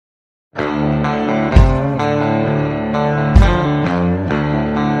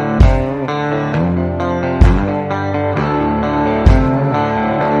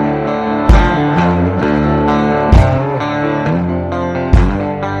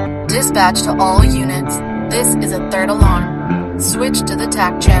Dispatch to all units. This is a third alarm. Switch to the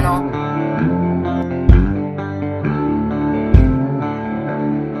TAC channel.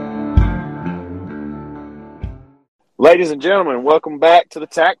 Ladies and gentlemen, welcome back to the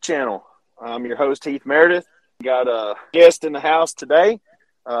TAC channel. I'm your host, Heath Meredith. Got a guest in the house today.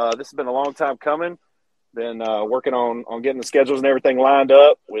 This has been a long time coming. Been working on getting the schedules and everything lined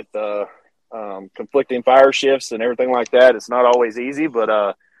up with conflicting fire shifts and everything like that. It's not always easy,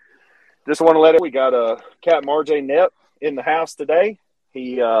 but just want to let it. We got Captain RJ Knepp in the house today.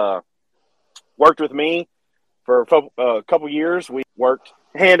 He worked with me for a couple years. We worked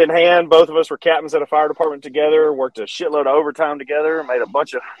hand in hand. Both of us were captains at a fire department together, worked a shitload of overtime together, made a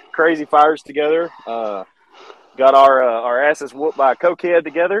bunch of crazy fires together, got our asses whooped by a cokehead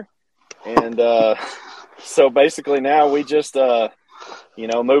together. And so basically now we just,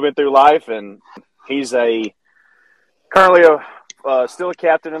 moving through life, and he's currently still a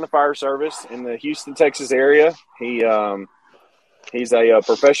captain in the fire service in the Houston, Texas area. He's a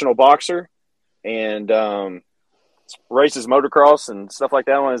professional boxer and races motocross and stuff like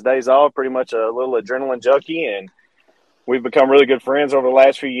that on his days off, pretty much a little adrenaline junkie. And we've become really good friends over the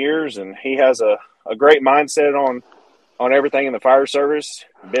last few years. And he has a great mindset on everything in the fire service,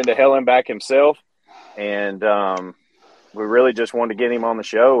 been to hell and back himself. And we really just wanted to get him on the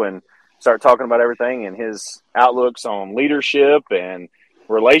show and start talking about everything and his outlooks on leadership and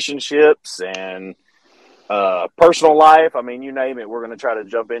relationships and personal life. I mean, you name it, we're going to try to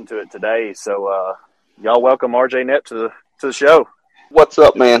jump into it today. So y'all welcome RJ Knepp to the show. What's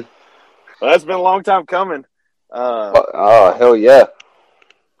up, man? Well, that's been a long time coming. Oh, hell yeah.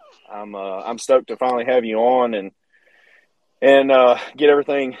 I'm stoked to finally have you on and get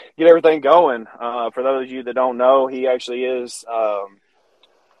everything going. For those of you that don't know, he actually is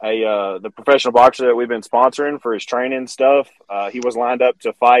the professional boxer that we've been sponsoring for his training stuff. He was lined up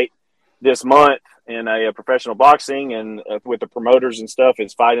to fight this month in a professional boxing, and with the promoters and stuff,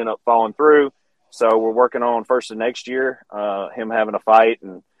 his fight ended up falling through. So we're working on first of next year, him having a fight,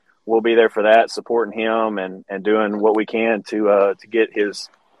 and we'll be there for that, supporting him and doing what we can to get his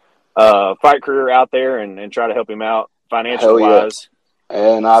fight career out there and try to help him out financially wise.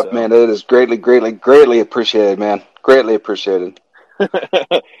 And man, it is greatly appreciated, man. Greatly appreciated.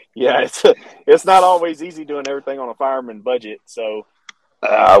 Yeah, it's not always easy doing everything on a fireman budget. So,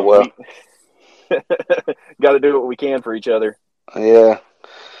 well, got to do what we can for each other. Yeah.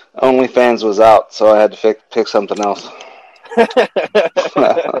 OnlyFans was out, so I had to pick something else.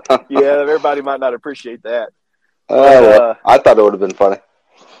 Yeah, everybody might not appreciate that. Well, I thought it would have been funny.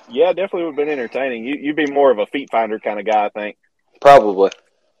 Yeah, definitely would have been entertaining. You'd be more of a feet finder kind of guy, I think. Probably.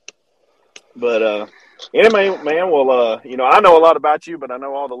 But anyway, man, well, I know a lot about you, but I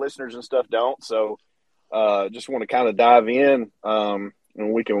know all the listeners and stuff don't. So just want to kind of dive in, and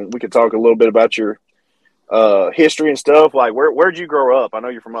we can talk a little bit about your history and stuff. Like, where'd you grow up? I know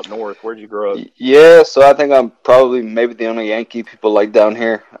you're from up north. Where'd you grow up? Yeah, so I think I'm probably maybe the only Yankee people like down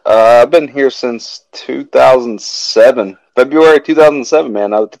here. I've been here since 2007. February 2007,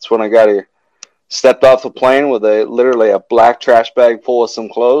 man. That's when I got here. Stepped off the plane with literally a black trash bag full of some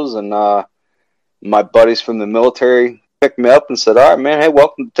clothes, and my buddies from the military picked me up and said, "All right, man, hey,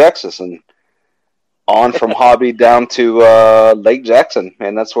 welcome to Texas." And on from Hobby down to Lake Jackson,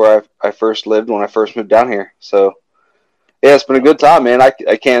 and that's where I first lived when I first moved down here. So, yeah, it's been a good time, man. I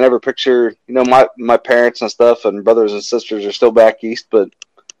can't ever picture, my parents and stuff and brothers and sisters are still back east, but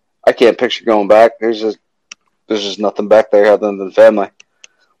I can't picture going back. There's just nothing back there other than family.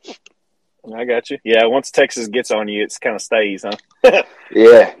 I got you. Yeah, once Texas gets on you, it kind of stays, huh?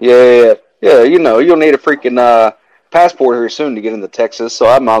 Yeah. You'll need a freaking passport here soon to get into Texas, so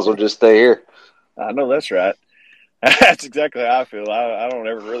I might as well just stay here. I know that's right. That's exactly how I feel. I don't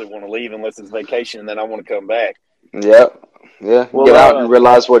ever really want to leave unless it's vacation, and then I want to come back. Yep. Yeah. Well, get out and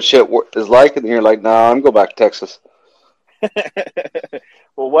realize what shit is like, and you're like, "Nah, I'm going to go back to Texas."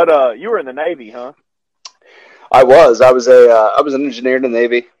 Well, you were in the Navy, huh? I was. I was an engineer in the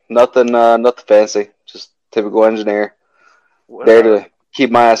Navy. Nothing fancy. Just typical engineer. There to keep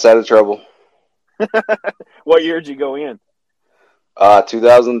my ass out of trouble. What year did you go in?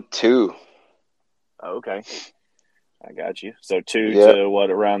 2002. Oh, okay. I got you. So to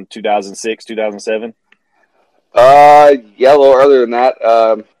what, around 2006, 2007? Yeah, a little earlier than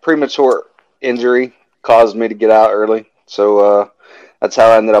that. Premature injury caused me to get out early. So that's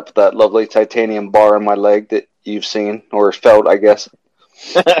how I ended up with that lovely titanium bar in my leg that you've seen or felt, I guess.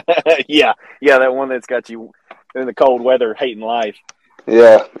 Yeah, that one that's got you in the cold weather hating life.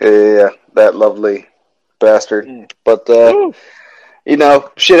 Yeah, that lovely bastard. But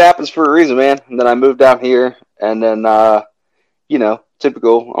shit happens for a reason, man. And then I moved down here, and then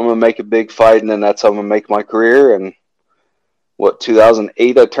typical. I'm gonna make a big fight, and then that's how I'm gonna make my career. And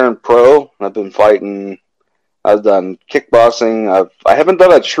 2008 I turned pro, and I've been fighting. I've done kickboxing. I haven't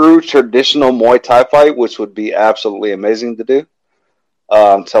done a true traditional Muay Thai fight, which would be absolutely amazing to do.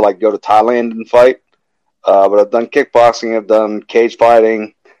 Until I go to Thailand and fight. But I've done kickboxing. I've done cage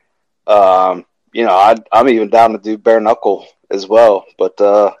fighting. I'm even down to do bare knuckle as well. But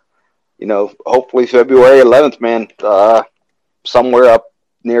hopefully February 11th, man. Somewhere up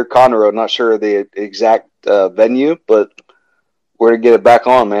near Conroe. Not sure the exact venue, but we're gonna get it back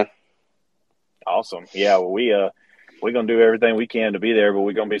on, man. Awesome. Yeah, well, we're gonna do everything we can to be there, but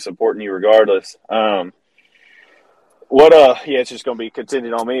we're gonna be supporting you regardless. It's just gonna be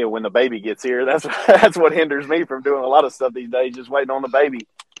contingent on me when the baby gets here. That's what hinders me from doing a lot of stuff these days, just waiting on the baby.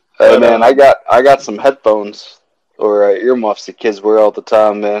 Hey, man, I got some headphones or earmuffs the kids wear all the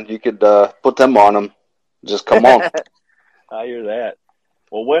time, man. You could put them on them. Just come on. I hear that.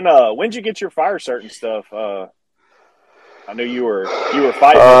 Well, when'd you get your fire cert and stuff? I knew you were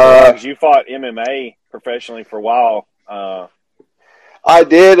fighting because you fought MMA professionally for a while. I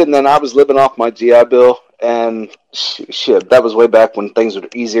did, and then I was living off my GI Bill, and shit, that was way back when things were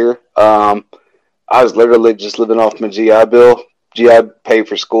easier. I was literally just living off my GI Bill. GI paid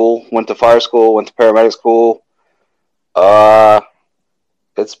for school, went to fire school, went to paramedic school.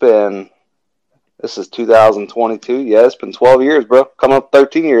 This is 2022. Yeah, it's been 12 years, bro. Coming up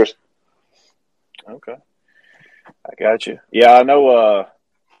 13 years. Okay. I got you. Yeah, I know,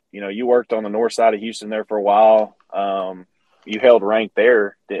 you worked on the north side of Houston there for a while. You held rank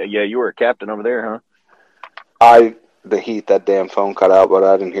there. Yeah, you were a captain over there, huh? The heat, that damn phone cut out, but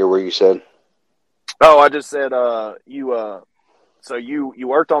I didn't hear what you said. Oh, I just said so you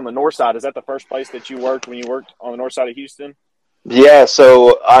worked on the north side. Is that the first place that you worked when you worked on the north side of Houston? Yeah,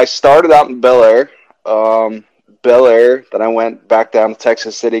 so I started out in Bel Air. Then I went back down to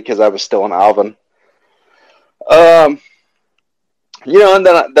Texas City because I was still in Alvin. And then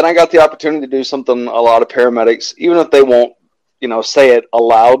I got the opportunity to do something a lot of paramedics, even if they won't, say it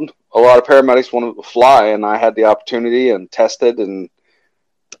aloud, a lot of paramedics want to fly, and I had the opportunity and tested, and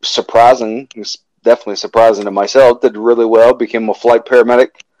definitely surprising to myself, did really well, became a flight paramedic.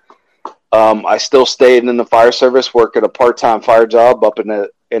 I still stayed in the fire service, working a part-time fire job up in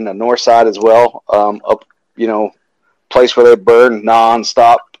the north side as well, place where they burn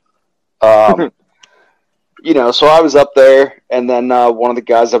nonstop. So I was up there, and then one of the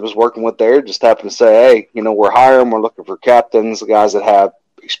guys I was working with there just happened to say, hey, we're hiring, we're looking for captains, the guys that have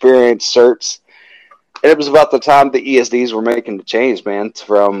experience, certs. And it was about the time the ESDs were making the change, man,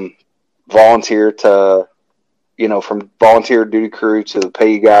 from volunteer to, from volunteer duty crew to the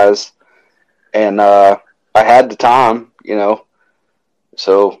pay guys. And I had the time,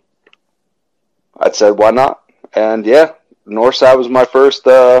 so I said, why not? And yeah, Northside was my first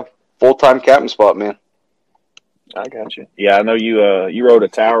full-time captain spot, man. I got you. Yeah, I know you rode a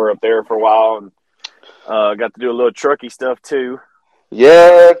tower up there for a while and got to do a little trucky stuff too.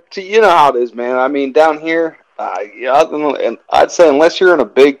 Yeah, you know how it is, man. I mean, down here, and I'd say unless you're in a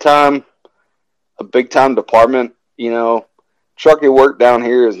big time department, trucky work down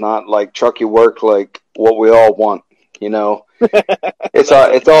here is not like trucky work like what we all want. It's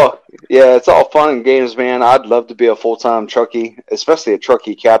all fun and games, man. I'd love to be a full-time trucky, especially a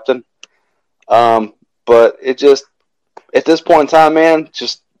trucky captain. But it just, at this point in time, man,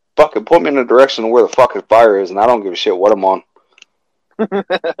 just fucking put me in the direction of where the fucking fire is, and I don't give a shit what I'm on.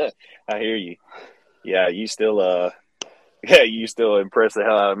 I hear you. Yeah, you still impress the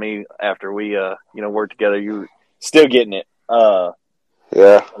hell out of me after we worked together. You still getting it. Yeah.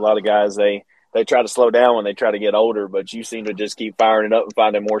 A lot of guys they try to slow down when they try to get older, but you seem to just keep firing it up and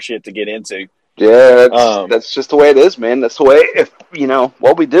finding more shit to get into. Yeah, that's just the way it is, man. That's the way, if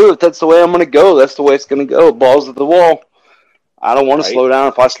what we do, if that's the way I'm going to go, that's the way it's going to go. Balls at the wall. I don't want to slow down.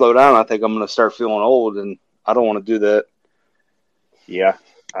 If I slow down, I think I'm going to start feeling old, and I don't want to do that. Yeah,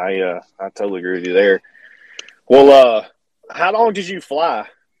 I totally agree with you there. Well, how long did you fly?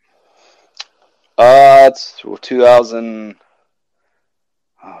 It's 2000.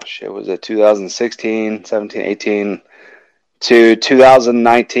 Oh shit, was it 2016, 17, 18 to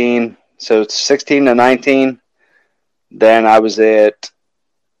 2019? So it's 16 to 19. Then I was at,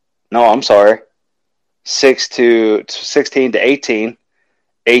 no, I'm sorry, 16 to 18.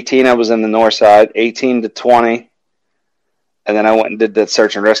 18, I was in the north side. 18 to 20. And then I went and did that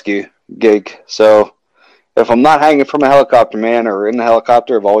search and rescue gig. So if I'm not hanging from a helicopter, man, or in the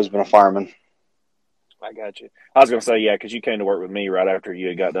helicopter, I've always been a fireman. I got you. I was going to say, yeah, because you came to work with me right after you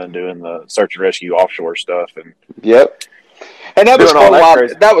had got done doing the search and rescue offshore stuff. And yep. And that was doing all fun that while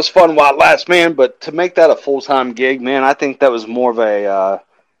crazy. that was fun while it lasts, man. But to make that a full-time gig, man, I think that was more of a,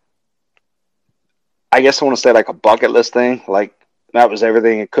 I guess I want to say like a bucket list thing. Like that was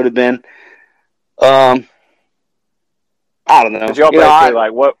everything it could have been. Um, I don't know. But y'all You know, basically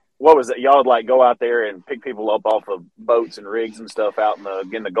like what was it? Y'all would like go out there and pick people up off of boats and rigs and stuff out in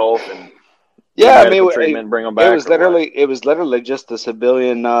the Gulf and give yeah. them I mean, medical treatment and bring them it back, was or what? literally just a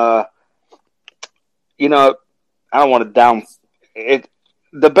civilian. You know, I don't want to down it.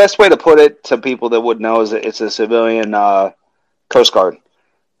 The best way to put it to people that would know is that it's a civilian Coast Guard.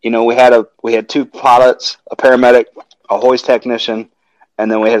 You know, we had two pilots, a paramedic, a hoist technician,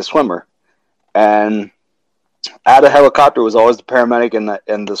 and then we had a swimmer. And at a helicopter was always the paramedic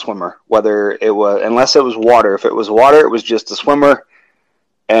and the swimmer. Whether it was unless it was water, if it was water, it was just the swimmer,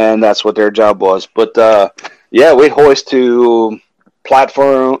 and that's what their job was. But yeah, we'd hoist to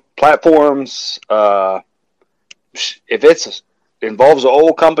platforms. If it's involves an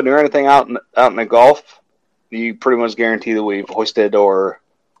oil company or anything out in the Gulf, you pretty much guarantee that we've hoisted or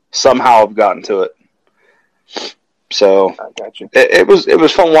somehow have gotten to it. So I got you. it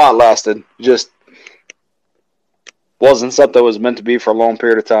was fun while it lasted. Just wasn't something that was meant to be for a long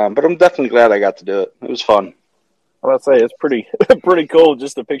period of time. But I'm definitely glad I got to do it. It was fun. Well, I'd say it's pretty pretty cool,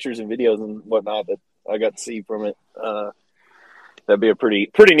 just the pictures and videos and whatnot that I got to see from it. That'd be a pretty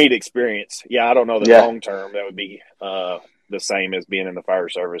neat experience. Yeah, I don't know that Yeah, long term that would be the same as being in the fire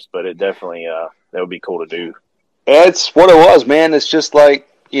service, but it definitely that would be cool to do. it's what it was, man. It's just like,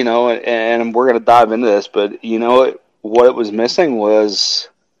 you know, and we're gonna dive into this, but you know what it was missing was,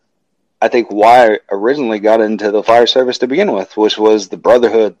 I think, why I originally got into the fire service to begin with, which was the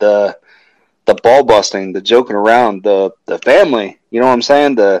brotherhood, the ball busting, the joking around, the family. You know what I'm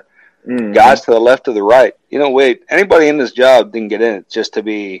saying? The Mm-hmm. guys to the left or the right. You know, wait, anybody in this job didn't get in it just to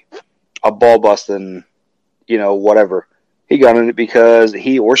be a ball busting, you know, whatever. He got in it because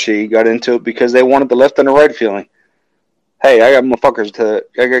he or she got into it because they wanted the left and the right feeling. Hey, I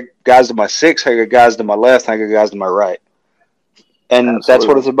got guys to my six, I got guys to my left, I got guys to my right. And that's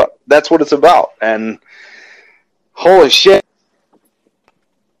what Absolutely. it's about. That's what it's about. And holy shit,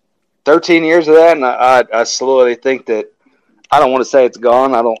 13 years of that, and I slowly think that, I don't want to say it's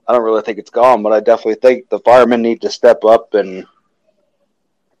gone. I don't really think it's gone, but I definitely think the firemen need to step up and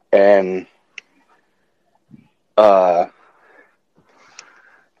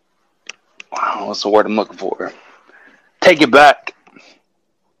what's the word I'm looking for? Take it back. I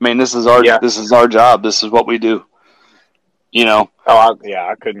mean, Yeah. this is our job. This is what we do. You know. Yeah,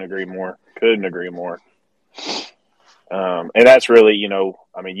 I couldn't agree more. Couldn't agree more. And that's really,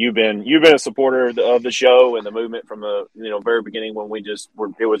 I mean, you've been a supporter of the show and the movement from the very beginning when we just were.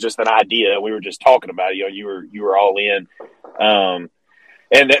 It was just an idea. We were just talking about it. You were all in, and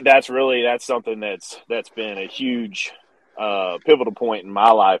that's something that's been a huge pivotal point in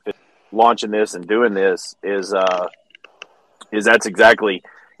my life. Launching this and doing this is that's exactly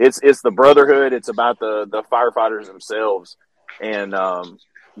it's the brotherhood. It's about the firefighters themselves, and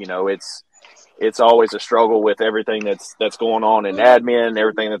it's always a struggle with everything that's going on in admin,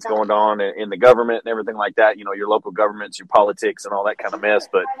 everything that's going on in the government and everything like that. Your local governments, your politics, and all that kind of mess.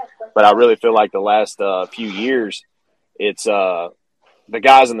 But I really feel like the last few years, it's the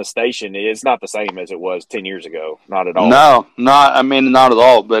guys in the station. It's not the same as it was 10 years ago. Not at all. No, not. I mean, not at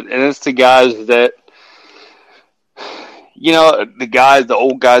all. But and it's the guys that, you know, the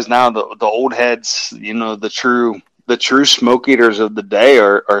old guys now, the old heads. You know, the true smoke eaters of the day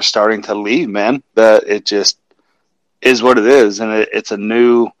are starting to leave. Man, that it just is what it is, and it's a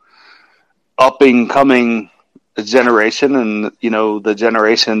new up and coming generation, and you know, the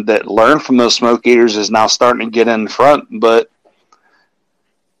generation that learned from those smoke eaters is now starting to get in front. But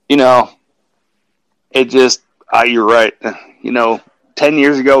you know, it just, you're right. You know, 10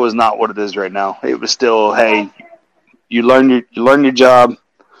 years ago was not what it is right now. It was still, hey, you learn your job,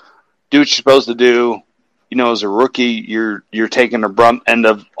 do what you're supposed to do. You know, as a rookie, you're taking the brunt end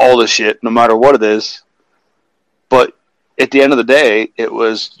of all the shit, no matter what it is. But at the end of the day, it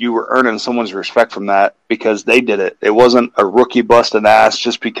was, you were earning someone's respect from that because they did it. It wasn't a rookie busting ass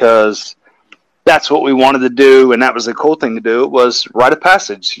just because that's what we wanted to do and that was a cool thing to do. It was rite of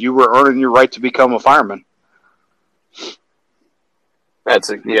passage. You were earning your right to become a fireman.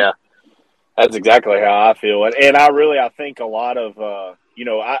 Yeah. That's exactly how I feel. And I think a lot of,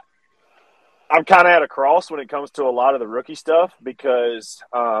 I'm kind of at a cross when it comes to a lot of the rookie stuff because,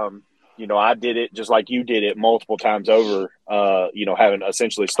 I did it just like you did it multiple times over, having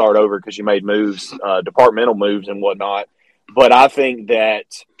essentially start over because you made moves, departmental moves and whatnot. But I think that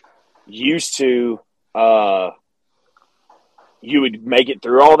used to, you would make it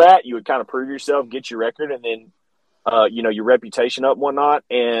through all that. You would kind of prove yourself, get your record, and then your reputation up and whatnot.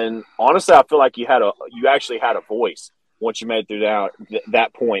 And honestly, I feel like you actually had a voice once you made it through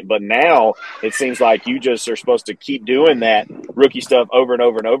that point. But now it seems like you just are supposed to keep doing that rookie stuff over and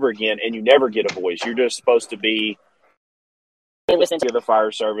over and over again, and you never get a voice. You're just supposed to be listen to the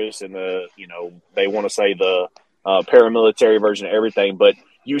fire service and they want to say the paramilitary version of everything, but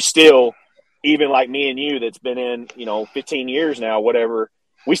you still, even like me and you that's been in 15 years now, whatever,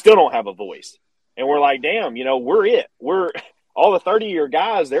 we still don't have a voice. And we're like, damn, we're all the 30-year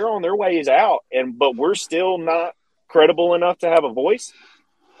guys, they're on their ways out, but we're still not credible enough to have a voice.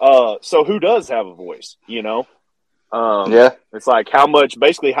 So who does have a voice? Yeah. It's like how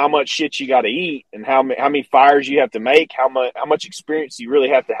much shit you got to eat, and how many fires you have to make, how much experience you really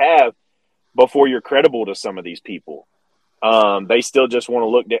have to have before you're credible to some of these people. They still just want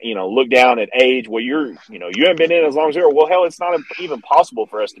to look down at age. Well, you haven't been in as long as you're. Well, hell, it's not even possible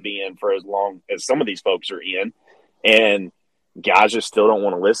for us to be in for as long as some of these folks are in, and guys just still don't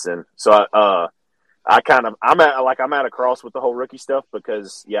want to listen. So, I'm at a cross with the whole rookie stuff,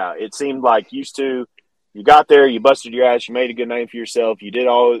 because it seemed like you got there, you busted your ass, you made a good name for yourself, you did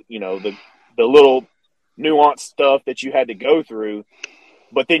all the little nuanced stuff that you had to go through,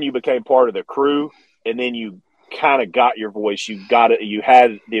 but then you became part of the crew, and then you kind of got your voice. You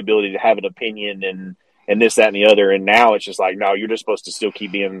had the ability to have an opinion and this, that, and the other. And now it's just like, no, you're just supposed to still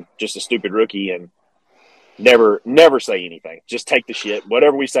keep being just a stupid rookie and never say anything. Just take the shit.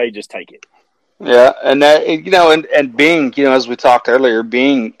 Whatever we say, just take it. Yeah, and that and being as we talked earlier,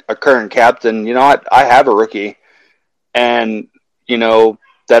 being a current captain, I have a rookie, and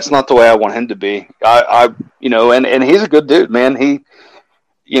that's not the way I want him to be. And he's a good dude, man. He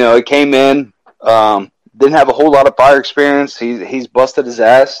came in, didn't have a whole lot of fire experience. He's busted his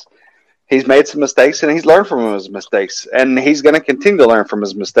ass. He's made some mistakes, and he's learned from his mistakes, and he's going to continue to learn from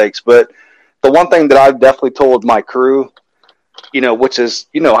his mistakes. But the one thing that I've definitely told my crew, which is,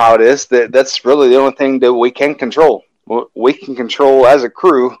 how it is, that's really the only thing that we can control. We can control as a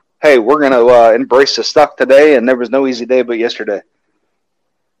crew, hey, we're going to embrace the suck today, and there was no easy day but yesterday.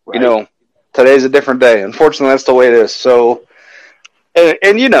 Right. Today's a different day. Unfortunately, that's the way it is. So, and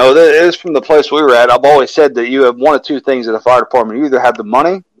it is from the place we were at. I've always said that you have one of two things in a fire department. You either have the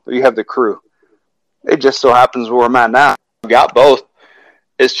money or you have the crew. It just so happens where I'm at now, I've got both.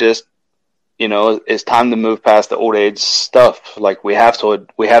 It's just, it's time to move past the old age stuff. Like we have to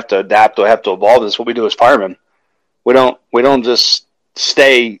adapt. We have to evolve. That's what we do as firemen. We don't just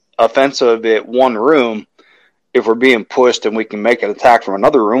stay offensive at one room. If we're being pushed and we can make an attack from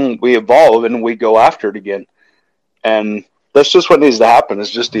another room, we evolve and we go after it again. And that's just what needs to happen.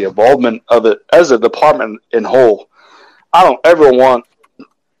 Is just the involvement of it as a department in whole. I don't ever want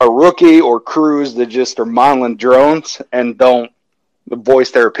a rookie or crews that just are modeling drones and don't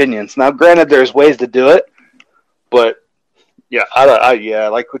voice their opinions. Now, granted, there's ways to do it, but I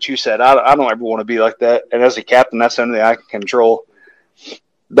like what you said. I don't ever want to be like that. And as a captain, that's something I can control.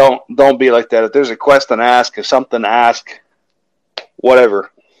 Don't be like that. If there's a question, ask. If something, ask.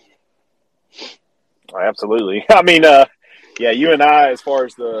 Whatever. Absolutely. I mean, you and I, as far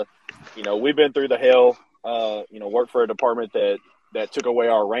as we've been through the hell. Worked for a department that took away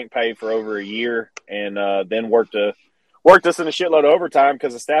our rank pay for over a year, and then worked us in a shitload of overtime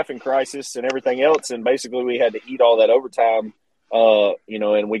because of staffing crisis and everything else. And basically, we had to eat all that overtime.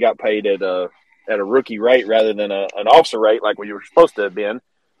 And we got paid at a rookie rate rather than an officer rate like we were supposed to have been.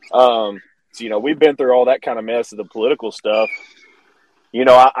 So we've been through all that kind of mess of the political stuff.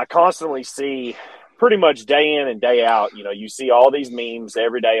 I constantly see, pretty much day in and day out, you see all these memes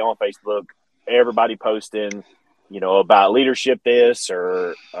every day on Facebook, everybody posting, about leadership this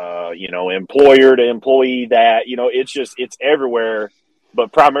or, employer to employee that, it's everywhere.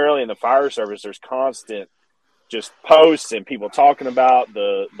 But primarily in the fire service, there's constant just posts and people talking about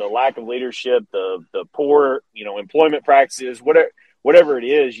the lack of leadership, the poor, employment practices, whatever it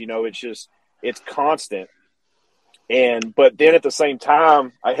is, it's constant. But then at the same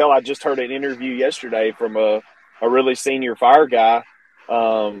time, I just heard an interview yesterday from a really senior fire guy.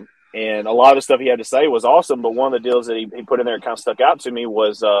 And a lot of the stuff he had to say was awesome. But one of the deals that he put in there that kind of stuck out to me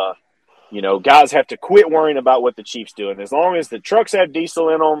was, guys have to quit worrying about what the chief's doing. As long as the trucks have diesel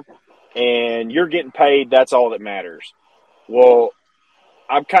in them and you're getting paid, that's all that matters. Well,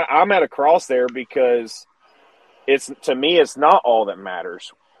 I'm at a cross there because to me, it's not all that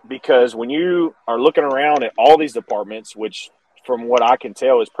matters. Because when you are looking around at all these departments, which from what I can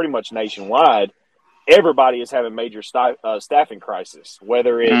tell is pretty much nationwide, everybody is having major staffing crisis,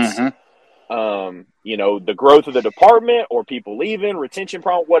 whether it's, the growth of the department or people leaving, retention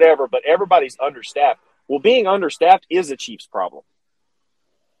problem, whatever, but everybody's understaffed. Well, being understaffed is a chief's problem.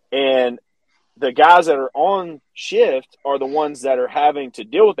 And the guys that are on shift are the ones that are having to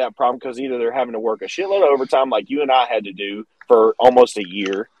deal with that problem because either they're having to work a shitload of overtime like you and I had to do for almost a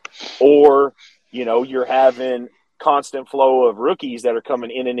year, or, you know, you're having constant flow of rookies that are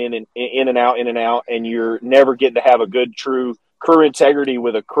coming in and out, and you're never getting to have a good, true crew integrity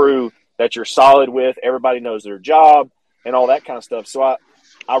with a crew that you're solid with. Everybody knows their job and all that kind of stuff. So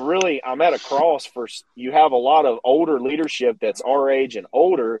I'm at a cross for, you have a lot of older leadership that's our age and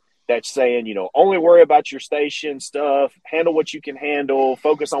older that's saying, you know, only worry about your station stuff, handle what you can handle,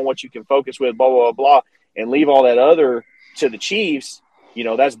 focus on what you can focus with, blah, blah, blah, and leave all that other to the chiefs. You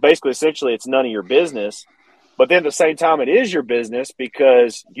know, that's basically essentially it's none of your business. But then at the same time, it is your business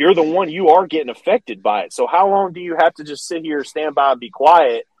because you're the one, you are getting affected by it. So how long do you have to just sit here, stand by, and be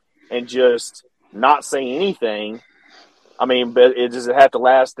quiet and just not say anything? I mean, but does it have to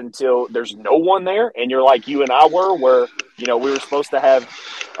last until there's no one there? And you're like you and I were, where, you know, we were supposed to have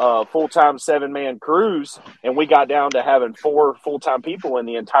full-time 7-man crews, and we got down to having 4 full-time people in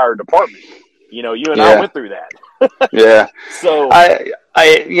the entire department. You know, you and I went through that. Yeah. So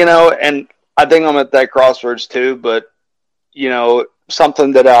you know, and I think I'm at that crossroads too, but, you know,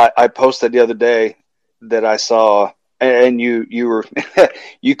 something that I posted the other day that I saw, and you were,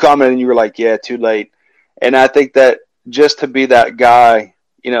 you commented and you were like, yeah, too late. And I think that just to be that guy,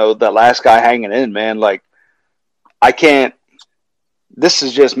 you know, that last guy hanging in, man, like, I can't, this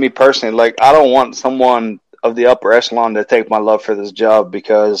is just me personally. Like, I don't want someone of the upper echelon to take my love for this job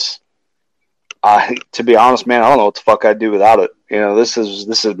because to be honest, man, I don't know what the fuck I'd do without it. You know, this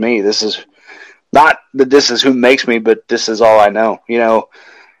is me. This is not that this is who makes me, but this is all I know, you know,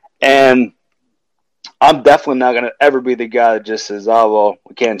 and I'm definitely not going to ever be the guy that just says, oh, well,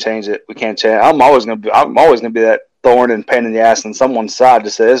 we can't change it. We can't change it. I'm always going to be that thorn and pain in the ass on someone's side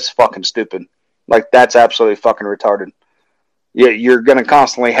to say, this is fucking stupid. Like, that's absolutely fucking retarded. Yeah, you're going to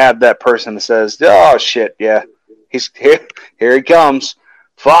constantly have that person that says, oh, shit, yeah, he's here he comes.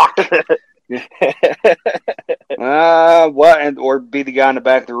 Fuck. What? Or be the guy in the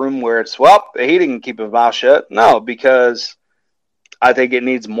back of the room where it's, well, he didn't keep his mouth shut. No, because I think it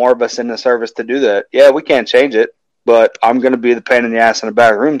needs more of us in the service to do that. Yeah, we can't change it, but I'm going to be the pain in the ass in the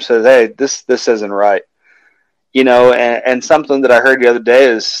back room. Says, hey, this isn't right. You know, and something that I heard the other day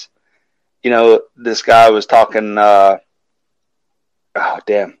is, you know, this guy was talking. Oh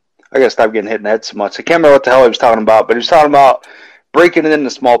damn! I gotta stop getting hit in the head so much. I can't remember what the hell he was talking about, but he was talking about breaking it into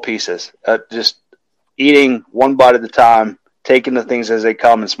small pieces, just eating one bite at a time, taking the things as they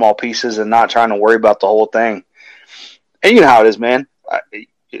come in small pieces, and not trying to worry about the whole thing. And you know how it is, man.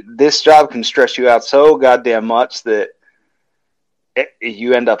 This job can stress you out so goddamn much that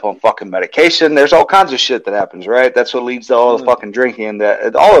you end up on fucking medication. There's all kinds of shit that happens, right? That's what leads to all the fucking drinking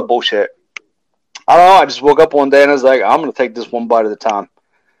and all the bullshit. I don't know. I just woke up one day and I was like, I'm going to take this one bite at a time.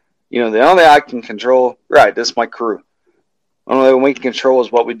 You know, the only thing I can control, right, this is my crew. The only thing we can control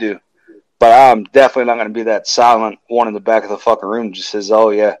is what we do. But I'm definitely not going to be that silent one in the back of the fucking room that just says, oh,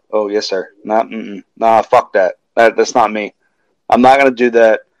 yeah, oh, yes, sir. Nah, fuck that. That's not me. I'm not going to do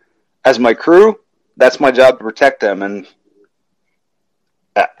that. As my crew, that's my job to protect them, and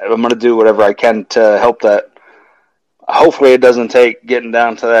I'm going to do whatever I can to help that. Hopefully it doesn't take getting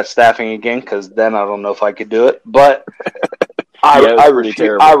down to that staffing again, because then I don't know if I could do it. But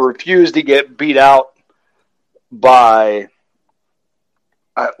I refuse to get beat out by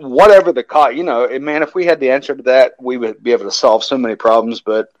whatever the cause. You know, man, if we had the answer to that, we would be able to solve so many problems.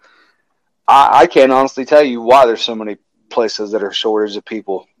 But I can't honestly tell you why there's so many places that are shortage of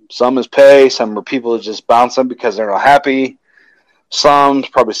people. Some is pay, some are people that just bounce them because they're not happy. Some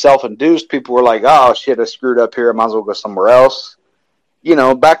probably self-induced. People were like, oh, shit, I screwed up here. I might as well go somewhere else. You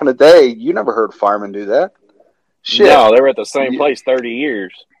know, back in the day, you never heard firemen do that. Shit. No, they were at the same place 30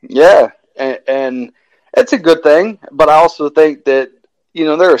 years. Yeah, and it's a good thing. But I also think that, you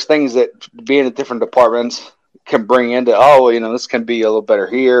know, there's things that being in different departments can bring into, oh, you know, this can be a little better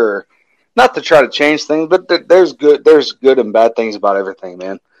here. Or, not to try to change things, but there's good and bad things about everything,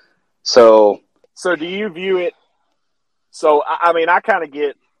 man. So do you view it? So, I mean, I kind of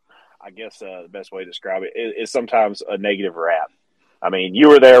get, I guess the best way to describe it is sometimes a negative rap. I mean, you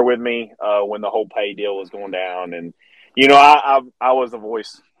were there with me when the whole pay deal was going down, and you know, I was the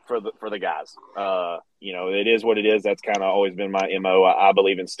voice for the guys. You know, it is what it is. That's kind of always been my MO. I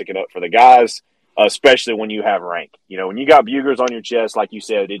believe in sticking up for the guys, especially when you have rank. You know, when you got buglers on your chest, like you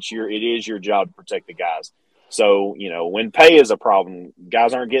said, it is your job to protect the guys. So, you know, when pay is a problem,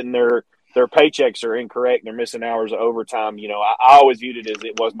 guys aren't getting their paychecks are incorrect. They're missing hours of overtime. You know, I always viewed it as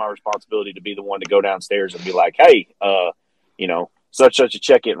it was my responsibility to be the one to go downstairs and be like, hey, you know, such a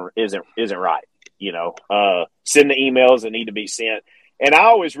check isn't right. You know, send the emails that need to be sent. And I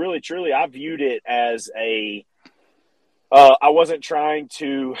always really, truly, I viewed it as I wasn't trying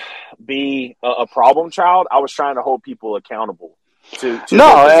to be a problem child. I was trying to hold people accountable to their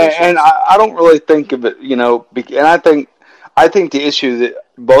No, positions. and I don't really think of it, and I think the issue that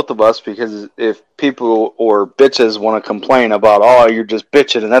both of us, because if people or bitches want to complain about, oh, you're just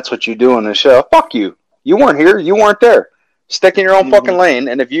bitching and that's what you do on the show, fuck you. You weren't here. You weren't there. Stick in your own fucking lane.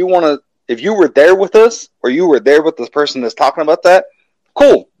 And if you were there with us or you were there with the person that's talking about that,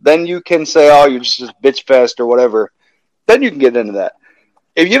 cool. Then you can say, oh, you're just bitch fest or whatever. Then you can get into that.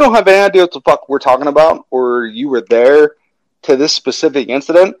 If you don't have any idea what the fuck we're talking about, or you were there to this specific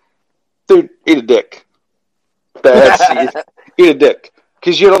incident, dude, eat a dick. Eat a dick.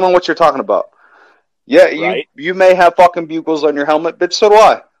 Because you don't know what you're talking about. Yeah, Right. you may have fucking bugles on your helmet, but so do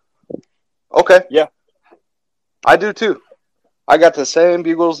I. Okay. Yeah. I do too. I got the same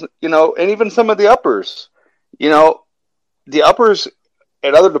bugles, and even some of the uppers. The uppers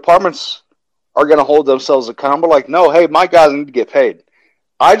at other departments are going to hold themselves accountable. Like, no, hey, my guys need to get paid.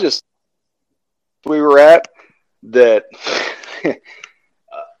 We were at that.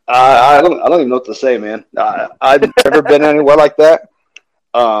 I don't even know what to say, man. I've never been anywhere like that,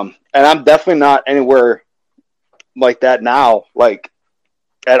 and I'm definitely not anywhere like that now, like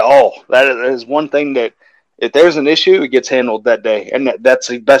at all. That is one thing that if there's an issue, it gets handled that day, and that's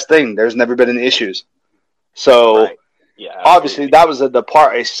the best thing. There's never been any issues, so. Right. Yeah, obviously, that was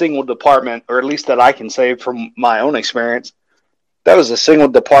a single department, or at least that I can say from my own experience. That was a single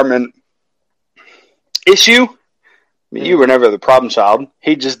department issue. I mean, you were never the problem child.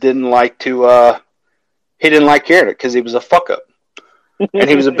 He just didn't like to. He didn't like hearing it because he was a fuck up, and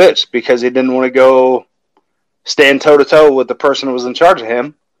he was a bitch because he didn't want to go stand toe to toe with the person who was in charge of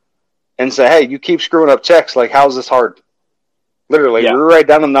him, and say, "Hey, you keep screwing up checks. Like, how's this hard?" Literally, we write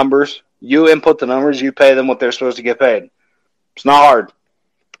down the numbers. You input the numbers. You pay them what they're supposed to get paid. It's not hard.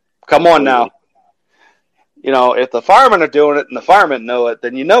 Come on now. If the firemen are doing it and the firemen know it,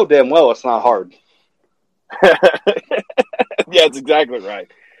 then you know damn well it's not hard. Yeah, that's exactly right.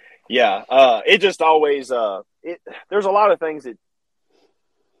 Yeah. It just always, there's a lot of things that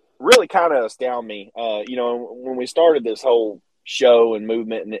really kind of astound me. When we started this whole show and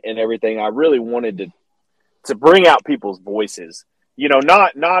movement and everything, I really wanted to bring out people's voices.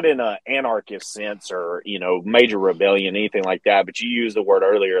 Not in an anarchist sense or, major rebellion, anything like that, but you used the word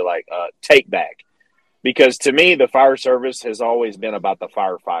earlier, like take back. Because to me, the fire service has always been about the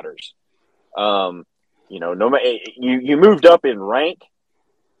firefighters. You moved up in rank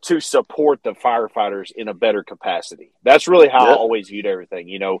to support the firefighters in a better capacity. That's really how I always viewed everything.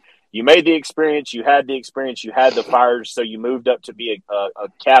 You made the experience, you had the fires, so you moved up to be a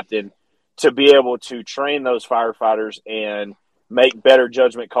captain to be able to train those firefighters and make better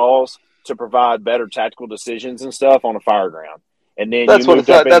judgment calls to provide better tactical decisions and stuff on a fire ground. And then that's what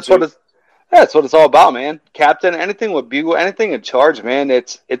it's all about, man. Captain, anything with bugle, anything in charge, man.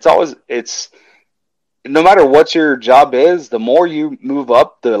 It's no matter what your job is, the more you move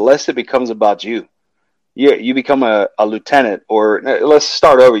up, the less it becomes about you. You become a lieutenant, or let's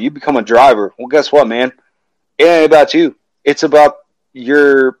start over. You become a driver. Well, guess what, man? It ain't about you. It's about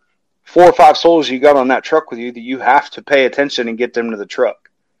your 4 or 5 souls you got on that truck with you that you have to pay attention and get them to the truck.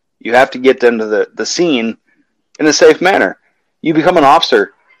 You have to get them to the scene in a safe manner. You become an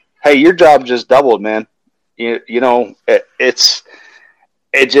officer. Hey, your job just doubled, man. That's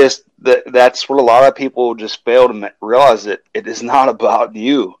what a lot of people just fail to realize, that it is not about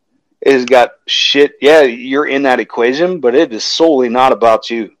you. It has got shit. Yeah, you're in that equation, but it is solely not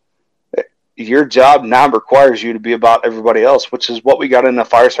about you. Your job now requires you to be about everybody else, which is what we got in the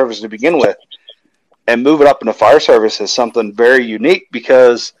fire service to begin with. And moving up in the fire service is something very unique,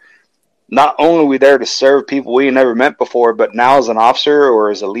 because not only are we there to serve people we never met before, but now as an officer or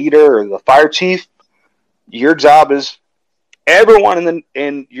as a leader or the fire chief, your job is everyone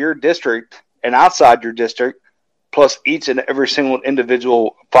in your district and outside your district, plus each and every single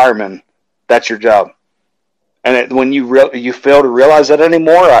individual fireman. That's your job. And when you fail to realize that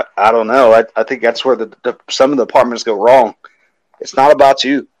anymore, I don't know. I think that's where some of the departments go wrong. It's not about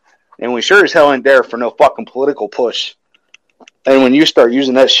you. And we sure as hell ain't there for no fucking political push. And when you start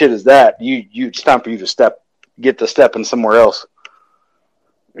using that shit as that, it's time for you to get to stepping somewhere else.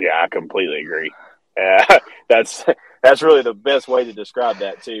 Yeah, I completely agree. That's really the best way to describe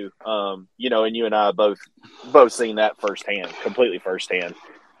that too. And you and I both seen that completely firsthand.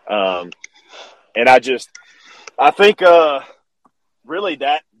 And I think really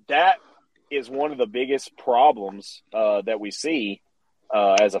that is one of the biggest problems that we see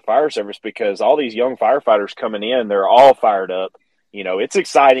as a fire service, because all these young firefighters coming in, they're all fired up. It's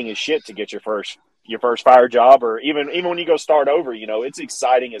exciting as shit to get your first your first fire job, or even when you go start over, it's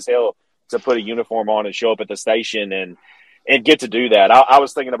exciting as hell to put a uniform on and show up at the station and get to do that. I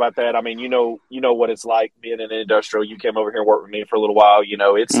was thinking about that. I mean, you know what it's like being in an industrial. You came over here and worked with me for a little while.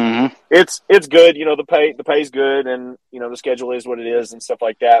 It's good. The pay's good, and the schedule is what it is and stuff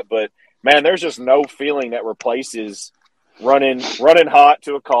like that. But man, there's just no feeling that replaces running hot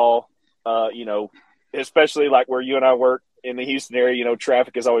to a call. Especially like where you and I work in the Houston area.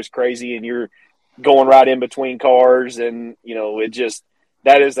 Traffic is always crazy, and you're going right in between cars, and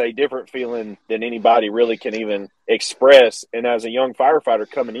that is a different feeling than anybody really can even express. And as a young firefighter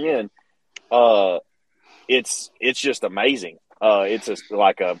coming in, it's just amazing. It's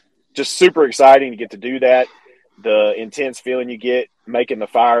just super exciting to get to do that. The intense feeling you get making the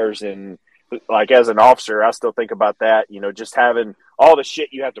fires, and like as an officer, I still think about that. Just having all the shit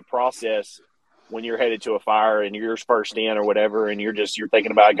you have to process when you're headed to a fire and you're first in or whatever, and you're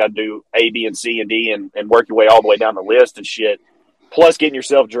thinking about, I got to do A, B, and C and D and work your way all the way down the list and shit. Plus getting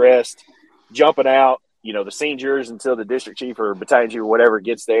yourself dressed, jumping out, the scene's yours until the district chief or battalion chief or whatever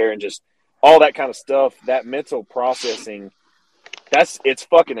gets there, and just all that kind of stuff, that mental processing, it's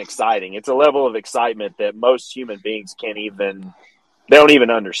fucking exciting. It's a level of excitement that most human beings they don't even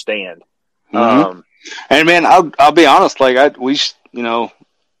understand. Mm-hmm. And man, I'll be honest,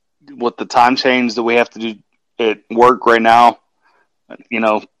 with the time change that we have to do at work right now,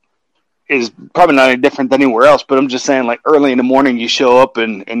 is probably not any different than anywhere else, but I'm just saying, like, early in the morning you show up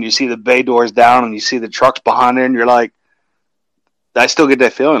and you see the bay doors down and you see the trucks behind it, and you're like, I still get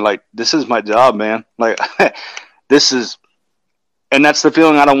that feeling like, this is my job, man. Like, and that's the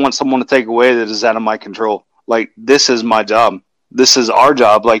feeling I don't want someone to take away that is out of my control. Like, this is my job. This is our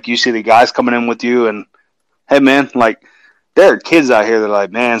job. Like, you see the guys coming in with you, and hey, man, like, there are kids out here that are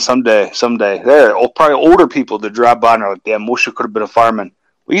like, man, someday. There are probably older people that drive by and are like, damn, wish I could have been a fireman.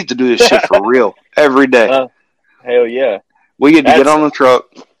 We used to do this shit for real every day. Hell yeah. We get to get on the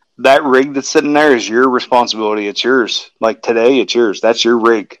truck. That rig that's sitting there is your responsibility. It's yours. Like today, it's yours. That's your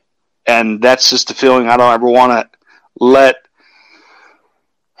rig. And that's just a feeling I don't ever want to let,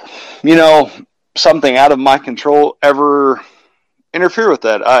 something out of my control ever interfere with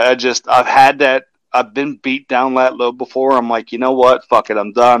that. I've had that. I've been beat down that low before. I'm like, you know what? Fuck it.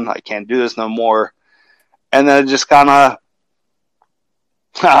 I'm done. I can't do this no more. And then it just kind of,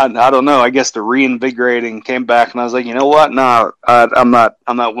 I don't know. I guess the reinvigorating came back, and I was like, you know what? No, I'm not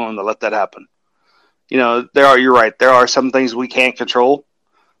willing to let that happen. You're right. There are some things we can't control,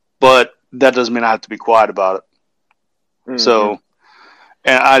 but that doesn't mean I have to be quiet about it. Mm-hmm. So,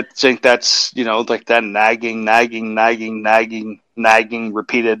 and I think that's, like that nagging,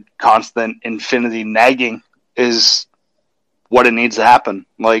 repeated, constant, infinity nagging is what it needs to happen.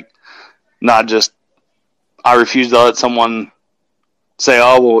 Like, not just, I refuse to let someone say,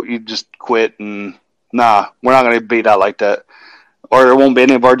 oh, well, you just quit, and nah, we're not going to beat out like that. Or there won't be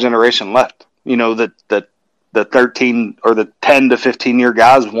any of our generation left. The 13 or the 10 to 15 year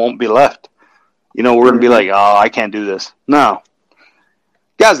guys won't be left. We're going to be like, oh, I can't do this. No.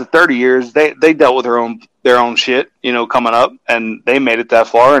 Guys at 30 years, they dealt with their own shit, coming up, and they made it that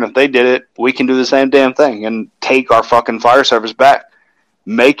far. And if they did it, we can do the same damn thing and take our fucking fire service back.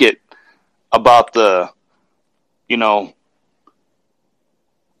 Make it about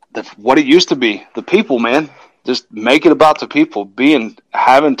what it used to be, the people, man. Just make it about the people.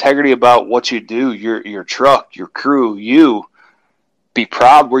 Have integrity about what you do, your truck, your crew, you. Be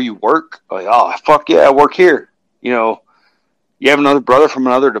proud where you work. Like, oh, fuck yeah, I work here. You have another brother from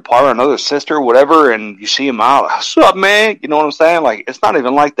another department, another sister, whatever, and you see him out. What's up, man? You know what I'm saying? Like, it's not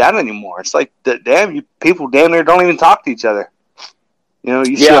even like that anymore. It's like, you people damn near don't even talk to each other.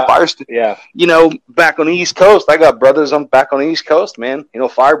 See a fire station. Yeah. Back on the East Coast, I got brothers back on the East Coast, man.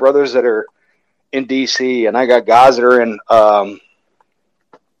 Fire brothers that are in D.C., and I got guys that are in, I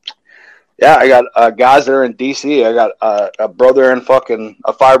got guys that are in D.C. I got a brother in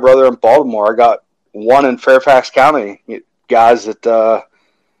a fire brother in Baltimore. I got one in Fairfax County. Guys that,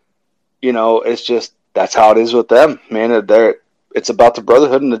 it's just, that's how it is with them, man. It's about the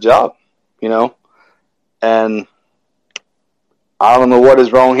brotherhood and the job, and I don't know what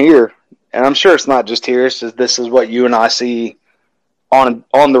is wrong here. And I'm sure it's not just here. It's just, this is what you and I see on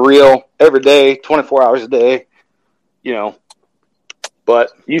the reel every day, 24 hours a day,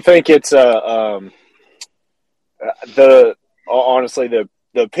 but you think it's, honestly, the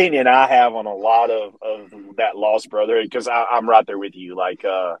opinion I have on a lot of that lost brotherhood, because I'm right there with you. Like,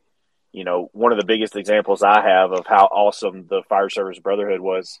 one of the biggest examples I have of how awesome the fire service brotherhood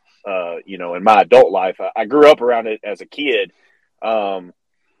was, in my adult life. I grew up around it as a kid.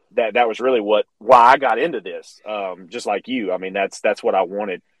 That was really why I got into this. Just like you. I mean, that's what I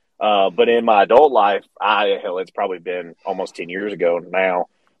wanted. But in my adult life, it's probably been almost 10 years ago now.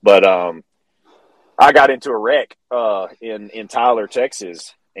 But I got into a wreck in Tyler,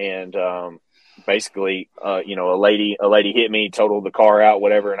 Texas, and basically, a lady hit me, totaled the car out,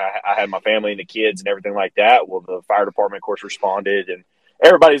 whatever, and I had my family and the kids and everything like that. Well, the fire department, of course, responded, and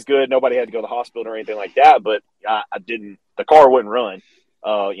everybody's good. Nobody had to go to the hospital or anything like that, but I didn't. The car wouldn't run.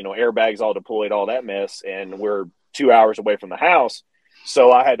 Airbags all deployed, all that mess, and we're 2 hours away from the house.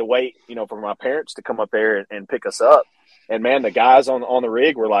 So I had to wait, for my parents to come up there and pick us up. And man, the guys on the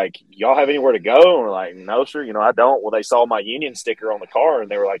rig were like, "Y'all have anywhere to go?" And we're like, "No, sir. I don't." Well, they saw my union sticker on the car,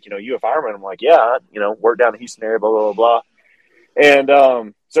 and they were like, "You a fireman?" I'm like, "Yeah, work down the Houston area, blah blah blah blah."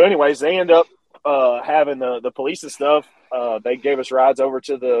 And so, anyways, they end up having the police and stuff. They gave us rides over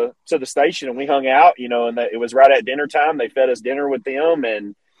to the station, and we hung out. And it was right at dinner time. They fed us dinner with them,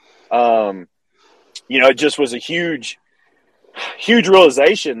 and it just was a huge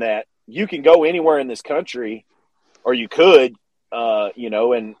realization that you can go anywhere in this country, or you could,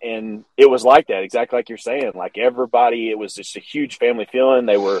 and it was like that, exactly like you're saying. Like everybody, it was just a huge family feeling.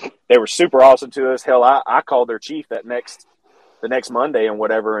 They were super awesome to us. Hell, I called their chief the next Monday and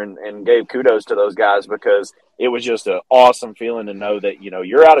whatever, and gave kudos to those guys, because it was just an awesome feeling to know that,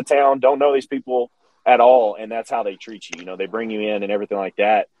 you're out of town, don't know these people at all, and that's how they treat you. They bring you in and everything like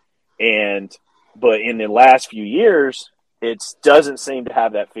that. But in the last few years, it doesn't seem to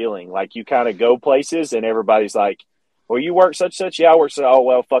have that feeling. Like you kind of go places and everybody's like, "Well, you work such, yeah, I work so." "Oh,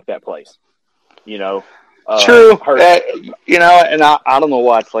 well, fuck that place." True. And I don't know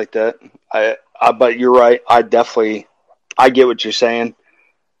why it's like that. But you're right. I get what you're saying.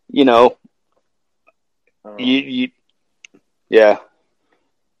 Yeah.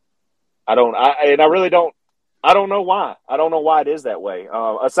 I really don't. I don't know why. I don't know why it is that way.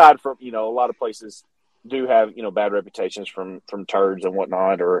 Aside from, a lot of places do have, bad reputations from turds and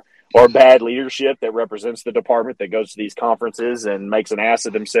whatnot, or bad leadership that represents the department that goes to these conferences and makes an ass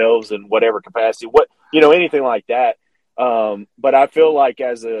of themselves in whatever capacity, anything like that. But I feel like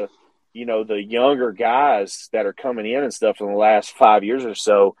as the younger guys that are coming in and stuff in the last 5 years or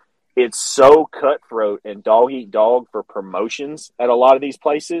so, it's so cutthroat and dog eat dog for promotions at a lot of these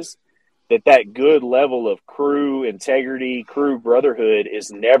places, that good level of crew integrity, crew brotherhood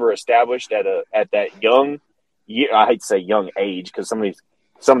is never established at that young. I hate to say young age, because some of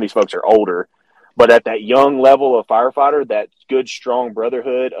these folks are older, but at that young level of firefighter, that good strong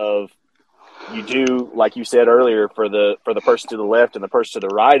brotherhood of, you do, like you said earlier, for the person to the left and the person to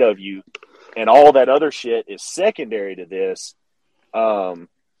the right of you, and all that other shit is secondary to this.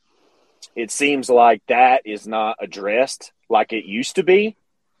 It seems like that is not addressed like it used to be.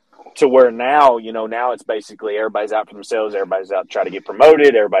 To where now, now it's basically everybody's out for themselves, everybody's out to try to get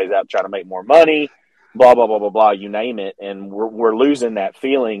promoted, everybody's out trying to make more money, blah, blah, blah, blah, blah, you name it. And we're losing that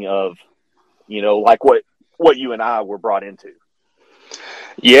feeling of, like what you and I were brought into.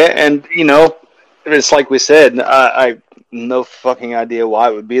 Yeah, and, it's like we said, I no fucking idea why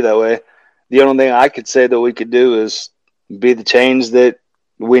it would be that way. The only thing I could say that we could do is be the change that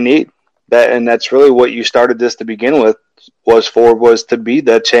we need. And that's really what you started this to begin with, was to be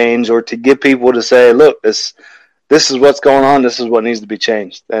that change, or to get people to say, "Look, this is what's going on. This is what needs to be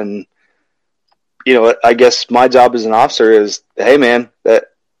changed." And I guess my job as an officer is, hey man,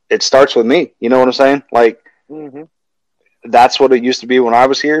 that it starts with me. You know what I'm saying? Like, That's what it used to be when I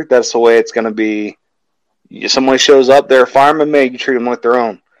was here. That's the way it's going to be. Somebody shows up, they're a fireman, man, you treat them like their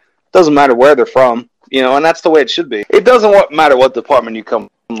own. Doesn't matter where they're from, and that's the way it should be. It doesn't matter what department you come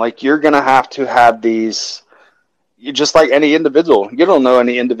from. Like, you're going to have these. Just like any individual, you don't know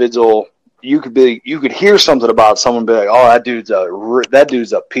any individual. You could hear something about someone, be like, "Oh, that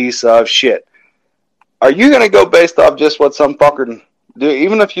dude's a piece of shit." Are you gonna go based off just what some fucker do,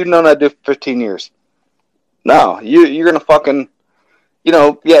 even if you've known that dude for 15 years? No, you're gonna fucking,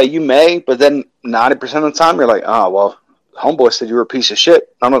 yeah, you may, but then 90% of the time you're like, "Oh, well, homeboy said you were a piece of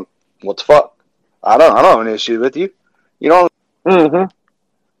shit." What the fuck? I don't have any issue with you.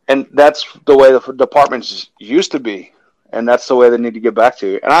 And that's the way the departments used to be, and that's the way they need to get back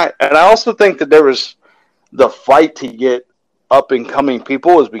to. And I also think that there was the fight to get up and coming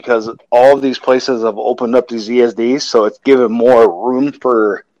people is because all of these places have opened up these ESDs, so it's given more room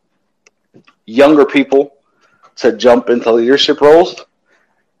for younger people to jump into leadership roles.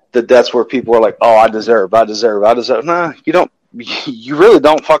 That's where people are like, "Oh, I deserve." Nah, you don't. You really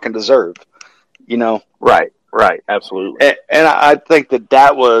don't fucking deserve. Right, absolutely. And I think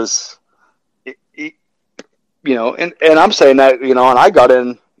that was, and I'm saying that, and I got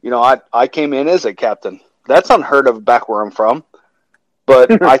in, I came in as a captain. That's unheard of back where I'm from.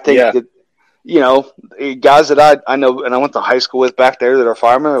 But I think guys that I know and I went to high school with back there that are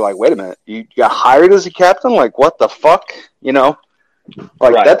firemen are like, wait a minute, you got hired as a captain? Like, what the fuck? Like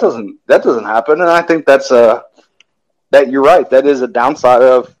Right. that doesn't happen. And I think that you're right. That is a downside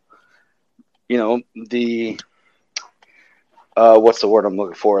of, the, what's the word I'm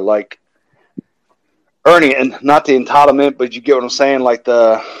looking for? Like earning it, not the entitlement, but you get what I'm saying? Like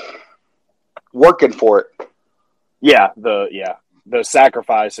the working for it. Yeah. The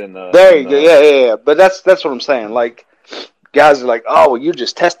sacrifice and the. There you go. Yeah. But that's what I'm saying. Like guys are like, oh, well, you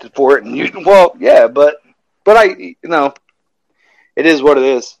just tested for it. And well, yeah, but it is what it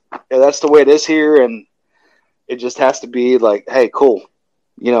is. Yeah, that's the way it is here. And it just has to be like, hey, cool.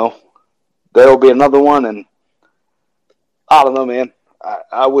 There will be another one. And I don't know, man.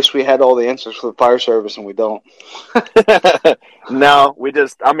 I wish we had all the answers for the fire service, and we don't. No,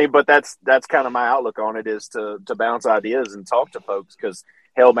 but that's kind of my outlook on it, is to bounce ideas and talk to folks, because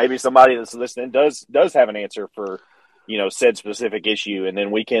hell, maybe somebody that's listening does have an answer for, said specific issue, and then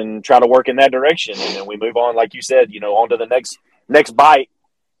we can try to work in that direction, and then we move on, like you said, on to the next bite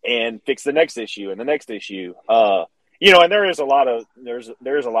and fix the next issue and the next issue. And there is a lot of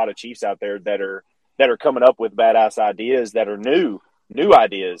chiefs out there that are coming up with badass ideas that are new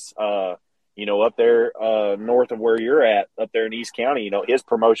ideas. Up there north of where you're at, up there in East County,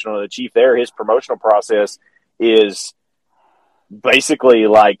 the chief there, his promotional process is basically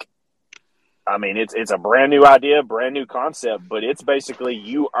like, I mean, it's a brand new idea, brand new concept, but it's basically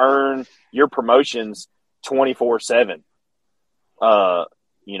you earn your promotions 24/7.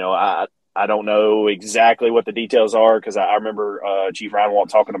 I don't know exactly what the details are, because I remember Chief Reinwald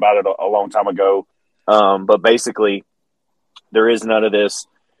talking about it a long time ago. But basically, there is none of this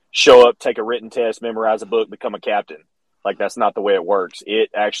show up, take a written test, memorize a book, become a captain. Like, that's not the way it works. It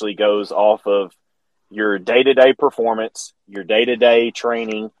actually goes off of your day-to-day performance, your day-to-day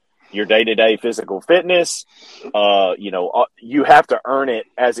training, your day-to-day physical fitness. You have to earn it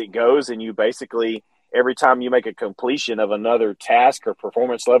as it goes, and you basically, every time you make a completion of another task or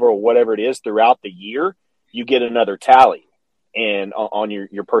performance level or whatever it is throughout the year, you get another tally and on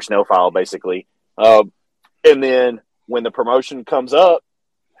your personnel file, basically. And then when the promotion comes up,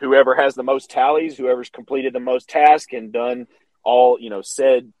 whoever has the most tallies, whoever's completed the most tasks and done all,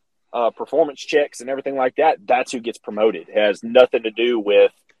 said performance checks and everything like that, that's who gets promoted. It has nothing to do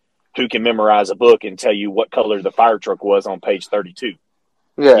with who can memorize a book and tell you what color the fire truck was on page 32.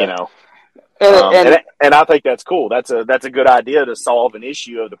 Yeah. And I think that's cool. That's a good idea to solve an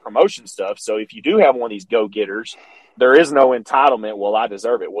issue of the promotion stuff. So if you do have one of these go-getters, there is no entitlement. Well, I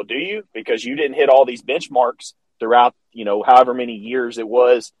deserve it. Well, do you? Because you didn't hit all these benchmarks throughout, however many years it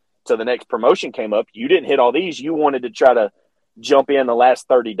was till the next promotion came up. You didn't hit all these. You wanted to try to jump in the last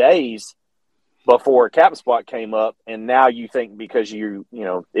 30 days before a cap spot came up. And now you think because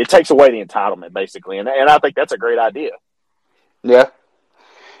it takes away the entitlement, basically. And I think that's a great idea. Yeah.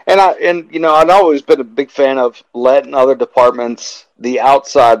 And I've always been a big fan of letting other departments, the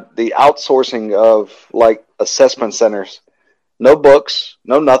outsourcing of like assessment centers. No books,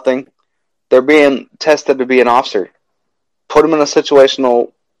 no nothing. They're being tested to be an officer. Put them in a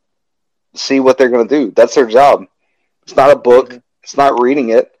situational, see what they're going to do. That's their job. It's not a book. Mm-hmm. It's not reading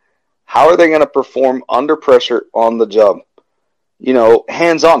it. How are they going to perform under pressure on the job?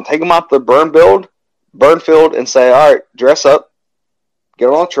 Hands on. Take them out to the burn field, and say, all right, dress up, get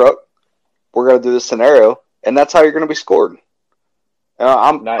on a truck. We're going to do this scenario, and that's how you're going to be scored.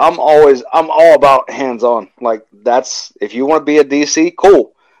 I'm all about hands on. Like, that's, if you want to be a DC,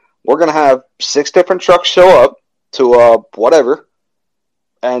 cool. We're going to have 6 different trucks show up to whatever,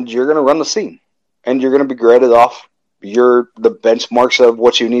 and you're going to run the scene, and you're going to be graded off the benchmarks of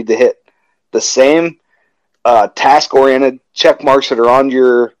what you need to hit. The same task oriented check marks that are on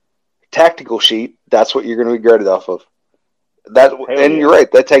your tactical sheet. That's what you're going to be graded off of. You're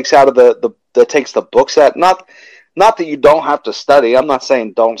right. That takes out of that takes the books out. Not that you don't have to study. I'm not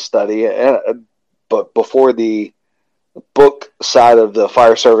saying don't study, but before the book side of the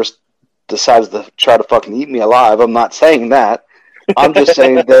fire service decides to try to fucking eat me alive, I'm not saying that. I'm just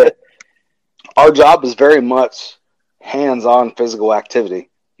saying that our job is very much hands-on physical activity.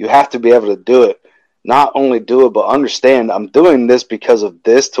 You have to be able to do it. Not only do it, but understand I'm doing this because of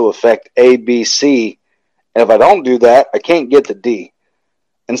this to affect A, B, C. And if I don't do that, I can't get to D.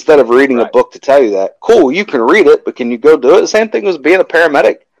 Instead of reading a book to tell you that. Cool, you can read it, but can you go do it? The same thing as being a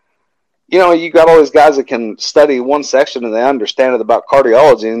paramedic. You got all these guys that can study one section and they understand it about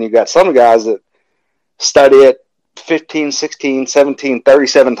cardiology, and you got some guys that study it 15, 16, 17,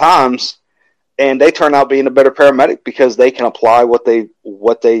 37 times, and they turn out being a better paramedic because they can apply what they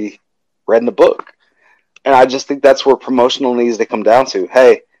read in the book. And I just think that's where promotional needs to come down to.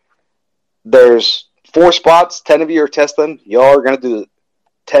 Hey, there's 4 spots, 10 of you are testing. Y'all are going to do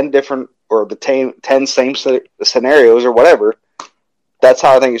 10 different or the 10 same scenarios or whatever. That's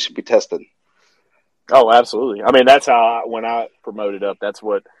how I think it should be tested. Oh, absolutely. I mean, that's how when I promoted up, that's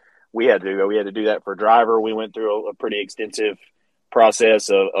what we had to do. We had to do that for driver. We went through a pretty extensive process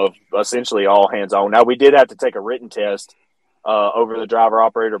of essentially all hands on. Now, we did have to take a written test over the driver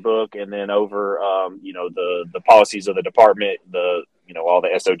operator book and then over, the policies of the department, all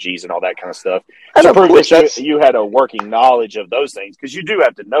the SOGs and all that kind of stuff And to of prove course, that you had a working knowledge of those things, because you do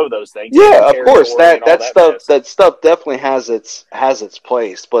have to know those things. yeah, of course, Inventory and all that stuff definitely has its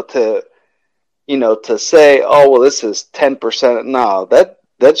place. But to say, oh well, this is 10%, no,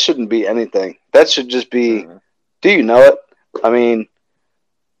 that shouldn't be anything. That should just be, do you know it? I mean,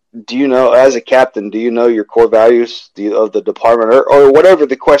 do you know, as a captain, do you know your core values of the department or whatever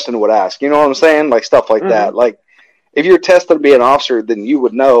the question would ask? You know what I'm saying? Like stuff like that. Like if you're tested to be an officer, then you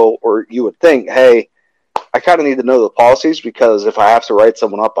would know, or you would think, hey, I kind of need to know the policies, because if I have to write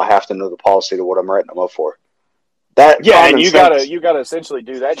someone up, I have to know the policy to what I'm writing them up for. That and you gotta essentially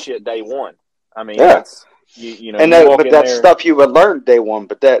do that shit day one. I mean, that's that's stuff you would learn day one.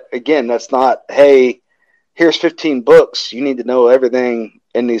 But that again, that's not, hey, here's 15 books. You need to know everything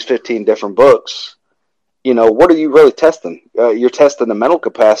in these 15 different books. What are you really testing? You're testing the mental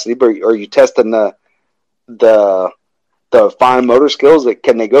capacity, but are you testing the fine motor skills? That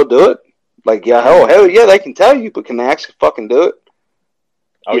can they go do it? Like, hell yeah, they can tell you, but can they actually fucking do it?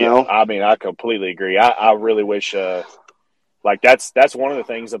 I mean, I completely agree. I really wish, that's one of the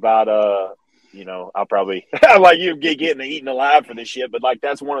things about, I'll probably, like you getting eaten alive for this shit, but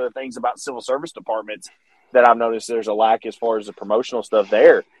that's one of the things about civil service departments that I've noticed there's a lack as far as the promotional stuff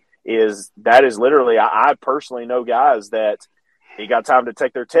there is literally, I personally know guys that they got time to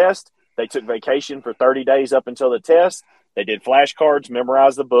take their test. They took vacation for 30 days up until the test. They did flashcards,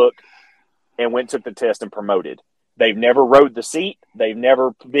 memorized the book, and went and took the test and promoted. They've never rode the seat. They've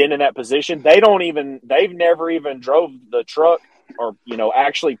never been in that position. They've never even drove the truck or,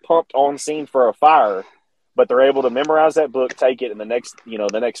 actually pumped on scene for a fire, but they're able to memorize that book, take it, and the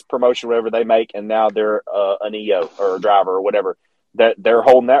next promotion, whatever they make, and now they're an EO or a driver or whatever, that they're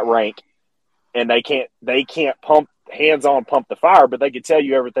holding that rank, and they can't pump hands-on pump the fire, but they can tell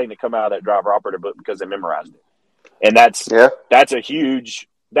you everything that come out of that driver operator book because they memorized it. And that's a huge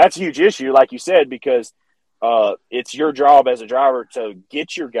issue, like you said, because it's your job as a driver to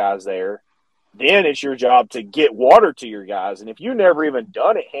get your guys there. Then it's your job to get water to your guys. And if you've never even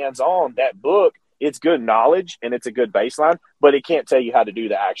done it hands-on, that book, it's good knowledge and it's a good baseline, but it can't tell you how to do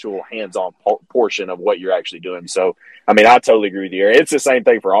the actual hands-on portion of what you're actually doing. So, I mean, I totally agree with you. It's the same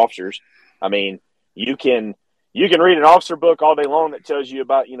thing for officers. I mean, you can read an officer book all day long that tells you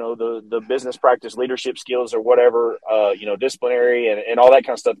about, the business practice, leadership skills or whatever, disciplinary and all that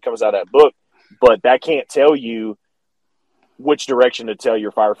kind of stuff that comes out of that book. But that can't tell you which direction to tell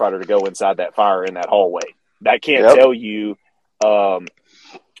your firefighter to go inside that fire in that hallway. That can't tell you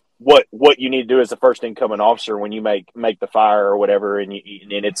what you need to do as a first incoming officer when you make the fire or whatever, and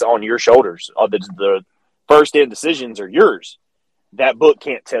it's on your shoulders. The first in decisions are yours. That book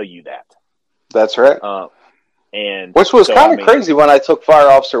can't tell you that. That's right. And which was kind of crazy when I took Fire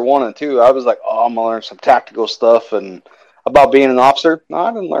Officer 1 and 2. I was like, oh, I'm going to learn some tactical stuff and about being an officer. No,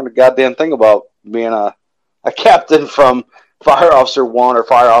 I didn't learn a goddamn thing about being a captain from Fire Officer 1 or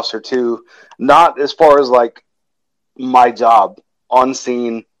Fire Officer 2. Not as far as like my job on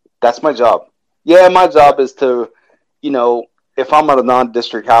scene. That's my job. Yeah, my job is to, if I'm at a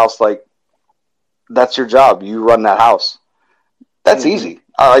non-district house, like that's your job. You run that house. That's easy.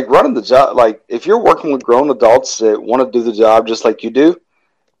 I like running the job. Like if you're working with grown adults that want to do the job just like you do,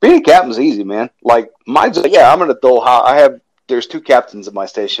 being a captain's easy, man. Like my job, I'm an adult. There's 2 captains in my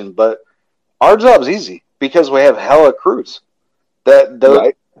station, but our job's easy because we have hella crews.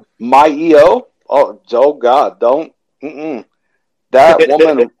 My EO, oh God, don't.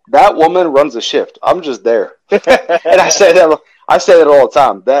 That woman runs a shift. I'm just there, and I say that all the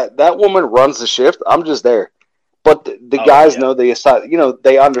time. That woman runs the shift. I'm just there. But the guys know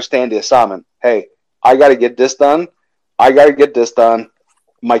they understand the assignment. Hey, I got to get this done.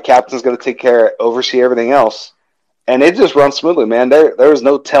 My captain's going to oversee everything else. And it just runs smoothly, man. There's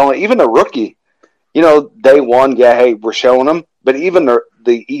no telling. Even a rookie, day one, hey, we're showing him. But even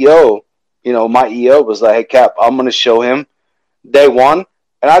the EO, my EO was like, hey, Cap, I'm going to show him day one.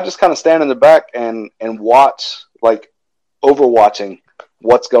 And I just kind of stand in the back and watch, like, overwatching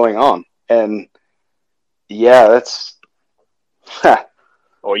what's going on. And yeah, that's.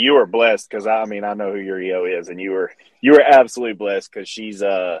 Well, you were blessed because I know who your EO is, and you were absolutely blessed because she's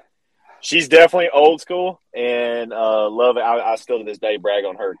She's definitely old school, and love it. I still to this day brag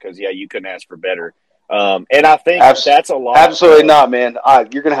on her because you couldn't ask for better. And I think that's a lot. Absolutely not, man.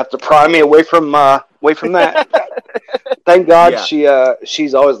 You're gonna have to pry me away from that. Thank God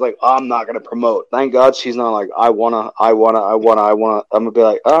she's always like, oh, I'm not gonna promote. Thank God she's not like, I wanna. I'm gonna be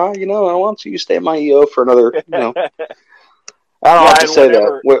like, I want you to stay at my EO for another, I don't have to say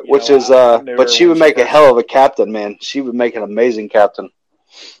that, which is, but she would make a hell of a captain, man. She would make an amazing captain.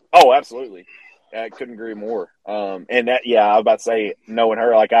 Oh, absolutely. I couldn't agree more. And that, I was about to say, knowing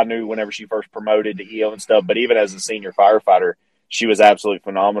her, like I knew whenever she first promoted to EO and stuff, but even as a senior firefighter, she was absolutely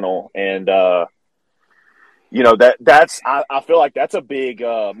phenomenal. And, I feel like that's a big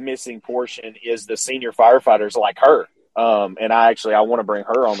missing portion is the senior firefighters like her. And I want to bring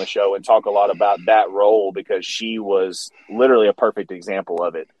her on the show and talk a lot about that role because she was literally a perfect example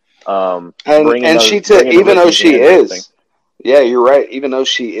of it. Even though she is, yeah, you're right. Even though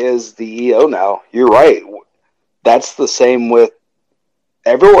she is the EO now, you're right. That's the same with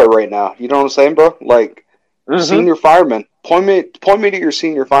everywhere right now. You know what I'm saying, bro? Like senior firemen. Point me to your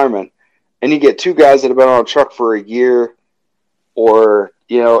senior fireman, and you get two guys that have been on a truck for a year, or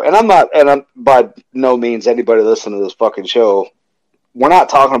and I'm by no means anybody listening to this fucking show. We're not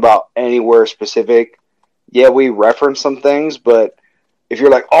talking about anywhere specific. Yeah, we reference some things, but if you're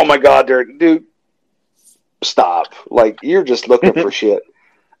like, oh my god, dude, stop. Like, you're just looking for shit.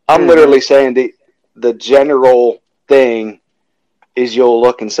 I'm literally saying the general thing is you'll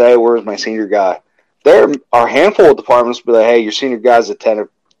look and say, where's my senior guy? There are a handful of departments be like, hey, your senior guy's a 10 or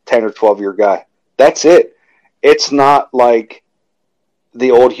 12-year guy. That's it. It's not like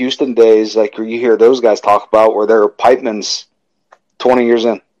the old Houston days, like you hear those guys talk about where they're pipemen's 20 years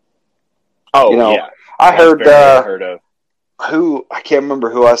in. Oh, yeah. I heard of. I can't remember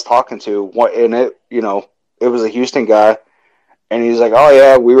who I was talking to, and it was a Houston guy, and he's like, oh,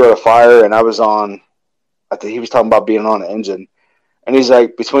 yeah, we were at a fire, and I think he was talking about being on an engine. And he's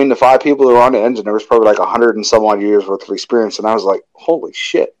like, between the 5 people who were on the engine, there was probably like 100 and some odd years worth of experience. And I was like, holy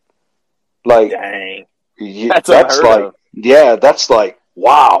shit. Like, dang. That's like, that's like,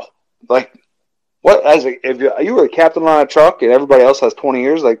 wow. Like, what, if you were a captain on a truck and everybody else has 20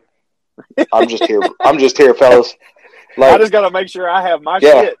 years, like, I'm just here, fellas. Like, I just got to make sure I have my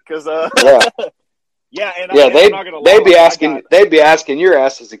shit. Cause, they'd be asking your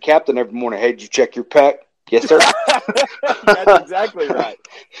ass as a captain every morning, hey, did you check your pack? Yes, sir. That's exactly right.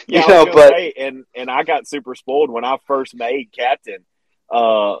 Yeah, and I got super spoiled when I first made captain.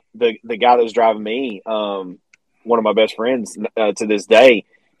 The guy that was driving me, one of my best friends to this day,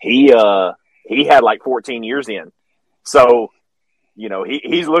 he had like 14 years in. So,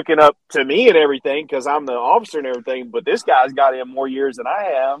 he's looking up to me and everything because I'm the officer and everything. But this guy's got in more years than I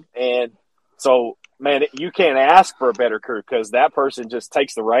have, and so. Man, you can't ask for a better crew because that person just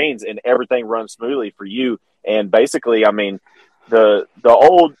takes the reins and everything runs smoothly for you. And basically, I mean, the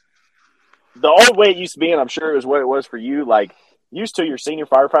old way it used to be, and I'm sure it was what it was for you. Like, used to your senior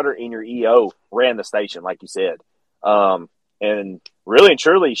firefighter and your EO ran the station, like you said. And really and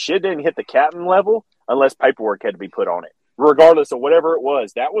truly, shit didn't hit the captain level unless paperwork had to be put on it, regardless of whatever it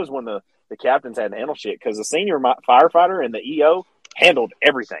was. That was when the captains had to handle shit because the senior firefighter and the EO handled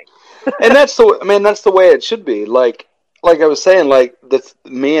everything. And that's the way it should be. Like I was saying, like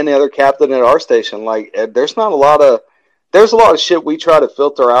me and the other captain at our station, like there's a lot of shit we try to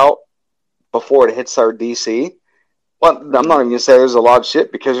filter out before it hits our DC. Well, I'm not even gonna say there's a lot of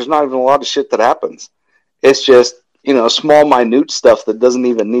shit because there's not even a lot of shit that happens. It's just small, minute stuff that doesn't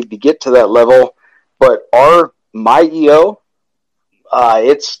even need to get to that level. But my EO,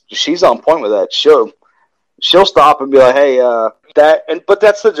 she's on point with that. She'll stop and be like, hey, but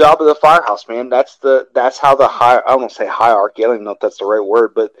that's the job of the firehouse, man. That's how I don't want to say hierarchy. I don't even know if that's the right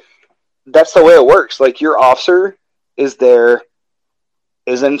word, but that's the way it works. Like, your officer is there,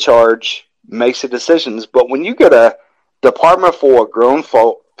 is in charge, makes the decisions. But when you get a department full of grown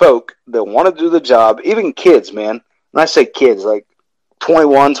folk that want to do the job, even kids, man. When I say kids, like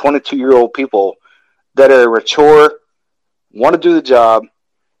 21, 22-year-old people that are mature, want to do the job,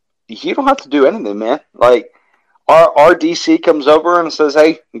 you don't have to do anything, man. Like, our DC comes over and says,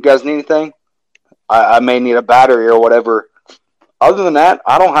 hey, you guys need anything? I may need a battery or whatever. Other than that,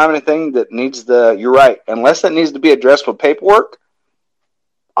 I don't have anything that needs you're right. Unless that needs to be addressed with paperwork,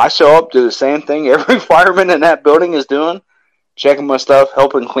 I show up, do the same thing every fireman in that building is doing, checking my stuff,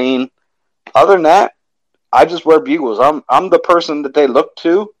 helping clean. Other than that, I just wear bugles. I'm the person that they look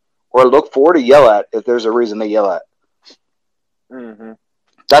to or look for to yell at if there's a reason to yell at. Mm-hmm.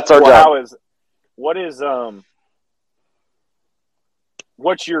 That's our job.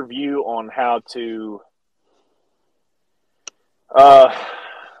 What's your view on how to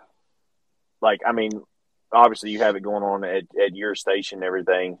like, I mean, obviously you have it going on at your station and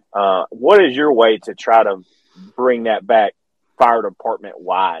everything. What is your way to try to bring that back fire department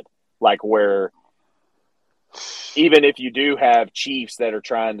wide? Like where even if you do have chiefs that are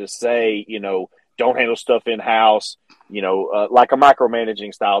trying to say, don't handle stuff in-house, like a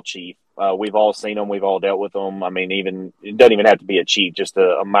micromanaging style chief. We've all seen them. We've all dealt with them. I mean, it doesn't even have to be a chief, just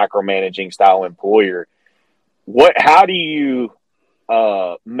a micromanaging style employer. How do you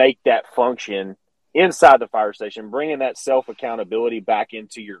make that function inside the fire station, bringing that self-accountability back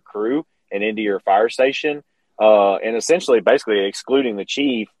into your crew and into your fire station, and essentially basically excluding the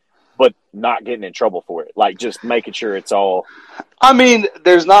chief, but not getting in trouble for it? Like just making sure it's all. I mean,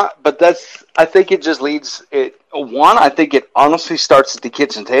 there's not, but I think it just leads it. One, I think it honestly starts at the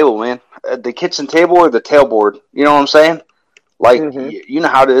kitchen table, man. The kitchen table or the tailboard. You know what I'm saying? Like, you know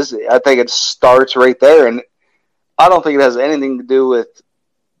how it is. I think it starts right there. And I don't think it has anything to do with,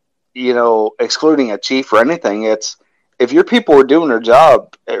 excluding a chief or anything. It's if your people are doing their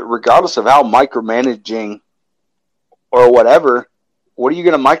job, regardless of how micromanaging or whatever, what are you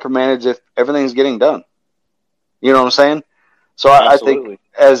going to micromanage if everything's getting done? You know what I'm saying? So I think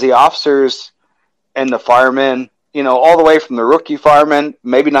as the officers and the firemen, all the way from the rookie fireman,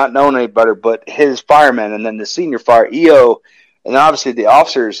 maybe not knowing any better, but his firemen, and then the senior fire EO, and obviously the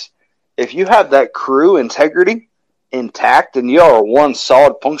officers, if you have that crew integrity intact and you are one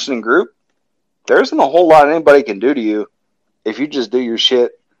solid functioning group, there isn't a whole lot anybody can do to you if you just do your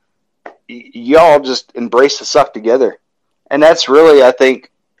shit. Y'all just embrace the suck together. And that's really, I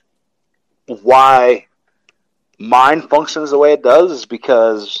think, why mine functions the way it does, is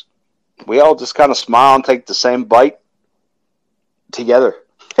because we all just kind of smile and take the same bite together.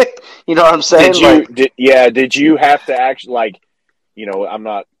 You know what I'm saying? Did you have to actually, I'm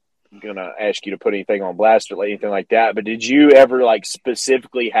not going to ask you to put anything on blast or anything like that, but did you ever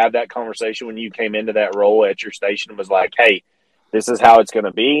specifically have that conversation when you came into that role at your station and was like, hey, this is how it's going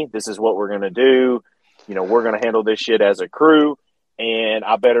to be. This is what we're going to do. We're going to handle this shit as a crew. And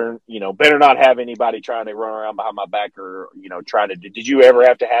I better not have anybody trying to run around behind my back or, trying to. Did you ever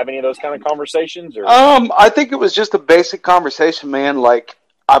have to have any of those kind of conversations? Or? I think it was just a basic conversation, man. Like,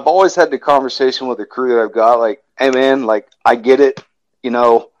 I've always had the conversation with the crew that I've got. Like, hey, man, I get it.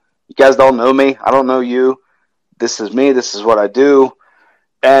 You guys don't know me. I don't know you. This is me. This is what I do.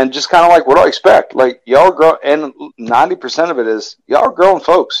 And just kind of what do I expect? Y'all grow, and 90% of it is y'all are grown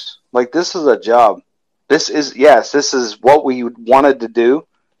folks. This is a job. This is what we wanted to do.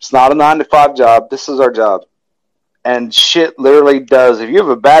 It's not a 9-to-5 job. This is our job. And shit literally does. If you have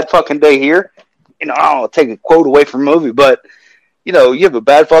a bad fucking day here, I'll take a quote away from a movie, but, you have a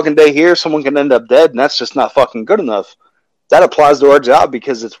bad fucking day here, someone can end up dead, and that's just not fucking good enough. That applies to our job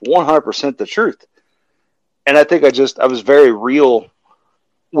because it's 100% the truth. And I think I was very real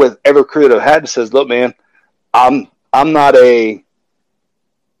with every crew that I've had that says, look, man, I'm not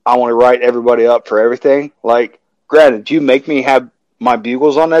I want to write everybody up for everything. Granted, you make me have my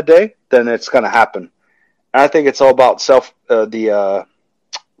bugles on that day, then it's going to happen. And I think it's all about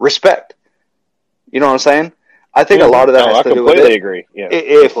respect. You know what I'm saying? I think a lot of that has to do with it. I completely agree. Yeah,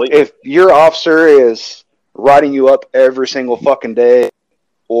 if your officer is writing you up every single fucking day,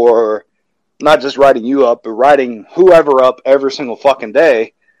 or not just writing you up, but writing whoever up every single fucking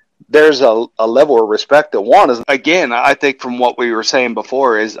day, there's a level of respect that one is. Again, I think from what we were saying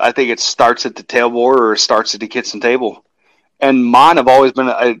before is I think it starts at the tailboard or it starts at the kitchen table. And mine have always been,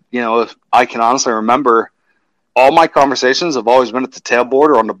 I can honestly remember all my conversations have always been at the tailboard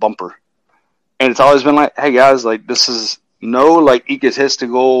or on the bumper. And it's always been hey guys, this is no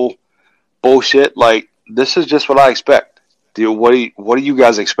egotistical bullshit. This is just what I expect. What do you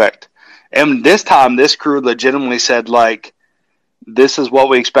guys expect? And this time, this crew legitimately said this is what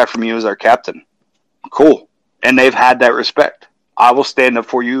we expect from you as our captain. Cool. And they've had that respect. I will stand up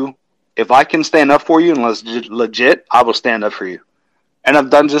for you. If I can stand up for you and legit, I will stand up for you. And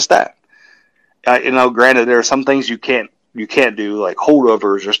I've done just that. Granted, there are some things you can't do, like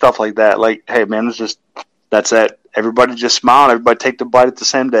holdovers or stuff like that. Hey, man, that's it. Everybody just smile and everybody take the bite at the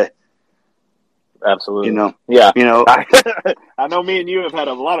same day. Absolutely. Yeah. I know me and you have had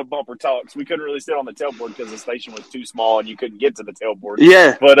a lot of bumper talks. We couldn't really sit on the tailboard because the station was too small and you couldn't get to the tailboard.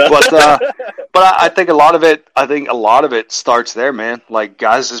 Yeah. But I think a lot of it starts there, man.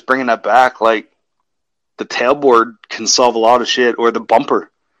 Guys just bringing that back. The tailboard can solve a lot of shit, or the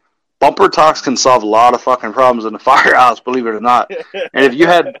bumper. Bumper talks can solve a lot of fucking problems in the firehouse, believe it or not. And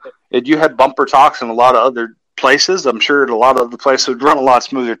if you had bumper talks in a lot of other places, I'm sure a lot of other places would run a lot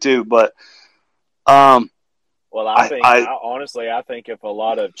smoother too. But well, I think if a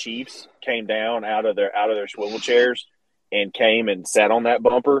lot of chiefs came down out of their swivel chairs and came and sat on that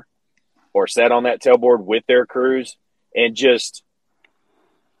bumper, or sat on that tailboard with their crews and just,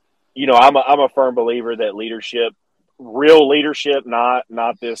 I'm a firm believer that leadership, real leadership, not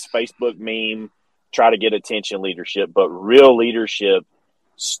this Facebook meme, try to get attention leadership, but real leadership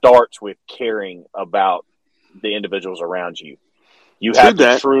starts with caring about the individuals around you. You have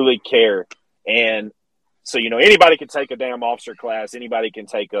to truly care. And so, anybody can take a damn officer class, anybody can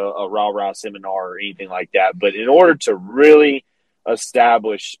take a rah-rah seminar or anything like that. But in order to really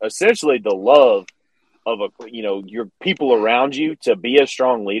establish essentially the love of your people around you to be a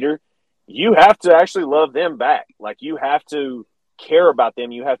strong leader, you have to actually love them back. Like, you have to care about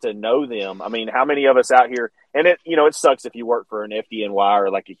them. You have to know them. I mean, how many of us out here, and it sucks if you work for an FDNY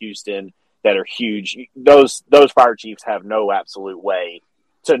or like a Houston that are huge. Those fire chiefs have no absolute way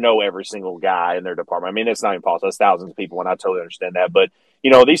to know every single guy in their department. I mean, it's not even possible. It's thousands of people, and I totally understand that. But,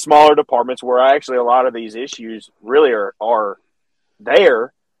 these smaller departments where actually a lot of these issues really are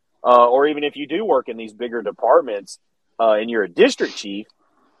there, or even if you do work in these bigger departments and you're a district chief,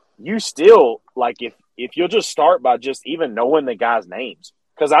 you still, like, if you'll just start by just even knowing the guys' names.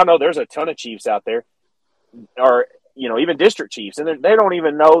 Because I know there's a ton of chiefs out there, or, even district chiefs, and they don't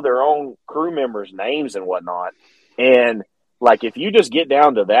even know their own crew members' names and whatnot. And, like, if you just get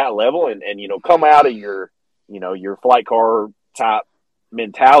down to that level and come out of your flight car type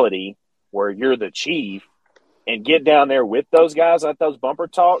mentality where you're the chief and get down there with those guys at those bumper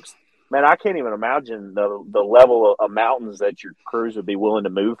talks, man, I can't even imagine the level of mountains that your crews would be willing to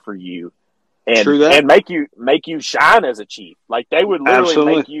move for you and make you shine as a chief. Like, they would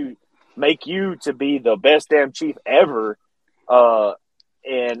literally make you to be the best damn chief ever.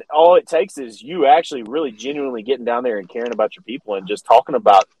 And all it takes is you actually really genuinely getting down there and caring about your people and just talking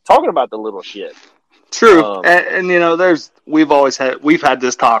about the little shit. True. And we've had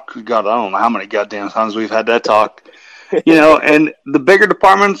this talk. God, I don't know how many goddamn times we've had that talk. And the bigger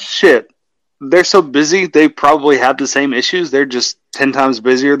departments, shit, they're so busy, they probably have the same issues. They're just 10 times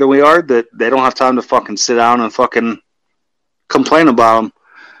busier than we are, that they don't have time to fucking sit down and fucking complain about them.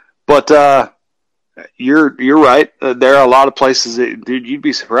 But you're right. There are a lot of places that, dude, you'd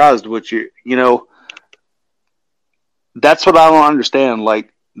be surprised what that's what I don't understand.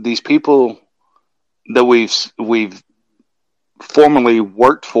 Like, these people that we've formerly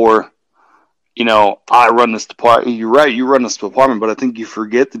worked for, I run this department. You're right, you run this department, but I think you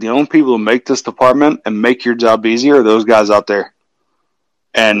forget that the only people who make this department and make your job easier are those guys out there.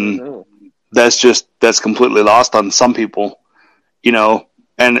 And that's completely lost on some people,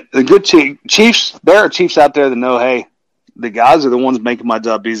 And the good chiefs, there are chiefs out there that know, hey, the guys are the ones making my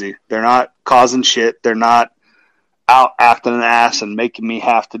job easy. They're not causing shit. They're not out acting an ass and making me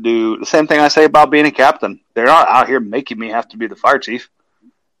have to do the same thing I say about being a captain. They're not out here making me have to be the fire chief.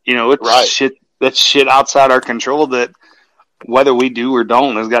 It's shit. That's shit outside our control that whether we do or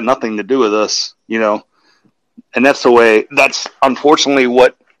don't has got nothing to do with us, And that's the way. That's unfortunately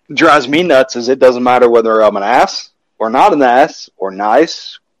what drives me nuts. Is it doesn't matter whether I'm an ass or not an ass or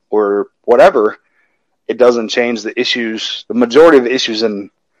nice or whatever. It doesn't change the issues. The majority of the issues in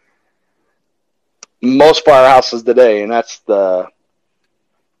most firehouses today, and that's the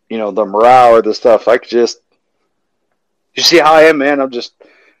morale or the stuff. You see how I am, man. I'm just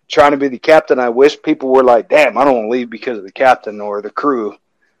trying to be the captain. I wish people were like, damn, I don't want to leave because of the captain or the crew.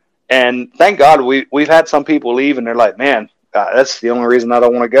 And thank God we've had some people leave, and they're like, man, that's the only reason I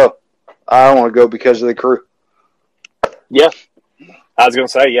don't want to go. I don't want to go because of the crew. Yeah. I was going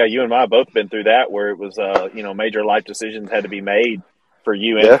to say, yeah, you and I both been through that where it was, major life decisions had to be made for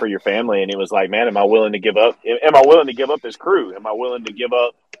you and for your family. And it was like, man, am I willing to give up? Am I willing to give up this crew? Am I willing to give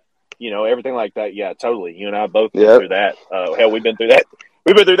up, everything like that? Yeah, totally. You and I both been through that. Hell, we've been through that.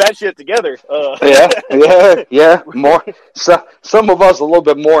 We've been through that shit together. Yeah. More. So, some of us a little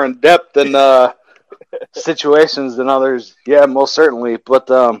bit more in depth in situations than others. Yeah, most certainly. But,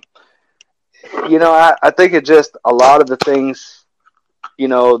 I think it just a lot of the things,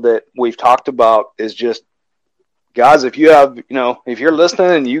 that we've talked about is just, guys, if you have, if you're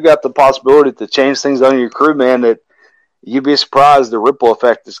listening and you got the possibility to change things on your crew, man, that you'd be surprised the ripple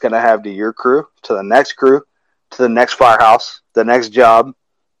effect it's going to have to your crew, to the next crew, to the next firehouse, the next job,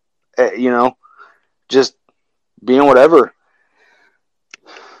 just being whatever.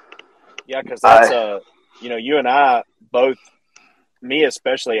 Yeah, because that's, you and I both, me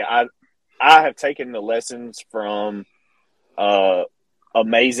especially, I have taken the lessons from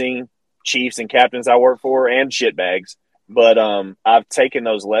amazing chiefs and captains I work for and shitbags. But I've taken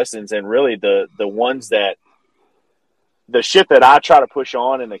those lessons, and really the ones that the shit that I try to push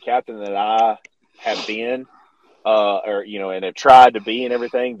on and the captain that I have been and have tried to be and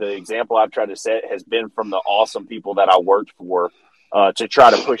everything, the example I've tried to set has been from the awesome people that I worked for to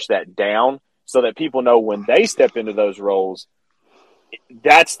try to push that down so that people know when they step into those roles,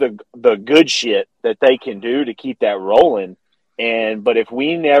 that's the good shit that they can do to keep that rolling. But if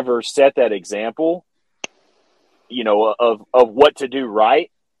we never set that example, of what to do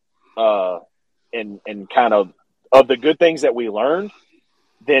right, and kind of the good things that we learned,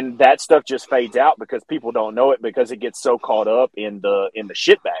 then that stuff just fades out because people don't know it because it gets so caught up in the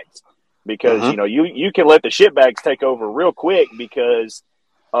shit bags. Because you can let the shit bags take over real quick because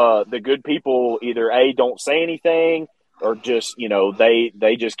the good people either don't say anything or just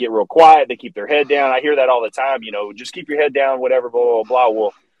they just get real quiet. They keep their head down. I hear that all the time. Just keep your head down, whatever, blah blah blah.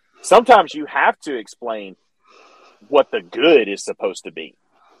 Well, sometimes you have to explain what the good is supposed to be.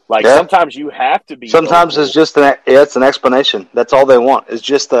 Like sometimes you have to be. Sometimes vocal. it's just it's an explanation. That's all they want. It's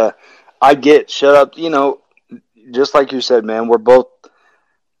just I get shut up. Just like you said, man. We're both,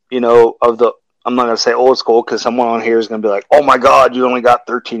 of the. I'm not gonna say old school because someone on here is gonna be like, "Oh my God, you only got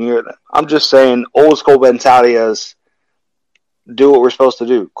 13 years." I'm just saying old school mentality is do what we're supposed to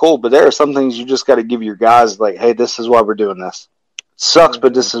do. Cool, but there are some things you just got to give your guys like, "Hey, this is why we're doing this. Sucks,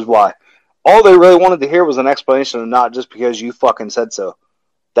 but this is why." All they really wanted to hear was an explanation, and not just because you fucking said so.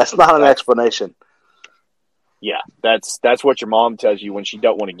 That's not an explanation. Yeah, that's what your mom tells you when she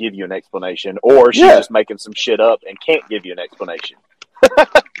don't want to give you an explanation, or she's just making some shit up and can't give you an explanation.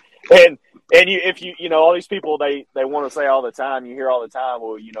 and if all these people they want to say all the time, you hear all the time,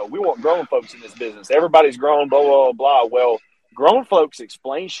 well, we want grown folks in this business. Everybody's grown, blah blah blah. Well, grown folks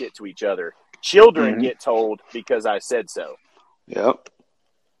explain shit to each other. Children get told because I said so. Yep.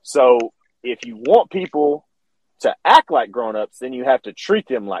 So if you want people to act like grown-ups, then you have to treat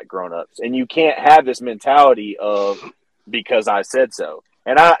them like grown-ups. And you can't have this mentality of because I said so.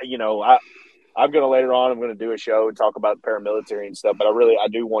 And I'm going to later on, I'm going to do a show and talk about paramilitary and stuff, but I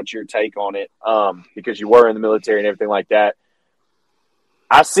do want your take on it because you were in the military and everything like that.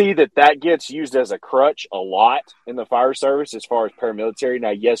 I see that gets used as a crutch a lot in the fire service as far as paramilitary. Now,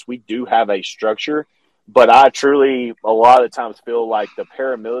 yes, we do have a structure, but I truly a lot of times feel like the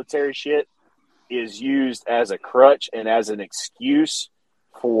paramilitary shit is used as a crutch and as an excuse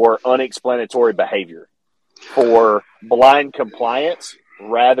for unexplanatory behavior, for blind compliance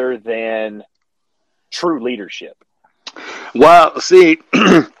rather than true leadership. Well, see,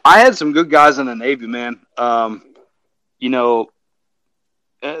 I had some good guys in the Navy, man. The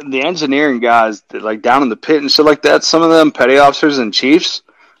engineering guys, like down in the pit and shit like that, some of them petty officers and chiefs,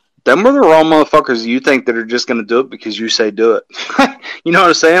 them were the wrong motherfuckers you think that are just going to do it because you say do it. You know what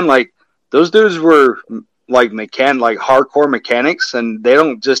I'm saying? Like, those dudes were like hardcore mechanics, and they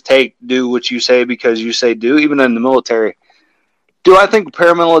don't just do what you say because you say do, even in the military. Do I think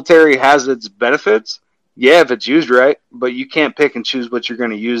paramilitary has its benefits? Yeah, if it's used right, but you can't pick and choose what you're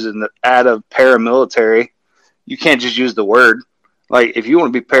going to use out of paramilitary. You can't just use the word. Like, if you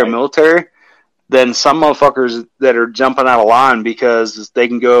want to be paramilitary, then some motherfuckers that are jumping out of line because they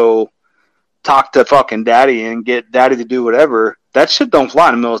can go talk to fucking daddy and get daddy to do whatever, that shit don't fly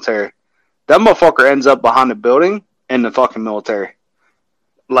in the military. That motherfucker ends up behind the building in the fucking military.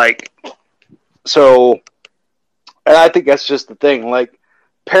 Like, so, and I think that's just the thing. Like,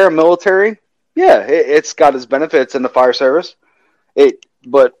 paramilitary, yeah, it's got its benefits in the fire service.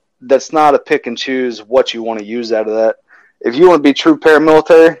 But that's not a pick and choose what you want to use out of that. If you want to be true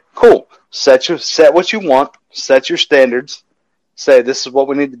paramilitary, cool. Set what you want. Set your standards. Say, this is what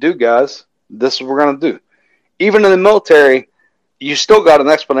we need to do, guys. This is what we're going to do. Even in the military, you still got an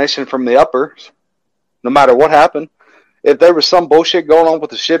explanation from the uppers, no matter what happened. If there was some bullshit going on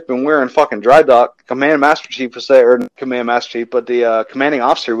with the ship and we're in fucking dry dock, command master chief would say, or command master chief, but the commanding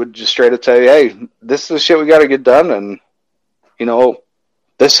officer would just straight up tell you, hey, this is the shit we got to get done, and,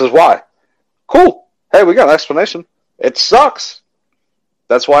 this is why. Cool. Hey, we got an explanation. It sucks.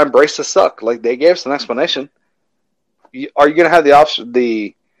 That's why I embrace the suck. Like, they gave us an explanation. Are you going to have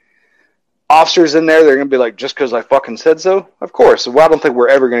the officers in there? They're going to be like, just because I fucking said so? Of course. Well, I don't think we're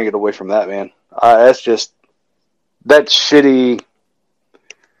ever going to get away from that, man. That's just, that shitty,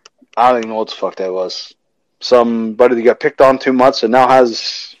 I don't even know what the fuck that was. Somebody that got picked on too much and now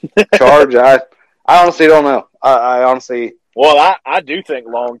has charge. I honestly don't know. I honestly... Well, I do think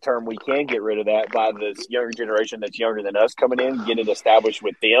long-term we can get rid of that by this younger generation that's younger than us coming in, get it established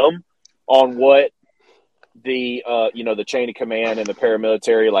with them on what the chain of command and the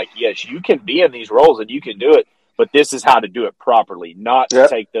paramilitary, like, yes, you can be in these roles and you can do it, but this is how to do it properly, not to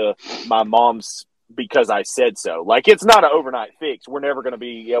take my mom's because I said so. Like, it's not an overnight fix. We're never going to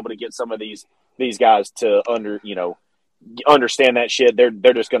be able to get some of these guys to understand that shit.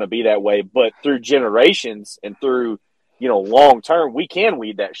 They're just going to be that way. But through generations and through long term, we can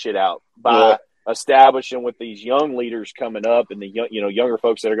weed that shit out by establishing with these young leaders coming up and the younger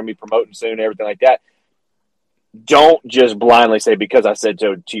folks that are going to be promoting soon and everything like that. Don't just blindly say because I said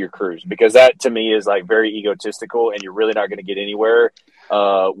so to your crews, because that to me is like very egotistical, and you're really not going to get anywhere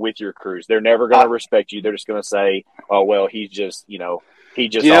with your crews. They're never going to respect you. They're just going to say, "Oh well, he's just he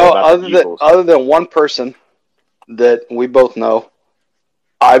just all about the Eagles." Other than one person that we both know,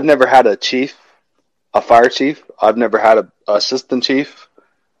 I've never had a chief, a fire chief. I've never had an assistant chief.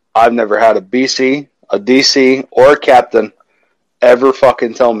 I've never had a BC, a DC, or a captain ever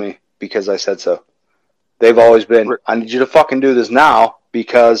fucking tell me because I said so. They've always been, I need you to fucking do this now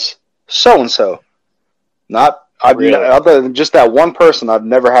because so-and-so. Not, Really? Other than just that one person, I've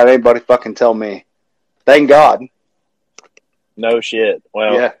never had anybody fucking tell me. Thank God. No shit.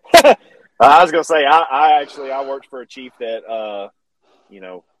 Well, yeah. I was going to say, I worked for a chief that,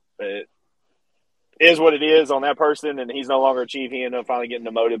 it is what it is on that person, and he's no longer a chief. He ended up finally getting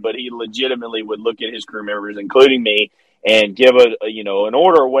demoted, but he legitimately would look at his crew members, including me, and give an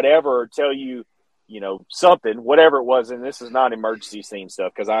order or whatever, or tell you, something, whatever it was. And this is not emergency scene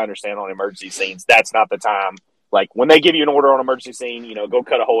stuff, because I understand on emergency scenes, that's not the time. Like when they give you an order on an emergency scene, go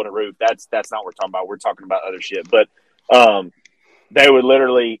cut a hole in a roof. That's not what we're talking about. We're talking about other shit. But he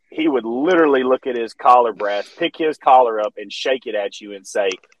would literally look at his collar brass, pick his collar up and shake it at you and say,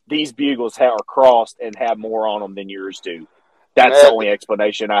 these bugles are crossed and have more on them than yours do. That's the only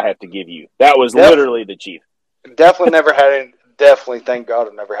explanation I have to give you. That was literally the chief. Definitely never had any. Definitely, thank God,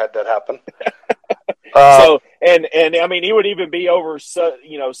 I've never had that happen. And I mean, he would even be over,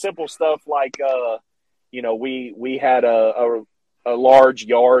 simple stuff like, we had a large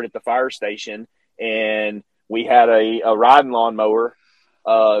yard at the fire station, and we had a riding lawnmower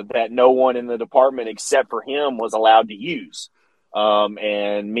that no one in the department except for him was allowed to use.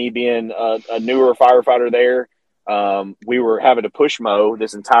 And me being a newer firefighter there, we were having to push mow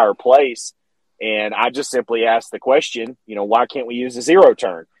this entire place. And I just simply asked the question, why can't we use the zero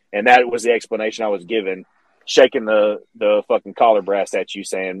turn? And that was the explanation I was given, shaking the fucking collar brass at you,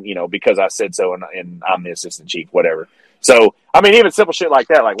 saying, because I said so, and I'm the assistant chief, whatever. So, I mean, even simple shit like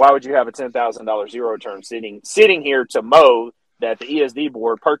that, like why would you have a $10,000 zero turn sitting here to mow that the ESD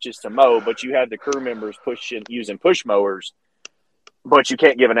board purchased to mow, but you had the crew members using push mowers, but you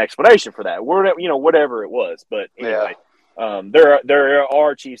can't give an explanation for that, whatever it was. But anyway. Yeah. There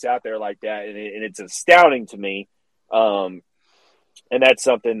are chiefs out there like that, and it's astounding to me. And that's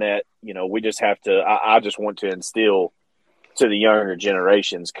something that, we just have to, I just want to instill to the younger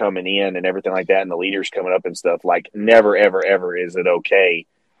generations coming in and everything like that, and the leaders coming up and stuff, like never, ever, ever is it okay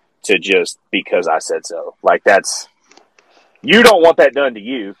to just because I said so. Like you don't want that done to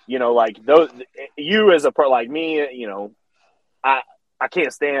you, like those, you as a pro, like me, I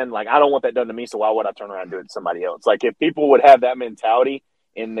can't stand, like, I don't want that done to me, so why would I turn around and do it to somebody else? Like, if people would have that mentality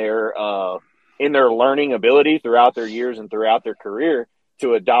in their learning ability throughout their years and throughout their career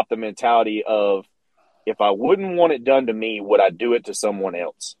to adopt the mentality of, if I wouldn't want it done to me, would I do it to someone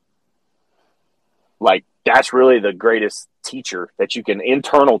else? Like, that's really the greatest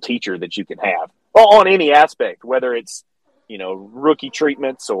internal teacher that you can have. Well, on any aspect, whether it's, rookie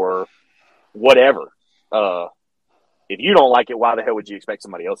treatments or whatever. If you don't like it, why the hell would you expect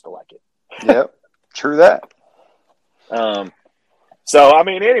somebody else to like it? Yep, true that. So, I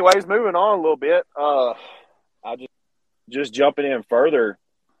mean, anyways, moving on a little bit. I just jumping in further.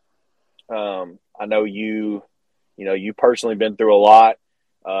 I know you personally been through a lot.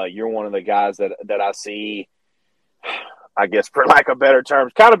 You're one of the guys that I see, I guess, for lack of better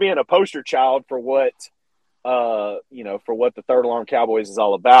terms, kind of being a poster child for what the Third Alarm Cowboys is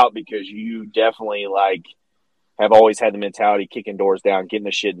all about, because you definitely have always had the mentality kicking doors down, getting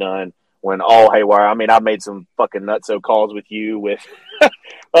the shit done when all haywire. I mean, I've made some fucking nutso calls with you with,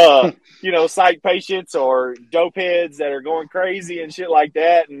 psych patients or dope heads that are going crazy and shit like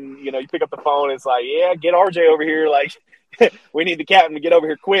that. And, you pick up the phone and it's like, yeah, get RJ over here. Like, we need the captain to get over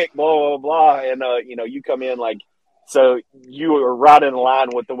here quick, blah, blah, blah. And, you come in so you are right in line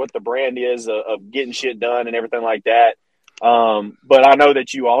with what the brand is of getting shit done and everything like that. But I know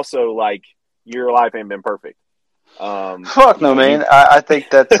that you also, your life ain't been perfect. Fuck no, man. I think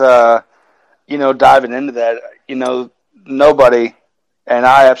that's, diving into that, nobody, and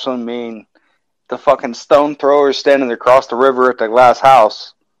I absolutely mean the fucking stone throwers standing across the river at the glass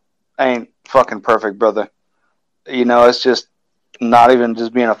house ain't fucking perfect, brother. It's just not even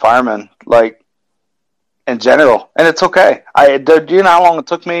just being a fireman, in general. And it's okay. Do you know how long it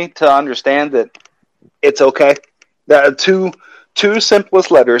took me to understand that it's okay? That two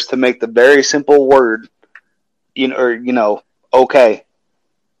simplest letters to make the very simple word, okay.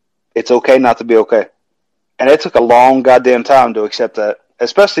 It's okay not to be okay. And it took a long goddamn time to accept that.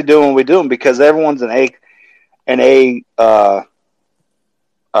 especially doing what we do, because everyone's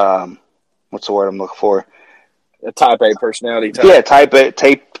what's the word I'm looking for? A type A personality type. Yeah, type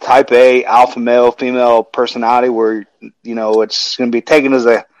A, alpha male, female personality, where it's going to be taken as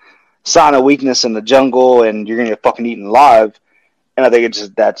a sign of weakness in the jungle, and you're going to get fucking eaten alive. And I think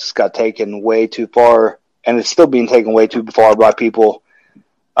that's got taken way too far, and it's still being taken way too far by people.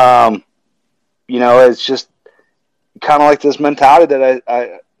 It's just kind of like this mentality that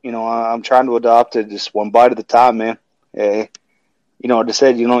I'm trying to adopt, it just one bite at a time, man. I just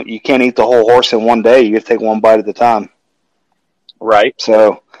said, you can't eat the whole horse in one day. You have to take one bite at a time. Right.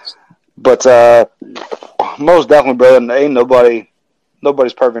 So, but most definitely, brother, ain't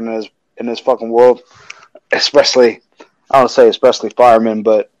nobody's perfect in this fucking world. Especially, I don't say especially firemen,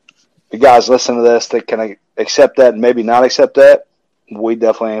 but the guys listen to this that can accept that and maybe not accept that. We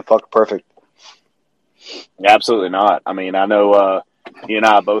definitely ain't fucking perfect. Absolutely not. I mean, I know you and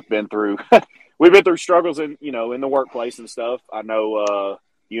I have both been through. We've been through struggles in the workplace and stuff. I know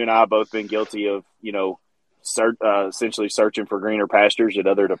you and I have both been guilty of essentially searching for greener pastures at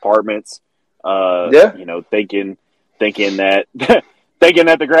other departments. Thinking that thinking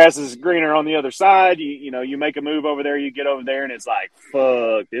that the grass is greener on the other side. You make a move over there, you get over there, and it's like,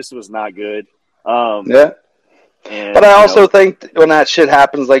 fuck, this was not good. Yeah. And, but I also think when that shit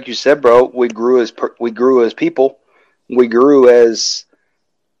happens, like you said, bro, we grew as people. We grew as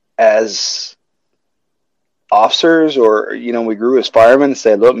officers, or we grew as firemen, and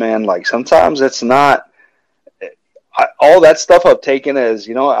said, look, man, like sometimes it's not all that stuff I've taken as,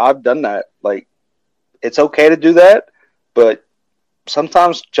 I've done that. Like, it's okay to do that, but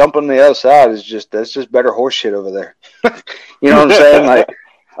sometimes jumping on the other side that's just better horse shit over there. You know what I'm saying? Like,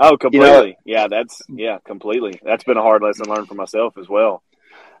 oh, completely. Completely. That's been a hard lesson learned for myself as well.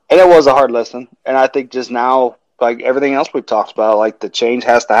 And it was a hard lesson. And I think just now, like everything else we've talked about, like the change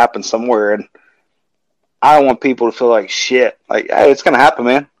has to happen somewhere. And I don't want people to feel like shit. Like, hey, it's going to happen,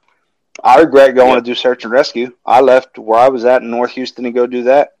 man. I regret going to do search and rescue. I left where I was at in North Houston to go do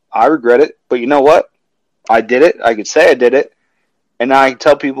that. I regret it. But you know what? I did it. I could say I did it. And now I can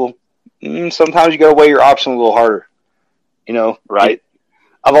tell people, sometimes you got to weigh your options a little harder. Right?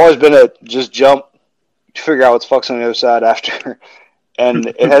 I've always been a just jump to figure out what's fuck's on the other side after. And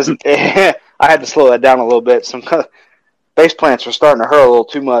it hasn't. I had to slow that down a little bit. Some base plants were starting to hurt a little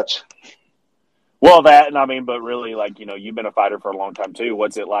too much. Well, but really, like, you've been a fighter for a long time too.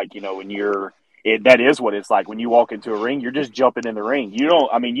 What's it like, when that is what it's like when you walk into a ring, you're just jumping in the ring. You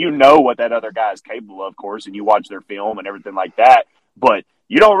don't, what that other guy is capable of, of course, and you watch their film and everything like that. But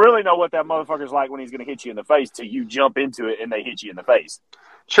you don't really know what that motherfucker's like when he's going to hit you in the face till you jump into it and they hit you in the face.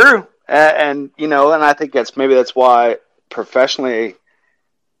 True. And I think that's why professionally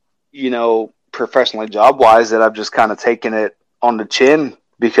job-wise, that I've just kind of taken it on the chin,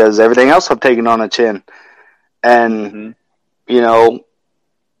 because everything else I've taken on the chin. And,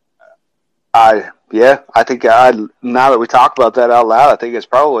 I think now that we talk about that out loud, I think it's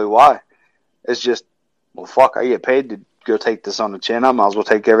probably why. It's just, well, fuck, I get paid to go take this on the chin. I might as well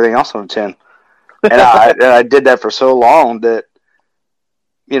take everything else on the chin. And I did that for so long that,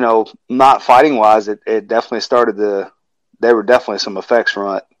 not fighting wise, it definitely there were definitely some effects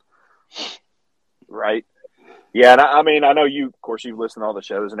from it. Right. Yeah. And I know you, of course, you've listened to all the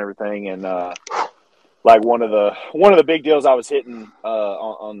shows and everything. And, like one of the big deals I was hitting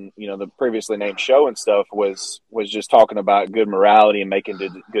on the previously named show and stuff was just talking about good morality and making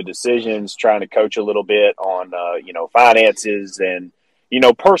good decisions, trying to coach a little bit on finances and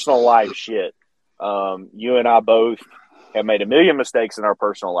personal life shit. You and I both have made a million mistakes in our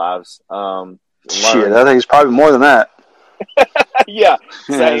personal lives. Shit, I think it's probably more than that. Yeah,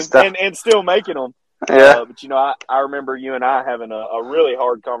 same, and still making them. Yeah. But I remember you and I having a really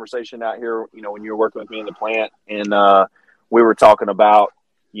hard conversation out here, when you were working with me in the plant, and we were talking about,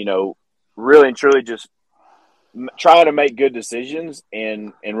 really and truly just trying to make good decisions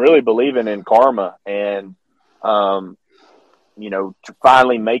and really believing in karma and, finally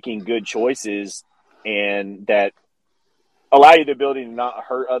making good choices, and that allow you the ability to not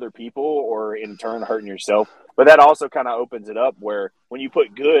hurt other people or in turn hurting yourself. But that also kind of opens it up where when you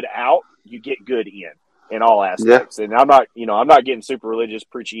put good out, you get good in all aspects. Yeah. And I'm not getting super religious,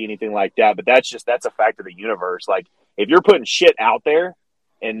 preachy, anything like that, but that's a fact of the universe. Like, if you're putting shit out there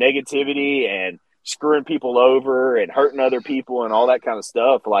and negativity and screwing people over and hurting other people and all that kind of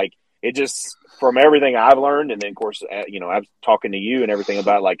stuff, like, it just, from everything I've learned, and then of course, I'm talking to you and everything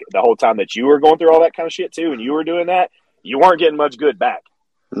about, like, the whole time that you were going through all that kind of shit too, and you were doing that, you weren't getting much good back.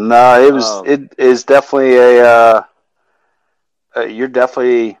 No, it is definitely you're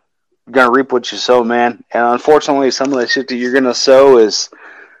definitely gonna reap what you sow, man. And unfortunately, some of the shit that you're gonna sow is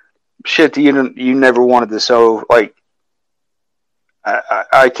shit that you never wanted to sow. Like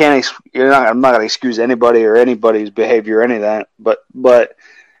I can't. I'm not gonna excuse anybody or anybody's behavior or any of that. But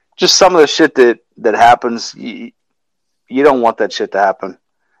just some of the shit that happens, you don't want that shit to happen.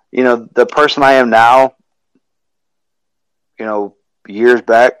 The person I am now, years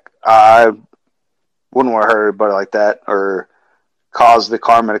back, I wouldn't want to hurt anybody like that or cause the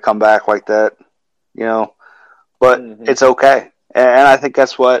karma to come back like that, but it's okay. And I think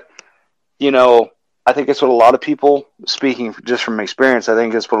that's what, I think it's what a lot of people, speaking just from experience, I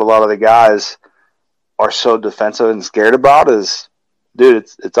think it's what a lot of the guys are so defensive and scared about is, dude,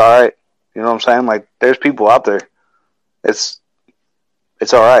 it's all right. You know what I'm saying? Like, there's people out there. It's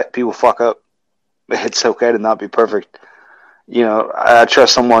all right. People fuck up. It's okay to not be perfect. I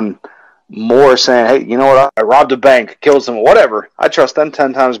trust someone more saying, hey, you know what? I robbed a bank, killed someone, whatever. I trust them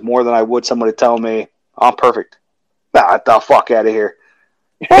 10 times more than I would somebody telling me I'm perfect. Nah, the fuck out of here.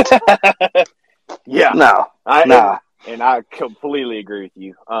 Yeah. No. And I completely agree with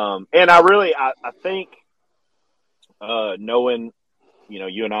you. And I think, knowing,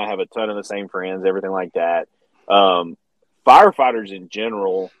 you and I have a ton of the same friends, everything like that. Firefighters in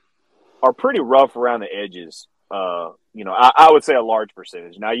general are pretty rough around the edges. I would say a large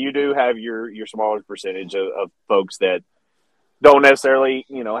percentage. Now, you do have your smaller percentage of folks that don't necessarily,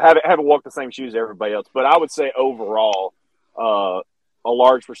 haven't walked the same shoes as everybody else. But I would say overall, a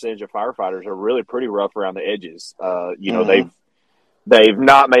large percentage of firefighters are really pretty rough around the edges. They've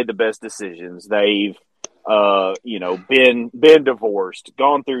not made the best decisions. They've, been divorced,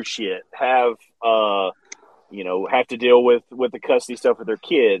 gone through shit, have to deal with the custody stuff with their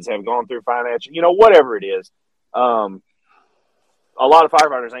kids, have gone through financial, whatever it is. A lot of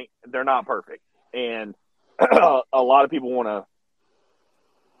firefighters they're not perfect. And a lot of people want to,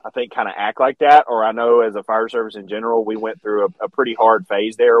 I think, kind of act like that. Or I know as a fire service in general, we went through a pretty hard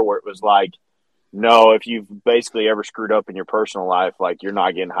phase there where it was like, no, if you've basically ever screwed up in your personal life, like, you're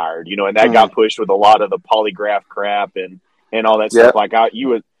not getting hired, and that got pushed with a lot of the polygraph crap and all that stuff. Like, you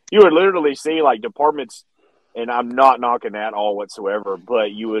would literally see like departments, and I'm not knocking that all whatsoever,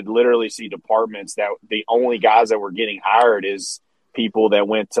 but you would literally see departments that the only guys that were getting hired is people that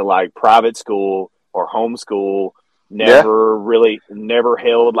went to like private school or homeschool, never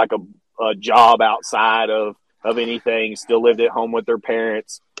held like a job outside of anything, still lived at home with their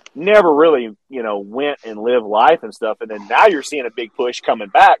parents, never really, went and lived life and stuff. And then now you're seeing a big push coming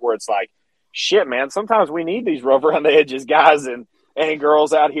back where it's like, shit, man, sometimes we need these rough around the edges guys and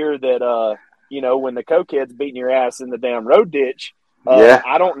girls out here that, when the cokehead's beating your ass in the damn road ditch,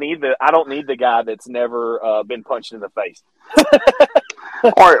 I don't need the guy that's never been punched in the face.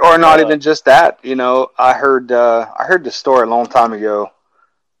 or not even just that. I heard the story a long time ago.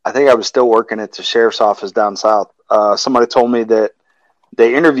 I think I was still working at the sheriff's office down south. Somebody told me that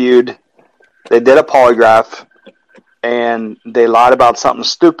they did a polygraph, and they lied about something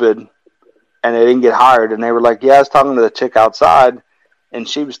stupid, and they didn't get hired. And they were like, yeah, I was talking to the chick outside, and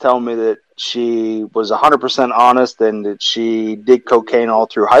she was telling me that she was 100% honest and that she did cocaine all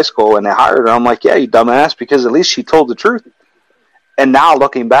through high school, and they hired her. I'm like, yeah, you dumbass, because at least she told the truth. And now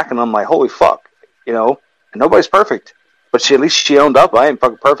looking back, and I'm like, holy fuck, and nobody's perfect. But at least she owned up, I ain't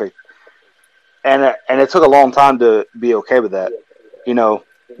fucking perfect. And it took a long time to be okay with that.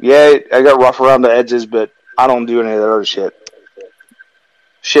 Yeah, I got rough around the edges, but I don't do any of that other shit.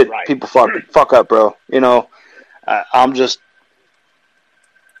 Right. People fuck up, bro. I'm just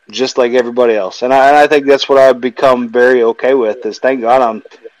like everybody else, and I think that's what I've become very okay with. Is thank God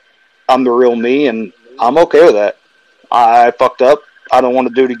I'm the real me, and I'm okay with that. I fucked up. I don't want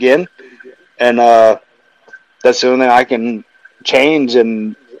to do it again, and that's the only thing I can change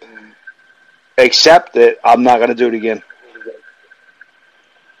and accept that I'm not going to do it again.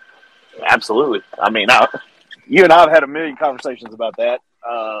 Absolutely. I mean, you and I have had a million conversations about that.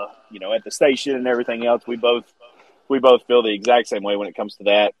 At the station and everything else, we both feel the exact same way when it comes to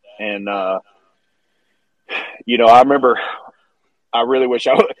that. And I remember, I really wish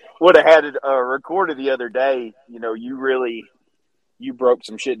I would have had it recorded the other day. You broke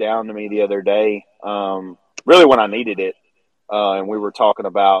some shit down to me the other day. Really when I needed it, and we were talking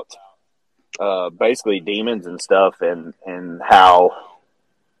about basically demons and stuff, and how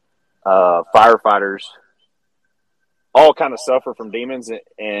firefighters all kind of suffer from demons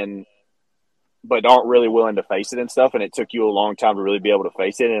but aren't really willing to face it and stuff. And it took you a long time to really be able to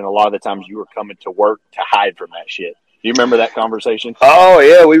face it. And a lot of the times you were coming to work to hide from that shit. Do you remember that conversation? Oh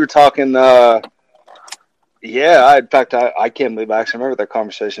yeah. We were talking, in fact, I can't believe I actually remember that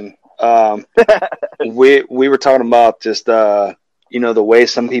conversation. We were talking about just, the way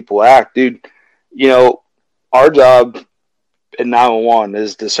some people act, dude. Our job in 911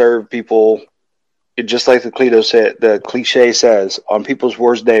 is to serve people, just like the cliche says, on people's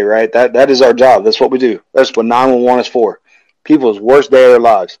worst day, right? That is our job. That's what we do. That's what 911 is for. People's worst day of their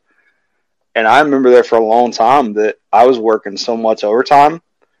lives. And I remember there for a long time that I was working so much overtime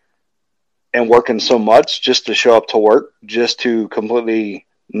and working so much just to show up to work, just to completely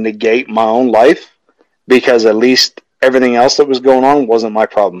negate my own life, because at least everything else that was going on wasn't my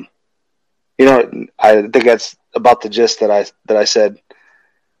problem. I think that's about the gist that I said.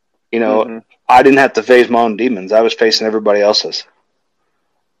 I didn't have to face my own demons. I was facing everybody else's.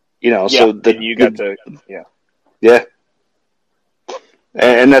 So yeah.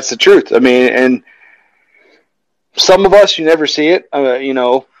 And that's the truth. I mean, and some of us, you never see it.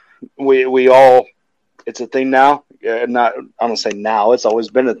 We all, it's a thing now. I don't say now. It's always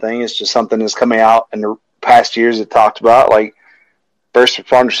been a thing. It's just something that's coming out in the past years that talked about, like, first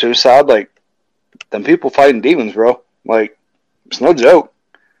responder suicide. Like, them people fighting demons, bro. Like, it's no joke.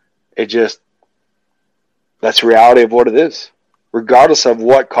 That's the reality of what it is. Regardless of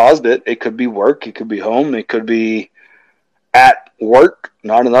what caused it, it could be work, it could be home, it could be at work,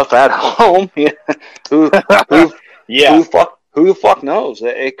 not enough at home. Who the fuck knows?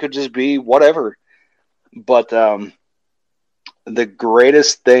 It could just be whatever. But the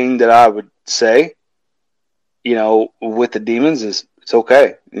greatest thing that I would say, with the demons is it's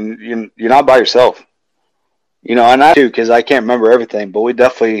okay. You're not by yourself. And I too, because I can't remember everything, but we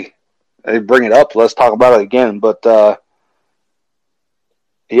definitely bring it up. Let's talk about it again. But there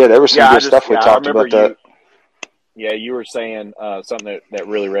was some good stuff we talked about that. Yeah, you were saying something that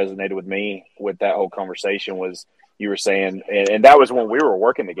really resonated with me with that whole conversation was you were saying, and that was when we were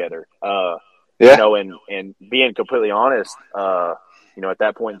working together. And being completely honest, at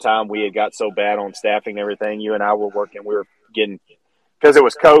that point in time, we had got so bad on staffing and everything. You and I were working, we were getting, because it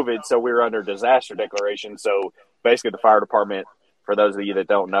was COVID, so we were under disaster declaration. So basically the fire department, for those of you that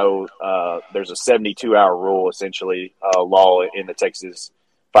don't know, there's a 72-hour rule, essentially, law in the Texas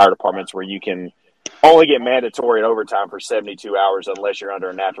fire departments where you can only get mandatory overtime for 72 hours unless you're under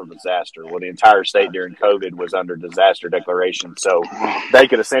a natural disaster. Well, the entire state during COVID was under disaster declaration, so they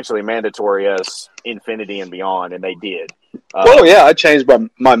could essentially mandatory us infinity and beyond, and they did. I changed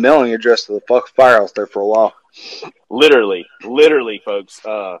my mailing address to the firehouse there for a while. Literally, folks.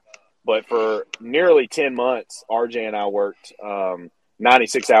 But for nearly 10 months, RJ and I worked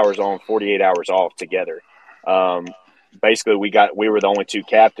 96 hours on, 48 hours off together. Basically, we were the only two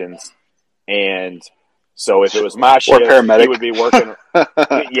captains. And so if it was my shift, he would be working.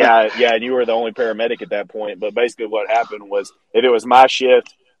 And you were the only paramedic at that point. But basically what happened was if it was my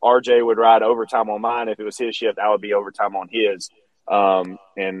shift, RJ would ride overtime on mine. If it was his shift, I would be overtime on his.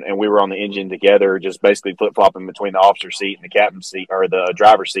 And we were on the engine together, just basically flip-flopping between the officer seat and the captain's seat or the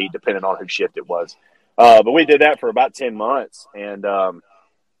driver's seat, depending on whose shift it was. But we did that for about 10 months. And,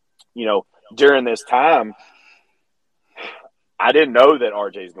 during this time, I didn't know that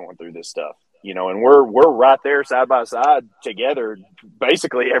RJ's going through this stuff, and we're right there side by side together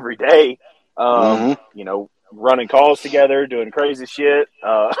basically every day, running calls together, doing crazy shit.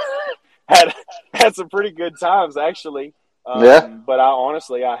 Had some pretty good times, actually. But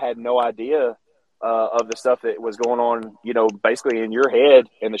I had no idea of the stuff that was going on, basically in your head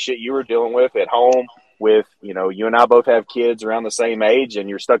and the shit you were dealing with at home with, you and I both have kids around the same age and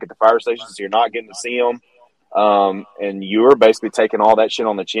you're stuck at the fire station, so you're not getting to see them. And you were basically taking all that shit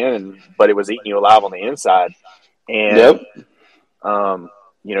on the chin, but it was eating you alive on the inside. And,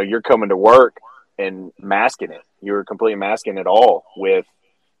 you're coming to work and masking it. You were completely masking it all with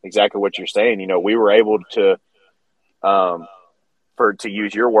exactly what you're saying. We were able to, to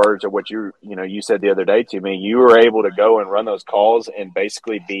use your words or what you said the other day to me, you were able to go and run those calls and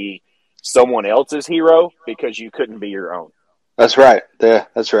basically be someone else's hero because you couldn't be your own. That's right. Yeah,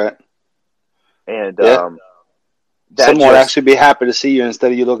 that's right. And, someone would actually be happy to see you instead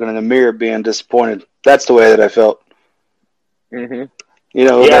of you looking in the mirror being disappointed. That's the way that I felt. Mm-hmm.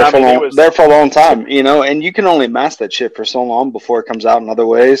 There for a long time, and you can only mask that shit for so long before it comes out in other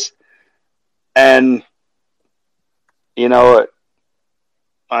ways. And,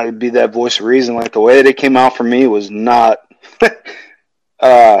 I'd be that voice of reason. Like, the way that it came out for me was not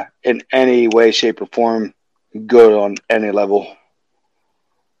in any way, shape, or form good on any level.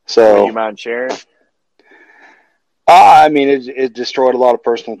 So, would you mind sharing? It destroyed a lot of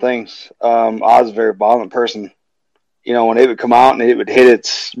personal things. I was a very violent person. When it would come out and it would hit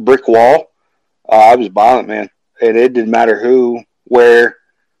its brick wall, I was violent, man. And it didn't matter who, where,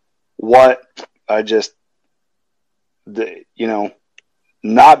 what.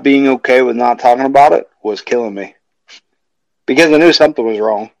 Not being okay with not talking about it was killing me. because I knew something was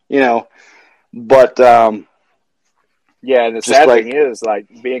wrong, But yeah, and the just sad like, thing is, like,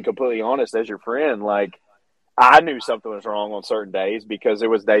 being completely honest as your friend, like, I knew something was wrong on certain days because there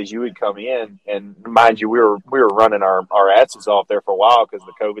was days you would come in, and mind you, we were running our asses off there for a while because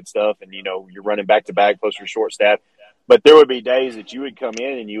of the COVID stuff, and you're running back to back, plus you're short staffed. But there would be days that you would come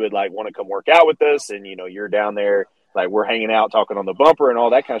in and you would like want to come work out with us, and you're down there like we're hanging out talking on the bumper and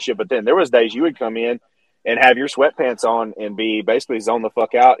all that kind of shit. But then there was days you would come in and have your sweatpants on and be basically zoned the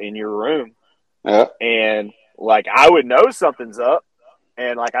fuck out in your room, yeah, and like I would know something's up.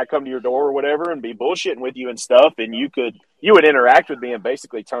 And like I come to your door or whatever and be bullshitting with you and stuff, and you would interact with me and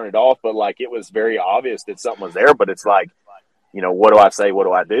basically turn it off, but like it was very obvious that something was there. But it's like, what do I say? What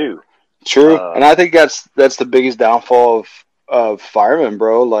do I do? true. And I think that's the biggest downfall of firemen,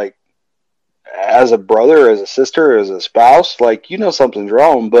 bro. Like, as a brother, as a sister, as a spouse, like, something's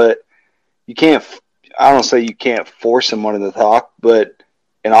wrong, but you can't. I don't say you can't force someone to talk, but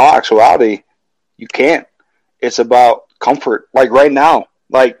in all actuality, you can't. It's about comfort. Like right now,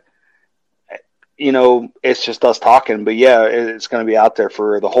 like, it's just us talking, but yeah, it's going to be out there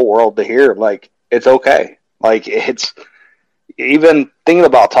for the whole world to hear. Like, it's okay. Like, it's even thinking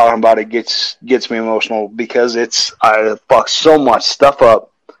about talking about it gets me emotional because I fuck so much stuff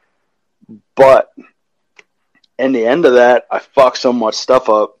up, but in the end of that, I fuck so much stuff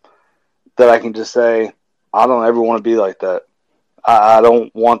up that I can just say, I don't ever want to be like that. I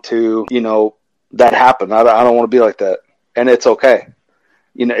don't want to, that happen. I don't want to be like that. And it's okay.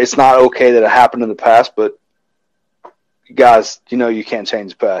 It's not okay that it happened in the past, but guys, you can't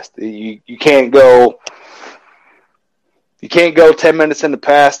change the past. You can't go 10 minutes in the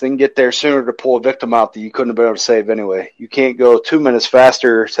past and get there sooner to pull a victim out that you couldn't have been able to save anyway. You can't go 2 minutes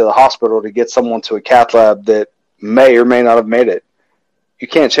faster to the hospital to get someone to a cath lab that may or may not have made it. You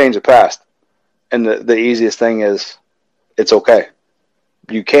can't change the past. And the easiest thing is, it's okay.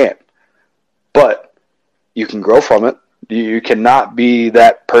 You can't. But you can grow from it. You cannot be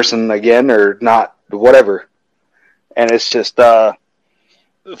that person again or not, whatever. And it's just,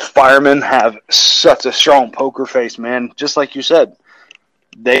 firemen have such a strong poker face, man. Just like you said,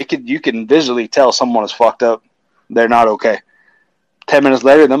 you can visually tell someone is fucked up. They're not okay. 10 minutes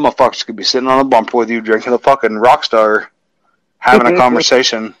later, them motherfuckers could be sitting on a bumper with you, drinking a fucking Rockstar, having a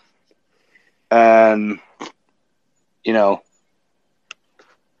conversation. And, you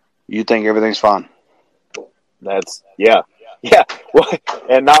think everything's fine. Yeah. Well,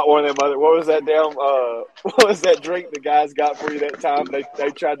 and not one of them other. What was that what was that drink the guys got for you that time? They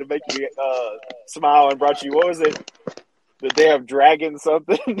tried to make you smile and brought you. What was it? The damn dragon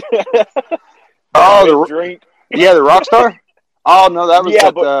something. The drink. Yeah, the Rockstar. Oh no, that was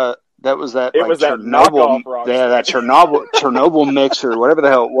that was that. It like was that Chernobyl. knockoff Yeah, that Chernobyl mix or whatever the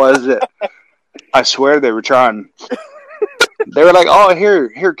hell it was. I swear they were trying. They were like, "Oh,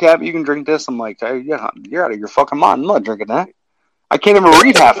 here, Cap, you can drink this." I'm like, "Hey, yeah, you're out of your fucking mind. I'm not drinking that. I can't even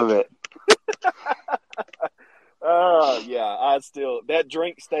read half of it." Oh, yeah. That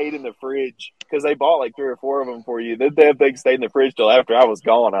drink stayed in the fridge because they bought like 3 or 4 of them for you. That damn thing stayed in the fridge till after I was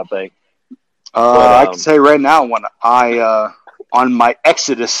gone, I think. I can say right now, when I on my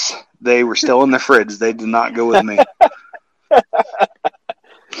exodus, they were still in the fridge. They did not go with me.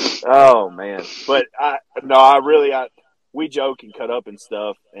 Oh man, but we joke and cut up and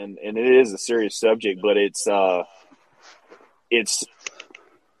stuff, and it is a serious subject, but it's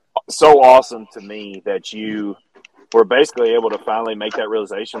so awesome to me that you were basically able to finally make that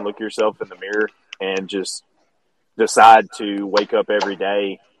realization, look yourself in the mirror, and just decide to wake up every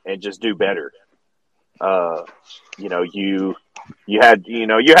day and just do better. You had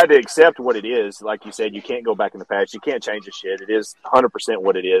to accept what it is. Like you said, you can't go back in the past. You can't change the shit. It is 100%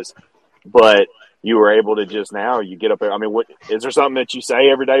 what it is. But you were able to just now, you get up there. I mean, what is there something that you say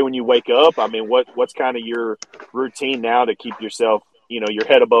every day when you wake up? I mean, what's kind of your routine now to keep yourself, your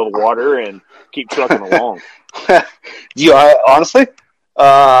head above water and keep trucking along? Honestly,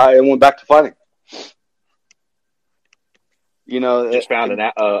 I went back to fighting. Just found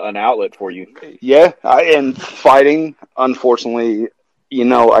an outlet for you. Yeah, and fighting, unfortunately,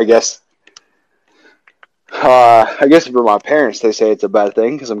 I guess for my parents, they say it's a bad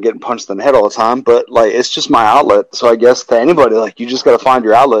thing because I'm getting punched in the head all the time. But like, it's just my outlet. So I guess to anybody, like, you just got to find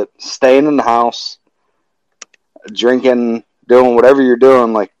your outlet. Staying in the house, drinking, doing whatever you're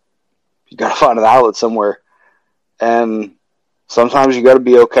doing, like, you got to find an outlet somewhere. And sometimes you got to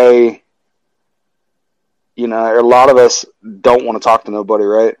be okay. A lot of us don't want to talk to nobody,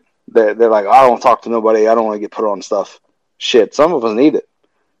 right? They're like, I don't want to talk to nobody. I don't want to get put on stuff. Shit, some of us need it.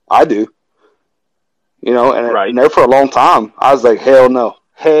 I do. And there for a long time, I was like, hell no.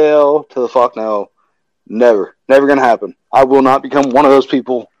 Hell to the fuck no. Never Never going to happen. I will not become one of those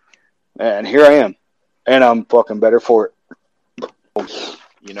people. And here I am. And I'm fucking better for it.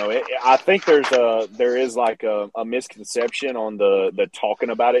 You know, I think there is like a misconception on the talking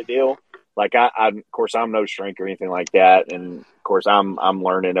about it deal. Like I, of course, I'm no shrink or anything like that, and of course, I'm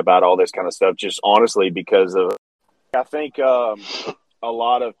learning about all this kind of stuff just honestly because of. I think a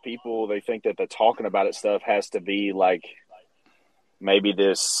lot of people, they think that the talking about it stuff has to be like maybe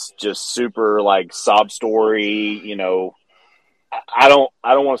this just super like sob story. You know, I don't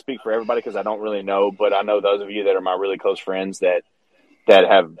want to speak for everybody because I don't really know, but I know those of you that are my really close friends that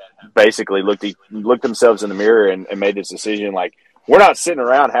have basically looked themselves in the mirror and made this decision. Like, we're not sitting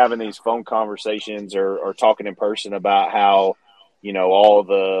around having these phone conversations or talking in person about how, you know, all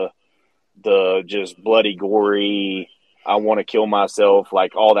the just bloody, gory, I want to kill myself,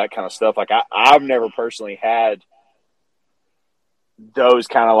 like all that kind of stuff. Like I've never personally had those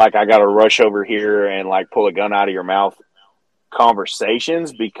kind of like, I got to rush over here and like pull a gun out of your mouth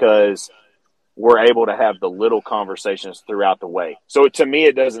conversations, because we're able to have the little conversations throughout the way. So to me,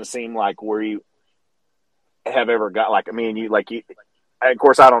 it doesn't seem like we have ever got, like, I mean, you, like, you, of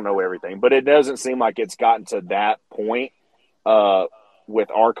course, I don't know everything, but it doesn't seem like it's gotten to that point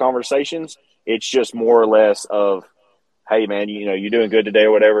with our conversations. It's just more or less of, hey man, you know, you doing good today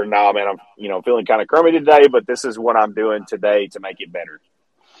or whatever. Nah, man, I'm, you know, feeling kind of crummy today, but this is what I'm doing today to make it better.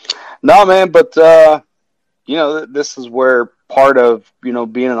 No, man, but, you know, this is where part of, you know,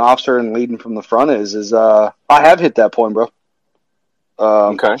 being an officer and leading from the front is I have hit that point, bro.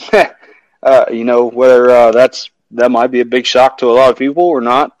 Okay. You know, whether that might be a big shock to a lot of people or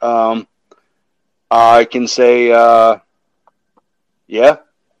not. I can say, yeah,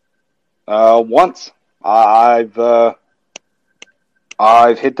 once I've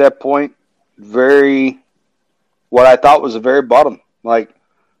hit that point, what I thought was a very bottom, like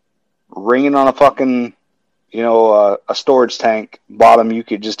ringing on a fucking, you know, a storage tank bottom. You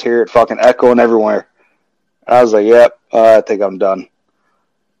could just hear it fucking echoing everywhere. I was like, yep, I think I'm done.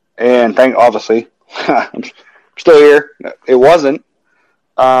 And obviously, I'm still here. It wasn't,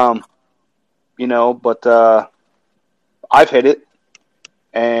 you know, but I've hit it,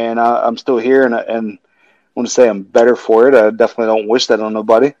 and I'm still here, and I want to say I'm better for it. I definitely don't wish that on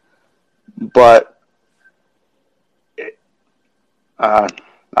nobody, but I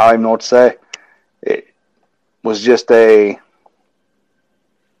don't even know what to say. It was just man,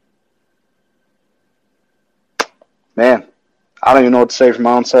 I don't even know what to say for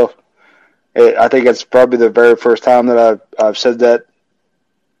my own self. I think it's probably the very first time that I've said that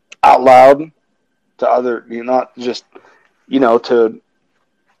out loud to other, you know, not just, you know, to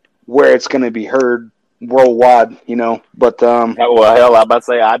where it's going to be heard worldwide, you know. But well, hell, I'm about to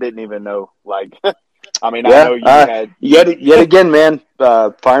say I didn't even know. Like, I mean, yeah, I know you had yet again, man.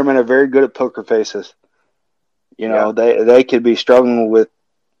 Firemen are very good at poker faces. You know, they could be struggling with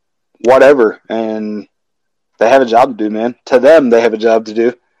whatever, and they have a job to do, man. To them, they have a job to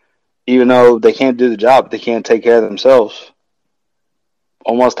do. Even though they can't do the job, they can't take care of themselves.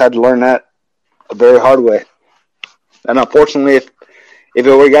 Almost had to learn that a very hard way. And unfortunately, if it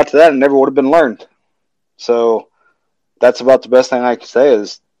would have got to that, it never would have been learned. So that's about the best thing I can say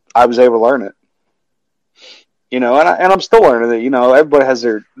is I was able to learn it. You know, and I'm still learning it. You know, everybody has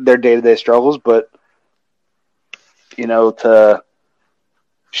their day-to-day struggles, but, you know,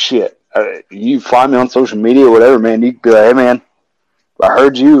 you find me on social media or whatever, man, you can be like, hey, man, I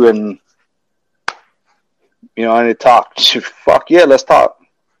heard you, and, you know, I need to talk. Fuck yeah, let's talk.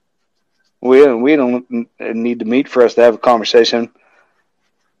 We don't need to meet for us to have a conversation.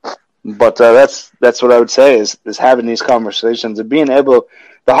 But that's what I would say is having these conversations and being able.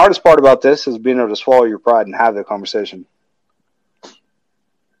 The hardest part about this is being able to swallow your pride and have the conversation.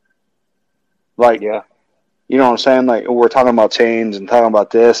 Like, yeah, you know what I'm saying? Like, we're talking about change and talking about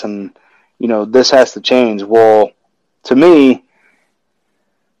this, and, you know, this has to change. Well, to me,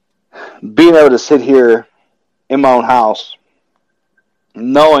 being able to sit here in my own house,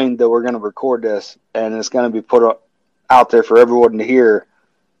 knowing that we're going to record this and it's going to be put out there for everyone to hear,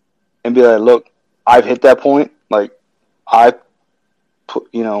 and be like, look, I've hit that point. Like,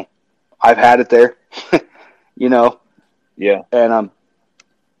 you know, I've had it there, you know. Yeah. And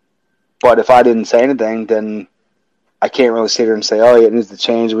but if I didn't say anything, then I can't really sit here and say, oh, yeah, it needs to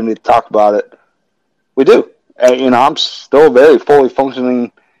change. We need to talk about it. We do. And, you know, I'm still a very fully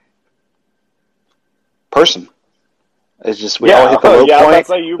functioning person. It's just we all hit the low point.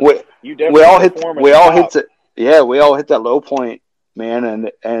 We all hit that low point, man.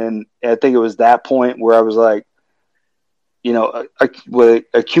 And I think it was that point where I was like, you know, with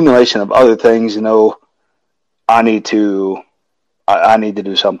accumulation of other things, you know, I need to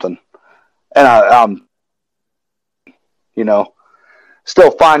do something. And you know,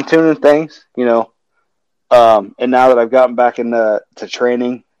 still fine tuning things, you know. And now that I've gotten back into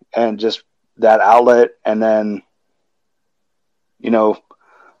training and just that outlet, and then, you know,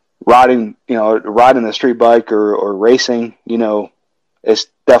 riding the street bike or racing, you know, it's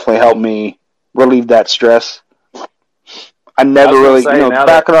definitely helped me relieve that stress. I never really, say,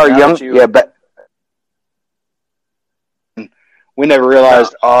 back in our young, we never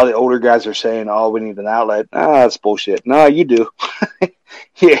realized, the older guys are saying, we need an outlet. That's bullshit. No, you do.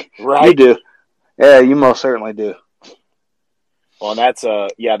 Yeah, right. You do. Yeah, you most certainly do. Well, and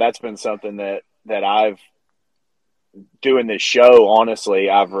that's been something that I've doing this show. Honestly,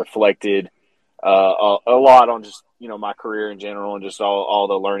 I've reflected a lot on just, you know, my career in general and just all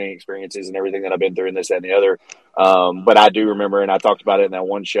the learning experiences and everything that I've been through and this, that, and the other. But I do remember, and I talked about it in that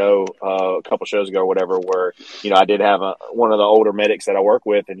one show a couple shows ago or whatever, where, you know, I did have one of the older medics that I work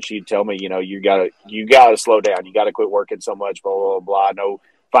with, and she'd tell me, you know, you gotta slow down. You gotta quit working so much, blah, blah, blah. I know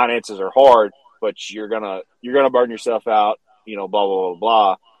finances are hard, but you're gonna burn yourself out, you know, blah, blah, blah,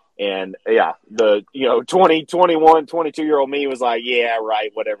 blah. And yeah, the, you know, 20, 21, 22-year-old me was like, yeah, right,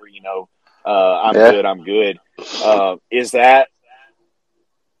 whatever, you know, I'm good. Is that,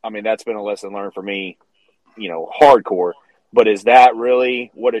 I mean, that's been a lesson learned for me, you know, hardcore, but is that really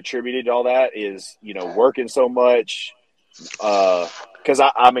what attributed to all that is, you know, working so much? Cause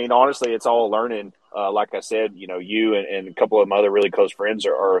I mean, honestly, it's all learning. Like I said, you know, you and a couple of my other really close friends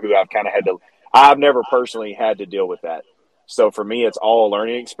are who I've kind of I've never personally had to deal with that. So for me, it's all a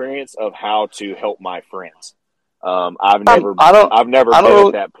learning experience of how to help my friends. I've never been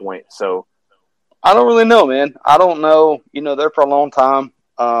at that point. So I don't really know, man. I don't know. You know, there for a long time.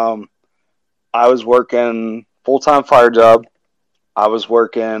 I was working full-time fire job. I was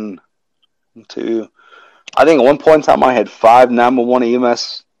working I think at one point in time I had 5 911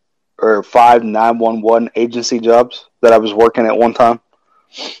 EMS or 5 911 agency jobs that I was working at one time.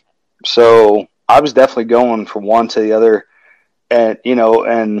 So I was definitely going from one to the other. And, you know,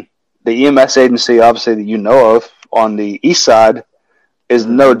 and the EMS agency, obviously, that you know of on the east side is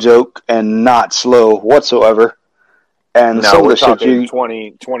no joke and not slow whatsoever. And some of the shit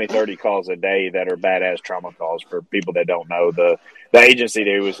 20, 30 calls a day that are badass trauma calls for people that don't know. The agency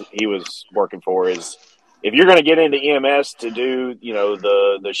that he was working for is, if you're going to get into EMS to do, you know,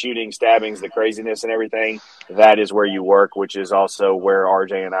 the shooting, stabbings, the craziness and everything, that is where you work, which is also where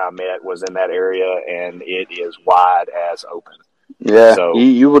RJ and I met, was in that area, and it is wide as open. Yeah, so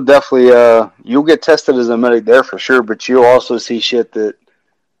you will definitely you'll get tested as a medic there for sure, but you'll also see shit that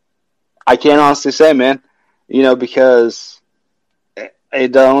I can't honestly say, man. You know, because I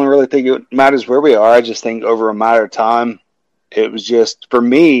don't really think it matters where we are. I just think over a matter of time, it was just, for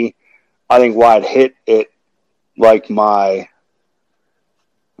me, I think why it hit it like my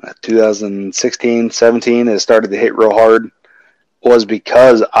 2016, 17, it started to hit real hard, was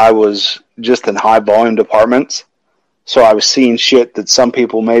because I was just in high volume departments. So I was seeing shit that some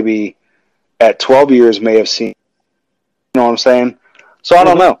people maybe at 12 years may have seen. You know what I'm saying? So I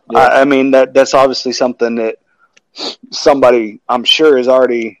don't know. Yeah. I mean, that's obviously something that somebody, I'm sure, is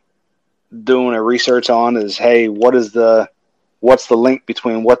already doing a research on, is, hey, what's the link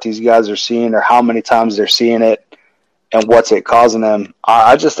between what these guys are seeing, or how many times they're seeing it, and what's it causing them?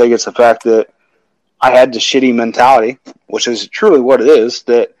 I just think it's the fact that I had the shitty mentality, which is truly what it is,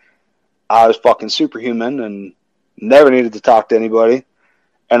 that I was fucking superhuman and never needed to talk to anybody,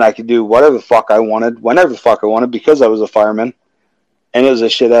 and I could do whatever the fuck I wanted, whenever the fuck I wanted, because I was a fireman. And it was a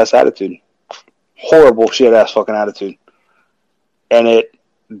shit-ass attitude. Horrible shit-ass fucking attitude. And it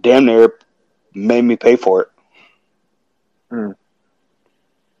damn near made me pay for it.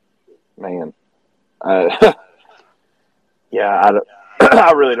 Man. Yeah,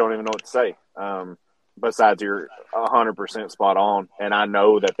 I really don't even know what to say. Besides, you're 100% spot on. And I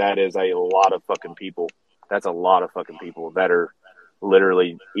know that is a lot of fucking people. That's a lot of fucking people that are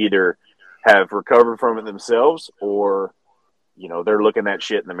literally either have recovered from it themselves, or, you know, they're looking at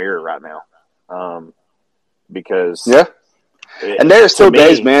shit in the mirror right now. Because and there are still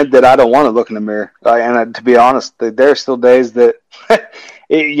days, man, that I don't want to look in the mirror. And to be honest, there are still days that,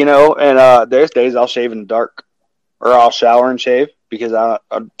 you know, and there's days I'll shave in the dark, or I'll shower and shave, because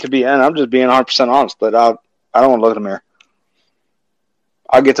I'm just being 100% honest, but I don't want to look in the mirror.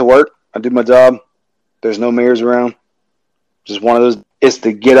 I get to work, I do my job. There's no mirrors around. Just one of those. It's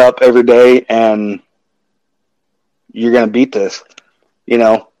to get up every day and you're going to beat this. You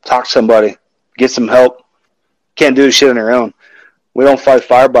know, talk to somebody, get some help. Can't do this shit on your own. We don't fight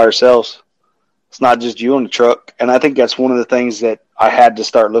fire by ourselves. It's not just you in the truck. And I think that's one of the things that I had to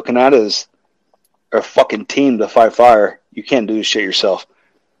start looking at, is a fucking team to fight fire. You can't do this shit yourself.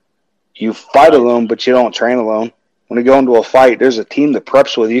 You fight alone, but you don't train alone. when you go into a fight, there's a team that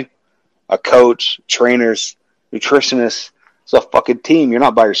preps with you, a coach, trainers, nutritionists. It's a fucking team. You're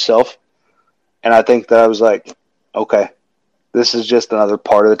not by yourself. And I think that I was like, okay, this is just another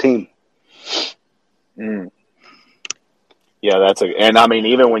part of the team. Yeah, and I mean,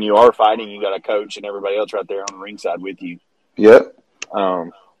 even when you are fighting, you got a coach and everybody else right there on the ringside with you. Yep.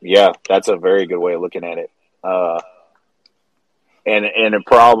 Yeah, that's a very good way of looking at it. And it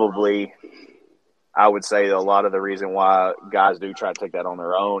probably, I would say a lot of the reason why guys do try to take that on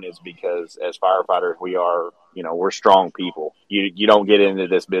their own is because as firefighters, we are, we're strong people. You don't get into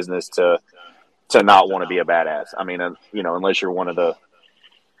this business to not want to be a badass. I mean, unless you're one of the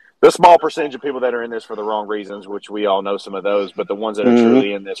small percentage of people that are in this for the wrong reasons, which we all know some of those, but the ones that are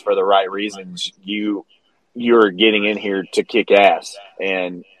truly in this for the right reasons, you're getting in here to kick ass.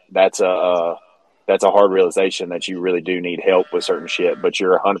 And that's a hard realization that you really do need help with certain shit, but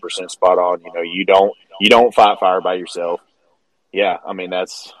you're 100% spot on. You don't fight fire by yourself. Yeah. I mean,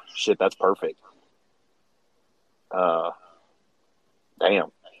 that's perfect. Damn. Yeah.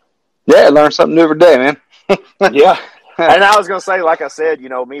 I learn something new every day, man. Yeah. And I was going to say, like I said,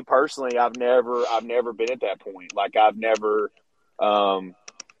 me personally, I've never been at that point. Like I've never,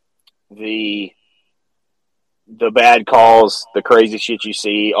 the bad calls, the crazy shit you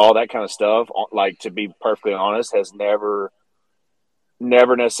see, all that kind of stuff, like, to be perfectly honest, has never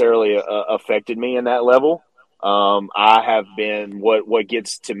necessarily affected me in that level. I have been, what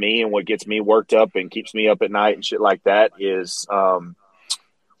gets to me and what gets me worked up and keeps me up at night and shit like that is,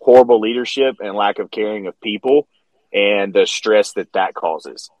 horrible leadership and lack of caring of people and the stress that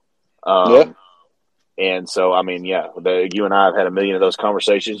causes. Yeah. And so, I mean, yeah, you and I have had a million of those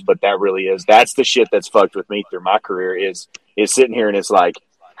conversations, but that's the shit that's fucked with me through my career is sitting here and it's like,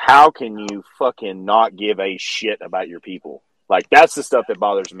 how can you fucking not give a shit about your people? Like, that's the stuff that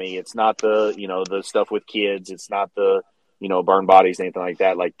bothers me. It's not the, the stuff with kids. It's not the, burn bodies, anything like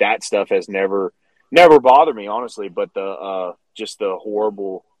that. Like, that stuff has never bothered me, honestly, but just the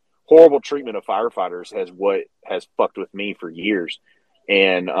horrible treatment of firefighters has fucked with me for years.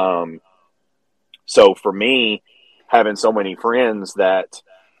 And, so for me, having so many friends that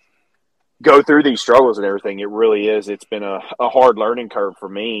go through these struggles and everything, it's been a hard learning curve for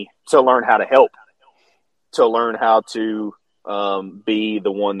me to learn how to help, to learn how to be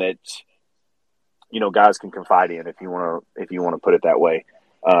the one that, guys can confide in, if you want to put it that way,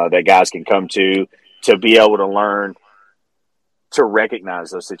 that guys can come to be able to learn to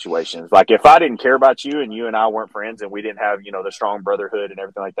recognize those situations. Like, if I didn't care about you and you and I weren't friends and we didn't have, the strong brotherhood and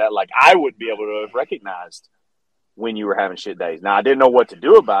everything like that, like, I would be able to have recognized when you were having shit days. Now, I didn't know what to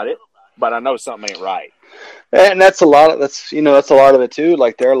do about it, but I know something ain't right. And that's a lot of it too.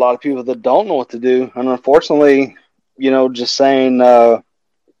 Like, there are a lot of people that don't know what to do. And unfortunately, just saying,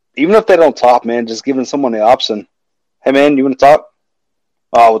 even if they don't talk, man, just giving someone the option. Hey, man, you want to talk?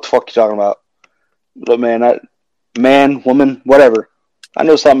 Oh, what the fuck you talking about? Look, man, woman, whatever. I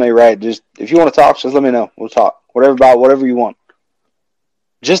know something ain't right. Just, if you want to talk, just let me know. We'll talk. Whatever you want.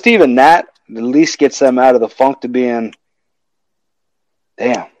 Just even that at least gets them out of the funk to being,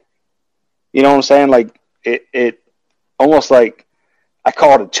 damn. You know what I'm saying? Like, it almost like, I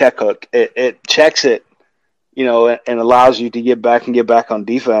call it a check hook. It checks it, and allows you to get back on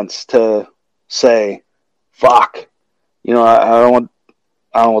defense to say, fuck, I don't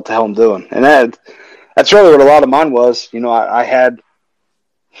know what the hell I'm doing. And that's really what a lot of mine was. I had,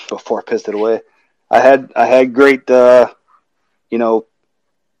 before I pissed it away, I had great,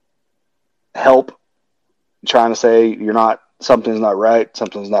 help trying to say something's not right.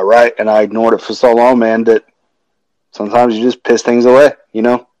 And I ignored it for so long, man, that sometimes you just piss things away,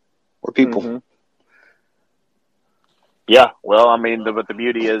 or people. Mm-hmm. Yeah. Well, I mean, but the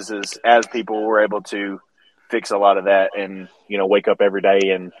beauty is as people were able to fix a lot of that and, wake up every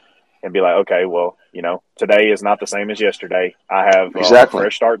day and be like, okay, well, today is not the same as yesterday. I have a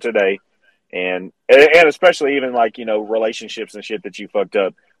fresh start today. And especially even like, relationships and shit that you fucked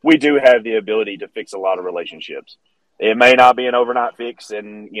up. We do have the ability to fix a lot of relationships. It may not be an overnight fix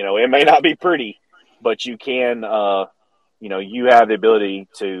and, it may not be pretty, but you can, you have the ability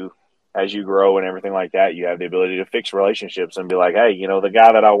to, as you grow and everything like that, you have the ability to fix relationships and be like, hey, the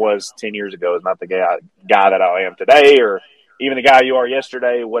guy that I was 10 years ago is not the guy that I am today, or even the guy you are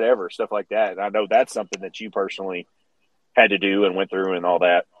yesterday, whatever, stuff like that. And I know that's something that you personally had to do and went through and all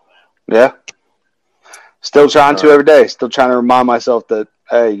that. Yeah. Still trying to every day. Still trying to remind myself that,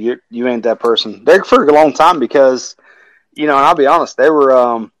 hey, you ain't that person. There for a long time because, and I'll be honest, they were,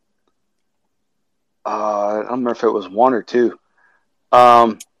 I don't remember if it was one or two.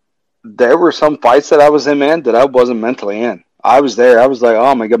 There were some fights that I was in, man, that I wasn't mentally in. I was there. I was like, oh,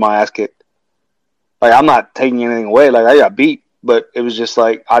 I'm going to get my ass kicked. Like, I'm not taking anything away. Like, I got beat, but it was just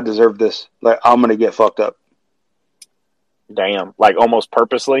like, I deserve this. Like, I'm going to get fucked up. Damn. Like, almost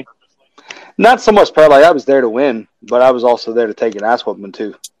purposely? Not so much like I was there to win, but I was also there to take an ass whooping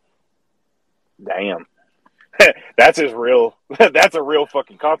too. Damn. That's a real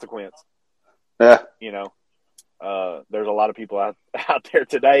fucking consequence. Yeah. You know, there's a lot of people out there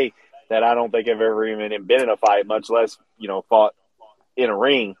today that I don't think have ever even been in a fight, much less, you know, fought in a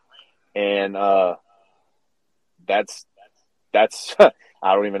ring. And that's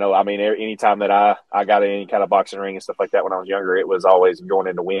I don't even know. I mean, anytime that I got in any kind of boxing ring and stuff like that when I was younger, it was always going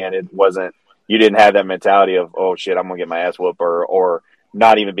in to win. It wasn't, you didn't have that mentality of, oh shit, I'm gonna get my ass whooped, or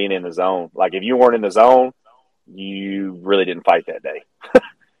not even being in the zone. Like, if you weren't in the zone, you really didn't fight that day.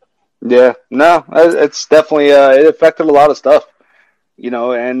 Yeah, no, it's definitely it affected a lot of stuff, you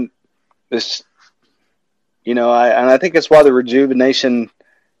know, and this, you know, I think it's why the rejuvenation.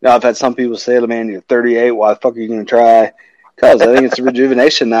 You know, I've had some people say, "Man, you're 38. Why the fuck are you going to try?" Because I think it's the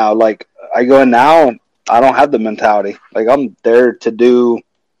rejuvenation now. Like, I go in now, and I don't have the mentality. Like, I'm there to do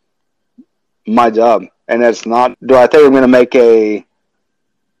my job, and it's not. Do I think I'm going to make a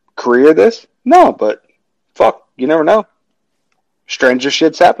career of this? No, but fuck, you never know. Stranger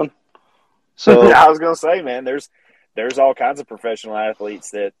shits happen. So I was gonna say, man, there's all kinds of professional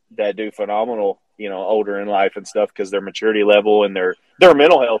athletes that do phenomenal, you know, older in life and stuff, because their maturity level and their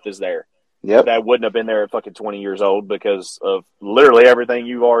mental health is there. Yep. That wouldn't have been there at fucking 20 years old because of literally everything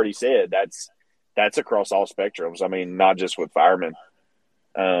you've already said. That's across all spectrums. I mean, not just with firemen.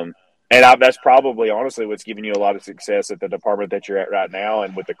 That's probably honestly what's giving you a lot of success at the department that you're at right now,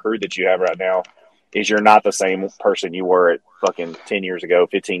 and with the crew that you have right now, is you're not the same person you were at fucking 10 years ago,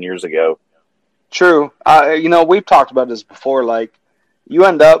 15 years ago. True. You know, we've talked about this before. Like, you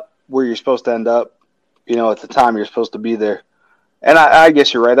end up where you're supposed to end up, you know, at the time you're supposed to be there. And I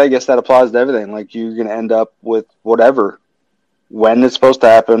guess you're right. I guess that applies to everything. Like, you're going to end up with whatever, when it's supposed to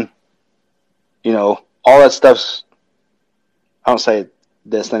happen. You know, all that stuff's, I don't say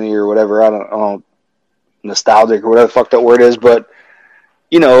destiny or whatever. I don't nostalgic or whatever the fuck that word is. But,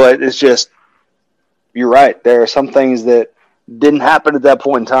 you know, it's just, you're right. There are some things that didn't happen at that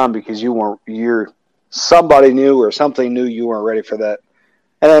point in time because somebody new or something new, you weren't ready for that.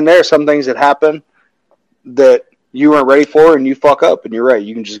 And then there are some things that happen that you weren't ready for, and you fuck up, and you're right.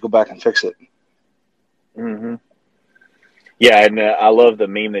 You can just go back and fix it. Mm-hmm. Yeah, and I love the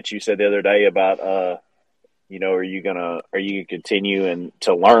meme that you said the other day about, you know, are you gonna continue and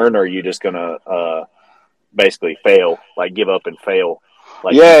to learn, or are you just gonna basically fail, like give up and fail?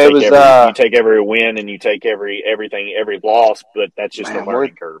 Like, yeah, you take every win and you take every loss, but that's just a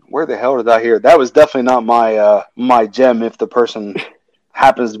learning curve. Where the hell did I hear? That was definitely not my my gem. If the person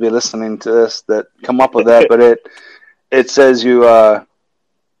happens to be listening to this that come up with that, but it says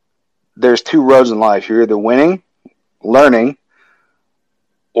there's two roads in life. You're either winning, learning,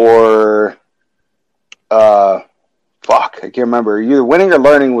 or fuck, I can't remember. You're either winning or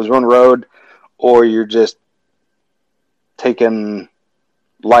learning was one road, or you're just taking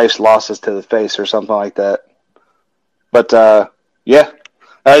life's losses to the face or something like that. But yeah,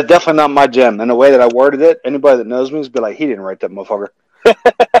 that's definitely not my gem. And the way that I worded it, anybody that knows me is be like, he didn't write that motherfucker.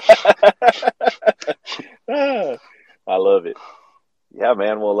 I love it. Yeah,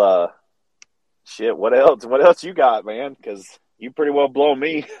 man. Well, shit. What else? What else you got, man? Because you pretty well blown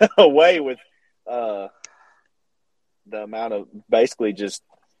me away with the amount of basically just,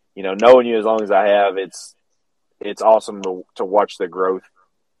 you know, knowing you as long as I have. It's awesome to watch the growth,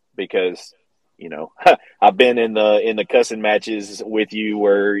 because, you know, I've been in the cussing matches with you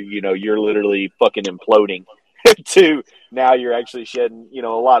where, you know, you're literally fucking imploding to now you're actually shedding, you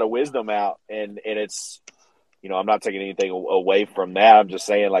know, a lot of wisdom out, and it's, you know, I'm not taking anything away from that. I'm just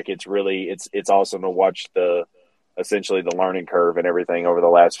saying, like, it's really it's awesome to watch essentially the learning curve and everything over the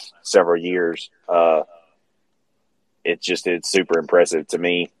last several years. It's super impressive to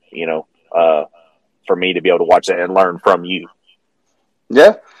me, you know, for me to be able to watch that and learn from you.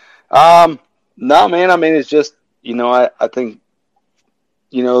 Yeah. No, man, I mean, it's just, you know, I think,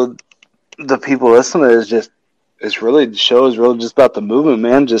 you know, the people listening is just, the show is really just about the movement,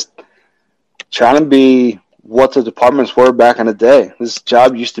 man. Just trying to be what the departments were back in the day. This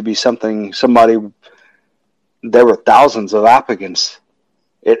job used to be there were thousands of applicants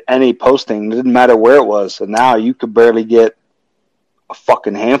at any posting. It didn't matter where it was. And now you could barely get a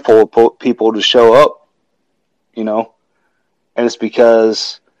fucking handful of people to show up, you know? And it's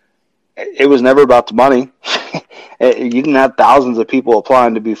because it was never about the money. You didn't have thousands of people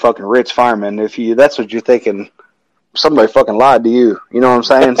applying to be fucking rich firemen. If that's what you're thinking, somebody fucking lied to you. You know what I'm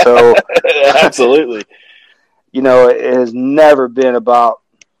saying? So absolutely. You know, it has never been about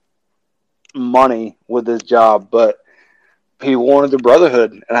money with his job, but he wanted the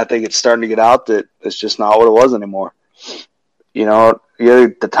brotherhood, and I think it's starting to get out that it's just not what it was anymore. You know, yeah,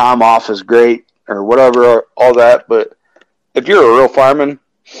 the time off is great or whatever, all that, but if you're a real fireman,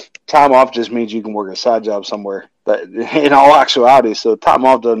 time off just means you can work a side job somewhere. But in all actuality, so time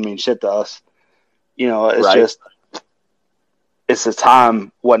off doesn't mean shit to us. You know, it's Right. just it's the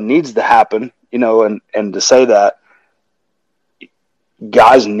time what needs to happen. You know, and to say that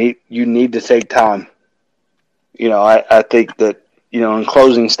guys need to take time. You know, I think that, you know, in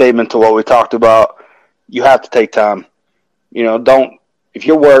closing statement to what we talked about, you have to take time. You know, if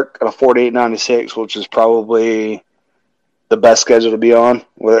you work at a 48.96, which is probably the best schedule to be on,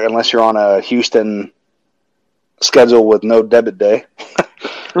 unless you're on a Houston schedule with no debit day.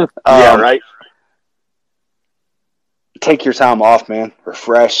 Yeah, right. Take your time off, man.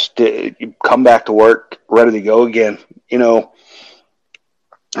 Refresh. Come back to work ready to go again. You know,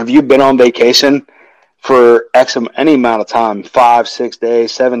 have you been on vacation for any amount of time, 5, 6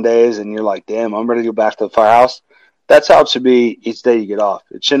 days, 7 days, and you're like, damn, I'm ready to go back to the firehouse? That's how it should be each day you get off.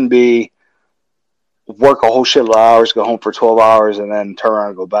 It shouldn't be work a whole shitload of hours, go home for 12 hours, and then turn around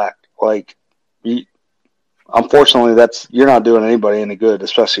and go back. Like, unfortunately, you're not doing anybody any good,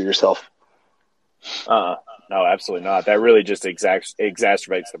 especially yourself. No, absolutely not. That really just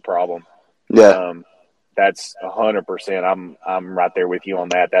exacerbates the problem. Yeah. That's 100%. I'm right there with you on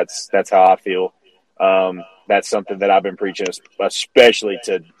that. That's how I feel. That's something that I've been preaching, especially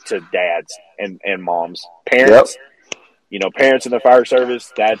to dads and moms, parents. Yep. You know, parents in the fire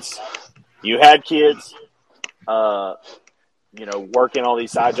service. You had kids. You know, working all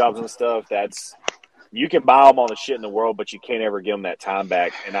these side jobs and stuff. You can buy them all the shit in the world, but you can't ever give them that time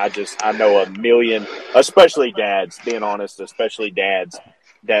back. And I know a million, especially dads, being honest, especially dads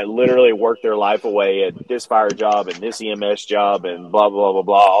that literally work their life away at this fire job and this EMS job and blah, blah, blah,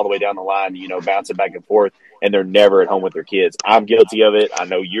 blah, all the way down the line, you know, bouncing back and forth, and they're never at home with their kids. I'm guilty of it. I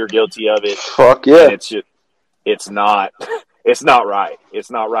know you're guilty of it. Fuck yeah. And it's not right.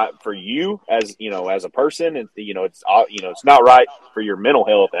 It's not right for you as, you know, as a person. And, you know, it's not right for your mental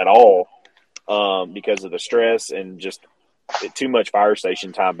health at all. Because of the stress and just too much fire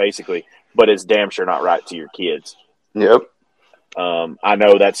station time, basically. But it's damn sure not right to your kids. Yep. I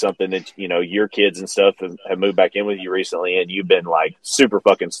know that's something that, you know, your kids and stuff have moved back in with you recently, and you've been like super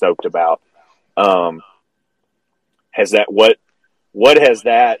fucking stoked about. What has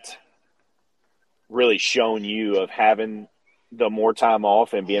that really shown you of having the more time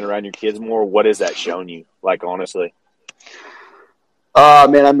off and being around your kids more? What has that shown you? Like, honestly.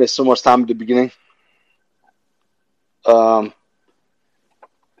 Man, I missed so much time at the beginning. That's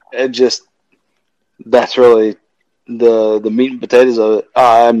really the meat and potatoes of it.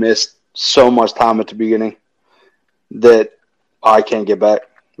 I missed so much time at the beginning that I can't get back.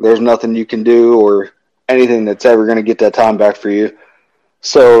 There's nothing you can do or anything that's ever going to get that time back for you.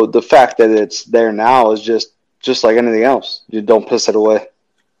 So the fact that it's there now is just like anything else. You don't piss it away.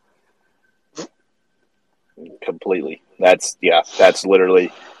 Completely. That's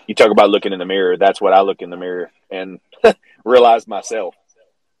literally, you talk about looking in the mirror. That's what I look in the mirror and realize myself,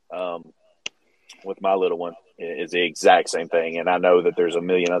 with my little one is the exact same thing. And I know that there's a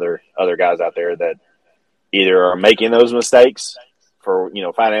million other guys out there that either are making those mistakes for, you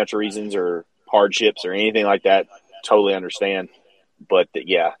know, financial reasons or hardships or anything like that. Totally understand. But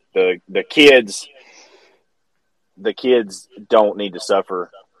the kids don't need to suffer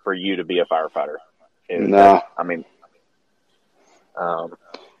for you to be a firefighter. No. I mean,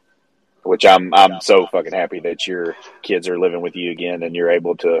 which I'm so fucking happy that your kids are living with you again and you're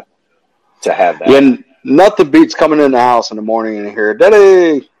able to have that. Yeah, nothing beats coming in the house in the morning and hear,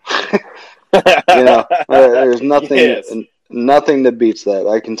 Daddy! You know, there's nothing, Yes. nothing that beats that.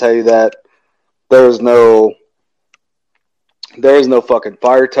 I can tell you that there is no fucking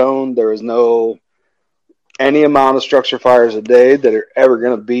fire tone. There is no any amount of structure fires a day that are ever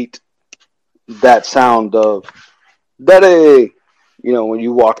going to beat that sound of Daddy, you know, when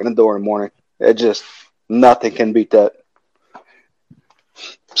you walk in the door in the morning. It just, nothing can beat that.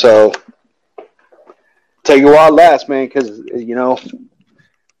 So, take a while to last, man, because, you know,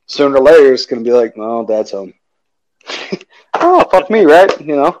 sooner or later it's going to be like, no, Dad's home. Oh, fuck me, right?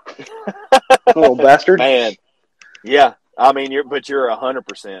 You know? Little bastard. Man. Yeah. I mean, you're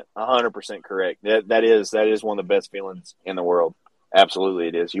 100% correct. That is one of the best feelings in the world. Absolutely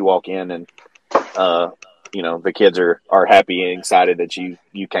it is. You walk in and, you know, the kids are happy and excited that you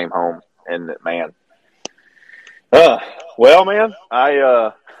came home, and man. Well, man,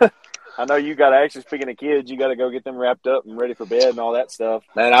 I know you got to actually, speaking of kids, you got to go get them wrapped up and ready for bed and all that stuff.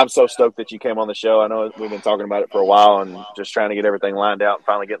 Man, I'm so stoked that you came on the show. I know we've been talking about it for a while and just trying to get everything lined out and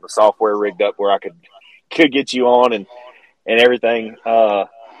finally getting the software rigged up where I could get you on and everything.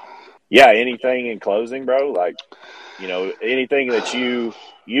 Anything in closing, bro? Like, anything that you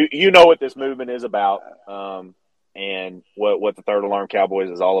know what this movement is about, and what the Third Alarm Cowboys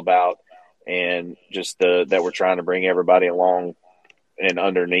is all about, and just that we're trying to bring everybody along and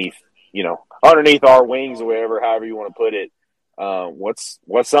underneath our wings or whatever, however you want to put it. What's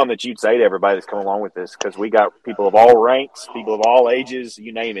something that you'd say to everybody that's coming along with this? Because we got people of all ranks, people of all ages,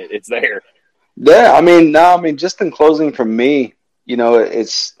 you name it, it's there. Yeah, just in closing from me,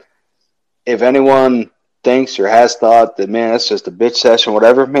 it's, if anyone thinks or has thought that, man, that's just a bitch session,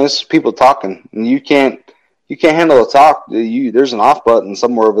 whatever, man, it's people talking, and you can't handle the talk. There's an off button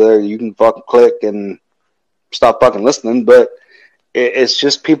somewhere over there. You can fucking click and stop fucking listening, but it's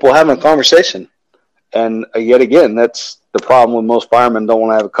just people having a conversation. And yet again, that's the problem with most firemen don't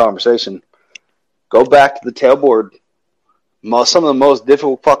want to have a conversation. Go back to the tailboard. Some of the most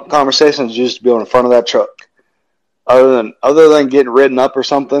difficult fucking conversations used to be on the front of that truck. Other than getting ridden up or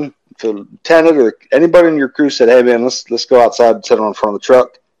something, if a lieutenant or anybody in your crew said, "Hey man, let's go outside and sit on the front of the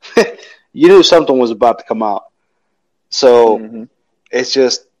truck," you knew something was about to come out. So it's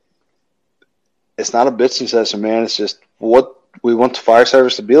not a bitching session, man. It's just what we want the fire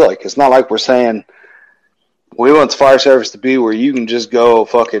service to be like. It's not like we're saying we want the fire service to be where you can just go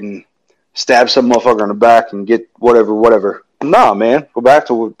fucking stab some motherfucker in the back and get whatever. Nah, man. Go back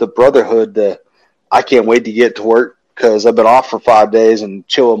to the brotherhood. I can't wait to get to work because I've been off for 5 days and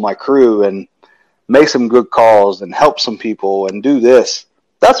chill with my crew and make some good calls and help some people and do this.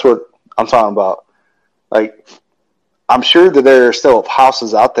 That's what I'm talking about. Like, I'm sure that there are still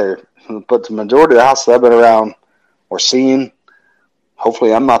houses out there, but the majority of the houses I've been around or seen,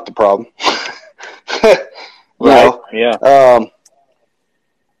 hopefully I'm not the problem. Right. Yeah.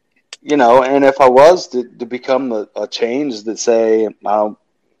 And if I was to become a change that say,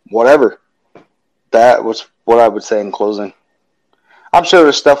 whatever, that was what I would say in closing. I'm sure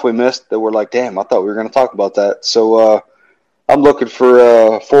there's stuff we missed that we're like, damn, I thought we were going to talk about that. So I'm looking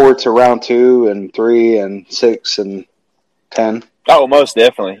for forward to round 2 and 3 and 6 and 10. Oh, most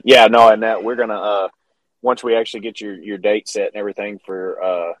definitely. Yeah, no, and that we're gonna once we actually get your date set and everything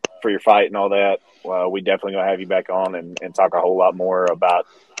for your fight and all that, we definitely gonna have you back on and talk a whole lot more about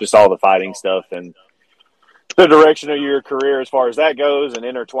just all the fighting stuff and the direction of your career as far as that goes, and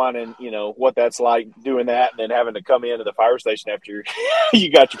intertwining, what that's like doing that and then having to come into the fire station after you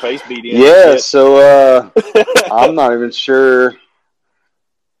got your face beat in. Yeah, so I'm not even sure.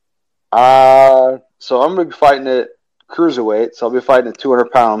 So I'm gonna be fighting at cruiserweight, so I'll be fighting at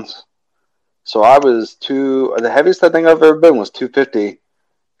 200 pounds. So I was the heaviest I think I've ever been was 250,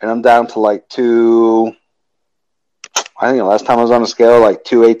 and I'm down to like I think the last time I was on the scale, like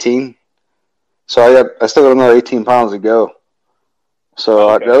 218. So I still got another 18 pounds to go.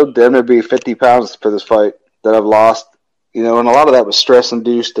 So that'll damn near be 50 pounds for this fight that I've lost. And a lot of that was stress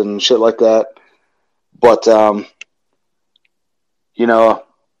induced and shit like that. But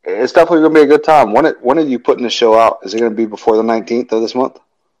it's definitely gonna be a good time. When are you putting the show out? Is it gonna be before the 19th of this month?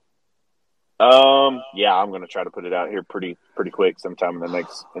 Yeah, I'm gonna try to put it out here pretty quick sometime in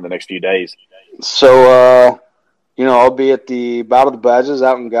the next few days. So I'll be at the Battle of the Badges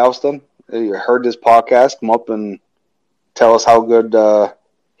out in Galveston. You heard this podcast, come up and tell us how good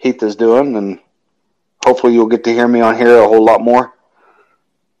Heath is doing, and hopefully you'll get to hear me on here a whole lot more.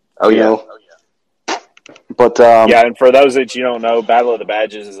 Oh yeah. But and for those that you don't know, Battle of the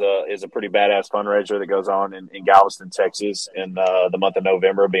Badges is a pretty badass fundraiser that goes on in Galveston, Texas, in the month of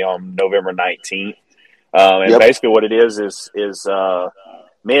November. It'll be on November 19th, and basically what it is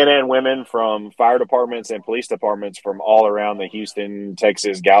men and women from fire departments and police departments from all around the Houston,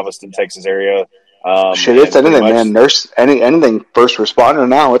 Texas, Galveston, Texas area. Shit, it's anything, man. Anything first responder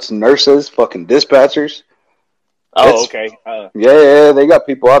now. It's nurses, fucking dispatchers. Oh, okay. Yeah, they got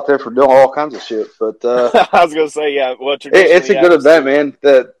people out there for doing all kinds of shit. But I was gonna say, yeah. Well, it's a good event, man.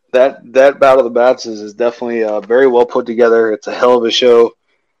 That Battle of the Badges is definitely very well put together. It's a hell of a show.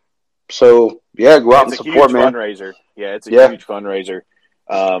 So yeah, go out and support, man. Fundraiser. Yeah, it's a huge fundraiser.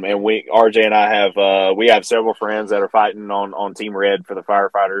 And RJ and I have several friends that are fighting on Team Red for the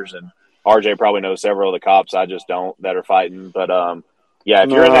firefighters, and RJ probably knows several of the cops. I just don't, that are fighting. But if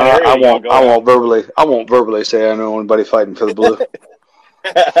you're in that area, I won't verbally say I know anybody fighting for the blue.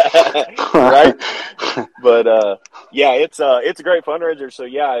 Right. But it's a great fundraiser. So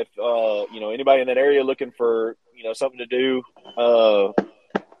yeah, if anybody in that area looking for something to do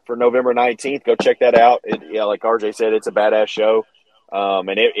for November 19th, go check that out. Like RJ said, it's a badass show. and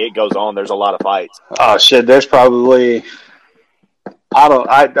it goes on. There's a lot of fights. Oh shit! There's probably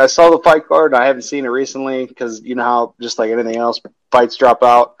I saw the fight card. I haven't seen it recently because you know how just like anything else, fights drop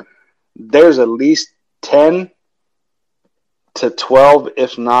out. There's at least 10 to 12,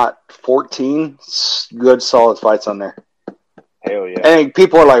 if not 14, good solid fights on there. Hell yeah! And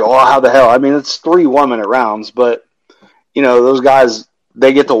people are like, "Oh, how the hell?" I mean, it's 3 1-minute rounds, but you know those guys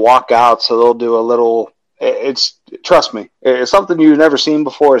they get to walk out, so they'll do a little. It's trust me, it's something you've never seen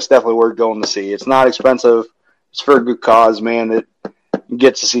before. It's definitely worth going to see. It's not expensive. It's for a good cause, man. You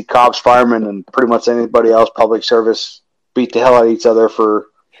get to see cops, firemen, and pretty much anybody else public service beat the hell out of each other for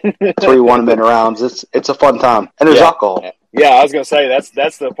 3 1-minute rounds. It's a fun time, and there's alcohol. Yeah, I was gonna say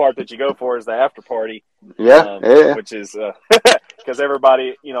that's the part that you go for is the after party. Yeah. Which is because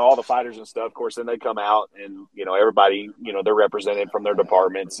everybody, you know, all the fighters and stuff. Of course, then they come out and you know everybody, you know, they're represented from their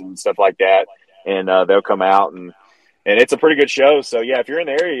departments and stuff like that, and they'll come out and it's a pretty good show. So yeah, if you're in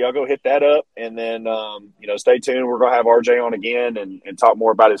the area, y'all go hit that up, and then you know, stay tuned. We're gonna have RJ on again and talk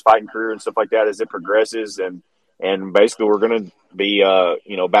more about his fighting career and stuff like that as it progresses, and basically we're gonna be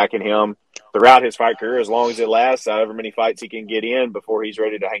you know, backing him throughout his fight career as long as it lasts, however many fights he can get in before he's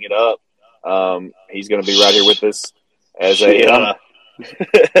ready to hang it up. He's going to be right here with us as a.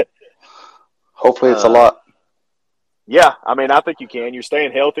 Hopefully, it's a lot. Yeah, I mean, I think you can. You're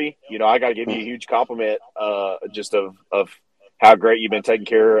staying healthy. You know, I got to give you a huge compliment, just of how great you've been taking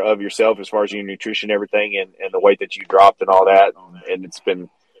care of yourself as far as your nutrition, and everything, and the weight that you dropped and all that. And it's been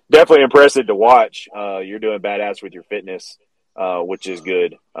definitely impressive to watch. You're doing badass with your fitness, which is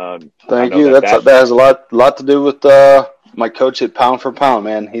good. Thank you. That has a lot to do with my coach at Pound for Pound.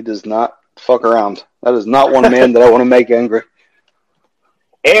 Man, he does not fuck around. That is not one man that I want to make angry.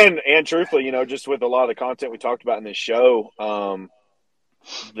 And truthfully, you know, just with a lot of the content we talked about in this show,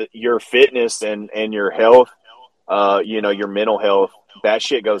 your fitness and your health, you know, your mental health, that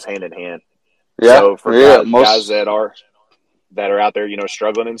shit goes hand in hand. Yeah. So for guys that are out there, you know,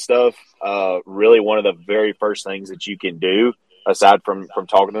 struggling and stuff, really one of the very first things that you can do, aside from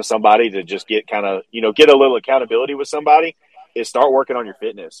talking to somebody to just get kind of, you know, get a little accountability with somebody, is start working on your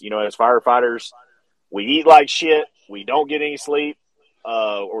fitness. You know, as firefighters, we eat like shit. We don't get any sleep.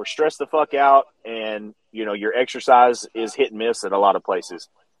 Or stress the fuck out, and you know your exercise is hit and miss at a lot of places.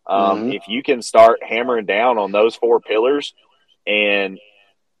 If you can start hammering down on those 4 pillars, and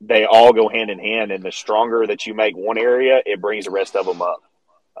they all go hand in hand, and the stronger that you make one area, it brings the rest of them up,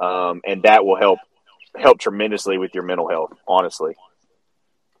 and that will help tremendously with your mental health. Honestly,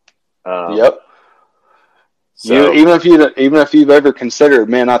 yep. So even if you've ever considered,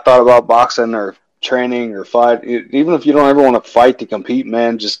 man, I thought about boxing or training or fight, even if you don't ever want to fight to compete,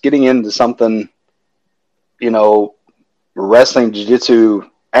 man, just getting into something, you know, wrestling, jiu-jitsu,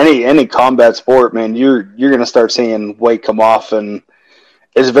 any combat sport, man, you're going to start seeing weight come off, and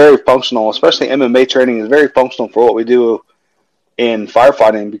it's very functional, especially MMA training is very functional for what we do in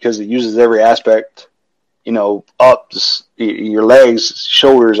firefighting because it uses every aspect, you know, ups, your legs,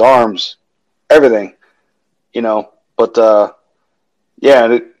 shoulders, arms, everything, you know, but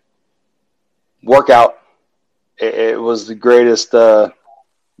yeah, workout, it was the greatest,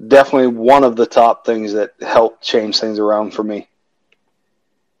 definitely one of the top things that helped change things around for me.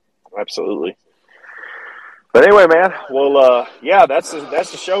 Absolutely. But anyway, man, well, yeah, that's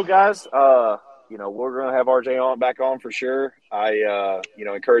the show, guys. You know, we're going to have RJ back on for sure. I, you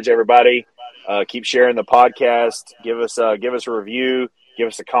know, encourage everybody, keep sharing the podcast, give us a review, give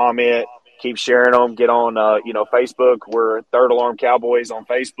us a comment, keep sharing them, get on, you know, Facebook. We're Third Alarm Cowboys on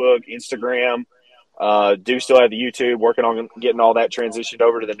Facebook, Instagram. Do still have the YouTube, working on getting all that transitioned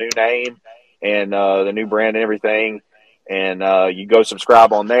over to the new name and the new brand and everything. And you go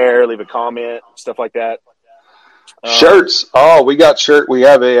subscribe on there, leave a comment, stuff like that. Shirts. Oh, we got shirt. We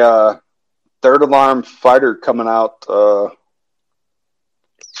have a Third Alarm Fighter coming out. I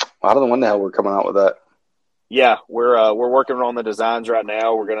don't know when the hell we're coming out with that. Yeah, we're working on the designs right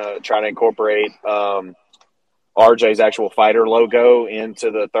now. We're gonna try to incorporate RJ's actual fighter logo into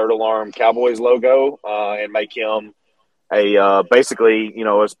the Third Alarm Cowboys logo, and make him a basically, you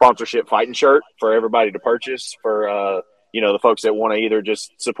know, a sponsorship fighting shirt for everybody to purchase for you know, the folks that want to either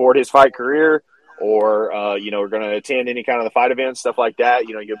just support his fight career or you know, are going to attend any kind of the fight events, stuff like that.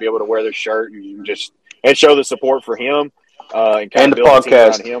 You know, you'll be able to wear this shirt and show the support for him and kind of build a team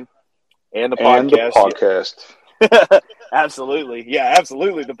around him and the podcast. Yeah. Absolutely, yeah,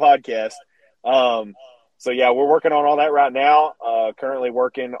 absolutely, the podcast. So yeah, we're working on all that right now. Currently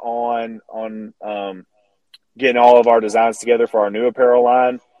working on getting all of our designs together for our new apparel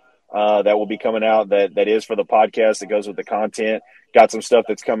line that will be coming out. That is for the podcast. That goes with the content. Got some stuff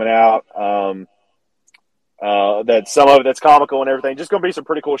that's coming out. that some of it that's comical and everything. Just going to be some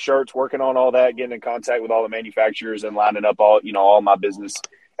pretty cool shirts, working on all that, getting in contact with all the manufacturers and lining up all my business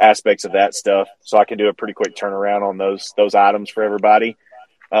aspects of that stuff. So I can do a pretty quick turnaround on those items for everybody.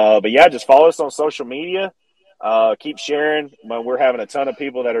 But yeah, just follow us on social media. Keep sharing. We're having a ton of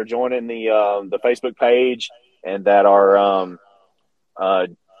people that are joining the Facebook page and that are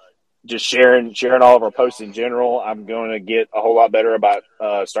just sharing all of our posts in general. I'm going to get a whole lot better about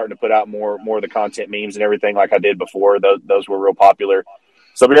starting to put out more of the content memes and everything like I did before. Those were real popular.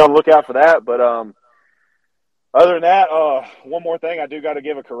 So be on the lookout for that. But other than that, one more thing, I do got to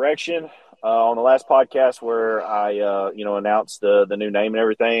give a correction. On the last podcast where I announced the new name and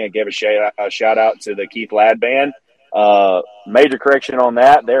everything, I gave a shout out to the Keith Ladd Band. Major correction on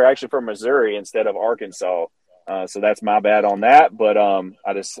that. They're actually from Missouri instead of Arkansas. So that's my bad on that, but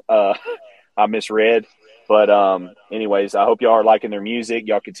I misread. But anyways, I hope y'all are liking their music.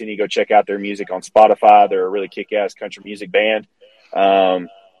 Y'all continue to go check out their music on Spotify. They're a really kick-ass country music band.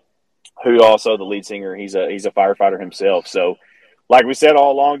 Who also the lead singer, he's a firefighter himself. So like we said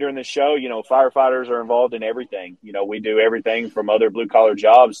all along during the show, firefighters are involved in everything. We do everything from other blue-collar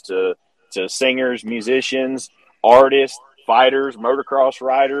jobs to singers, musicians, artists, fighters, motocross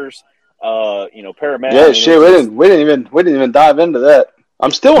riders, paramedics. Yeah, shit, we didn't even dive into that.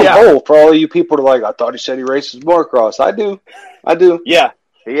 I'm still in hole for all of you people to I thought he said he races motocross. I do. Yeah,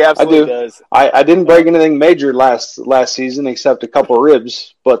 he absolutely does. I didn't break anything major last season except a couple of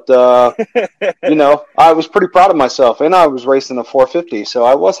ribs, but I was pretty proud of myself, and I was racing a 450, so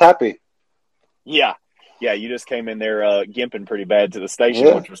I was happy. Yeah, you just came in there gimping pretty bad to the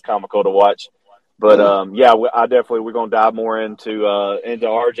station, which was comical to watch. But we're gonna dive more into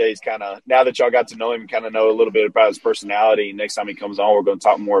RJ's kind of, now that y'all got to know him, kind of know a little bit about his personality. Next time he comes on, we're gonna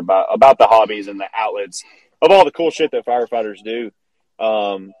talk more about the hobbies and the outlets of all the cool shit that firefighters do.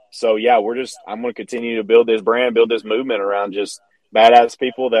 I'm gonna continue to build this brand, build this movement around just badass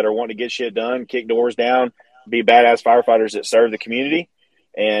people that are wanting to get shit done, kick doors down, be badass firefighters that serve the community.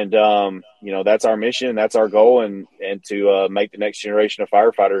 And that's our mission, that's our goal, and to make the next generation of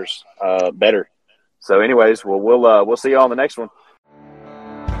firefighters better. So anyways, we'll see you on the next one.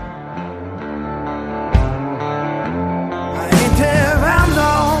 I ain't there around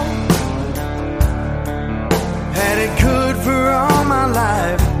long. Had it good for all my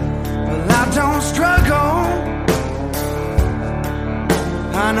life. Well, I don't struggle.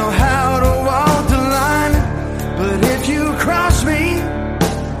 I know how to walk the line, but if you cross me,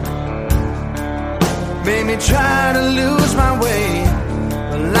 made me try to lose my way.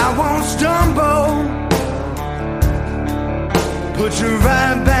 Well, I won't stumble. Put you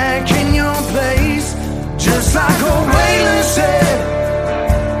right back in your place, just like old Waylon said.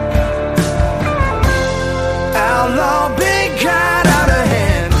 Outlaw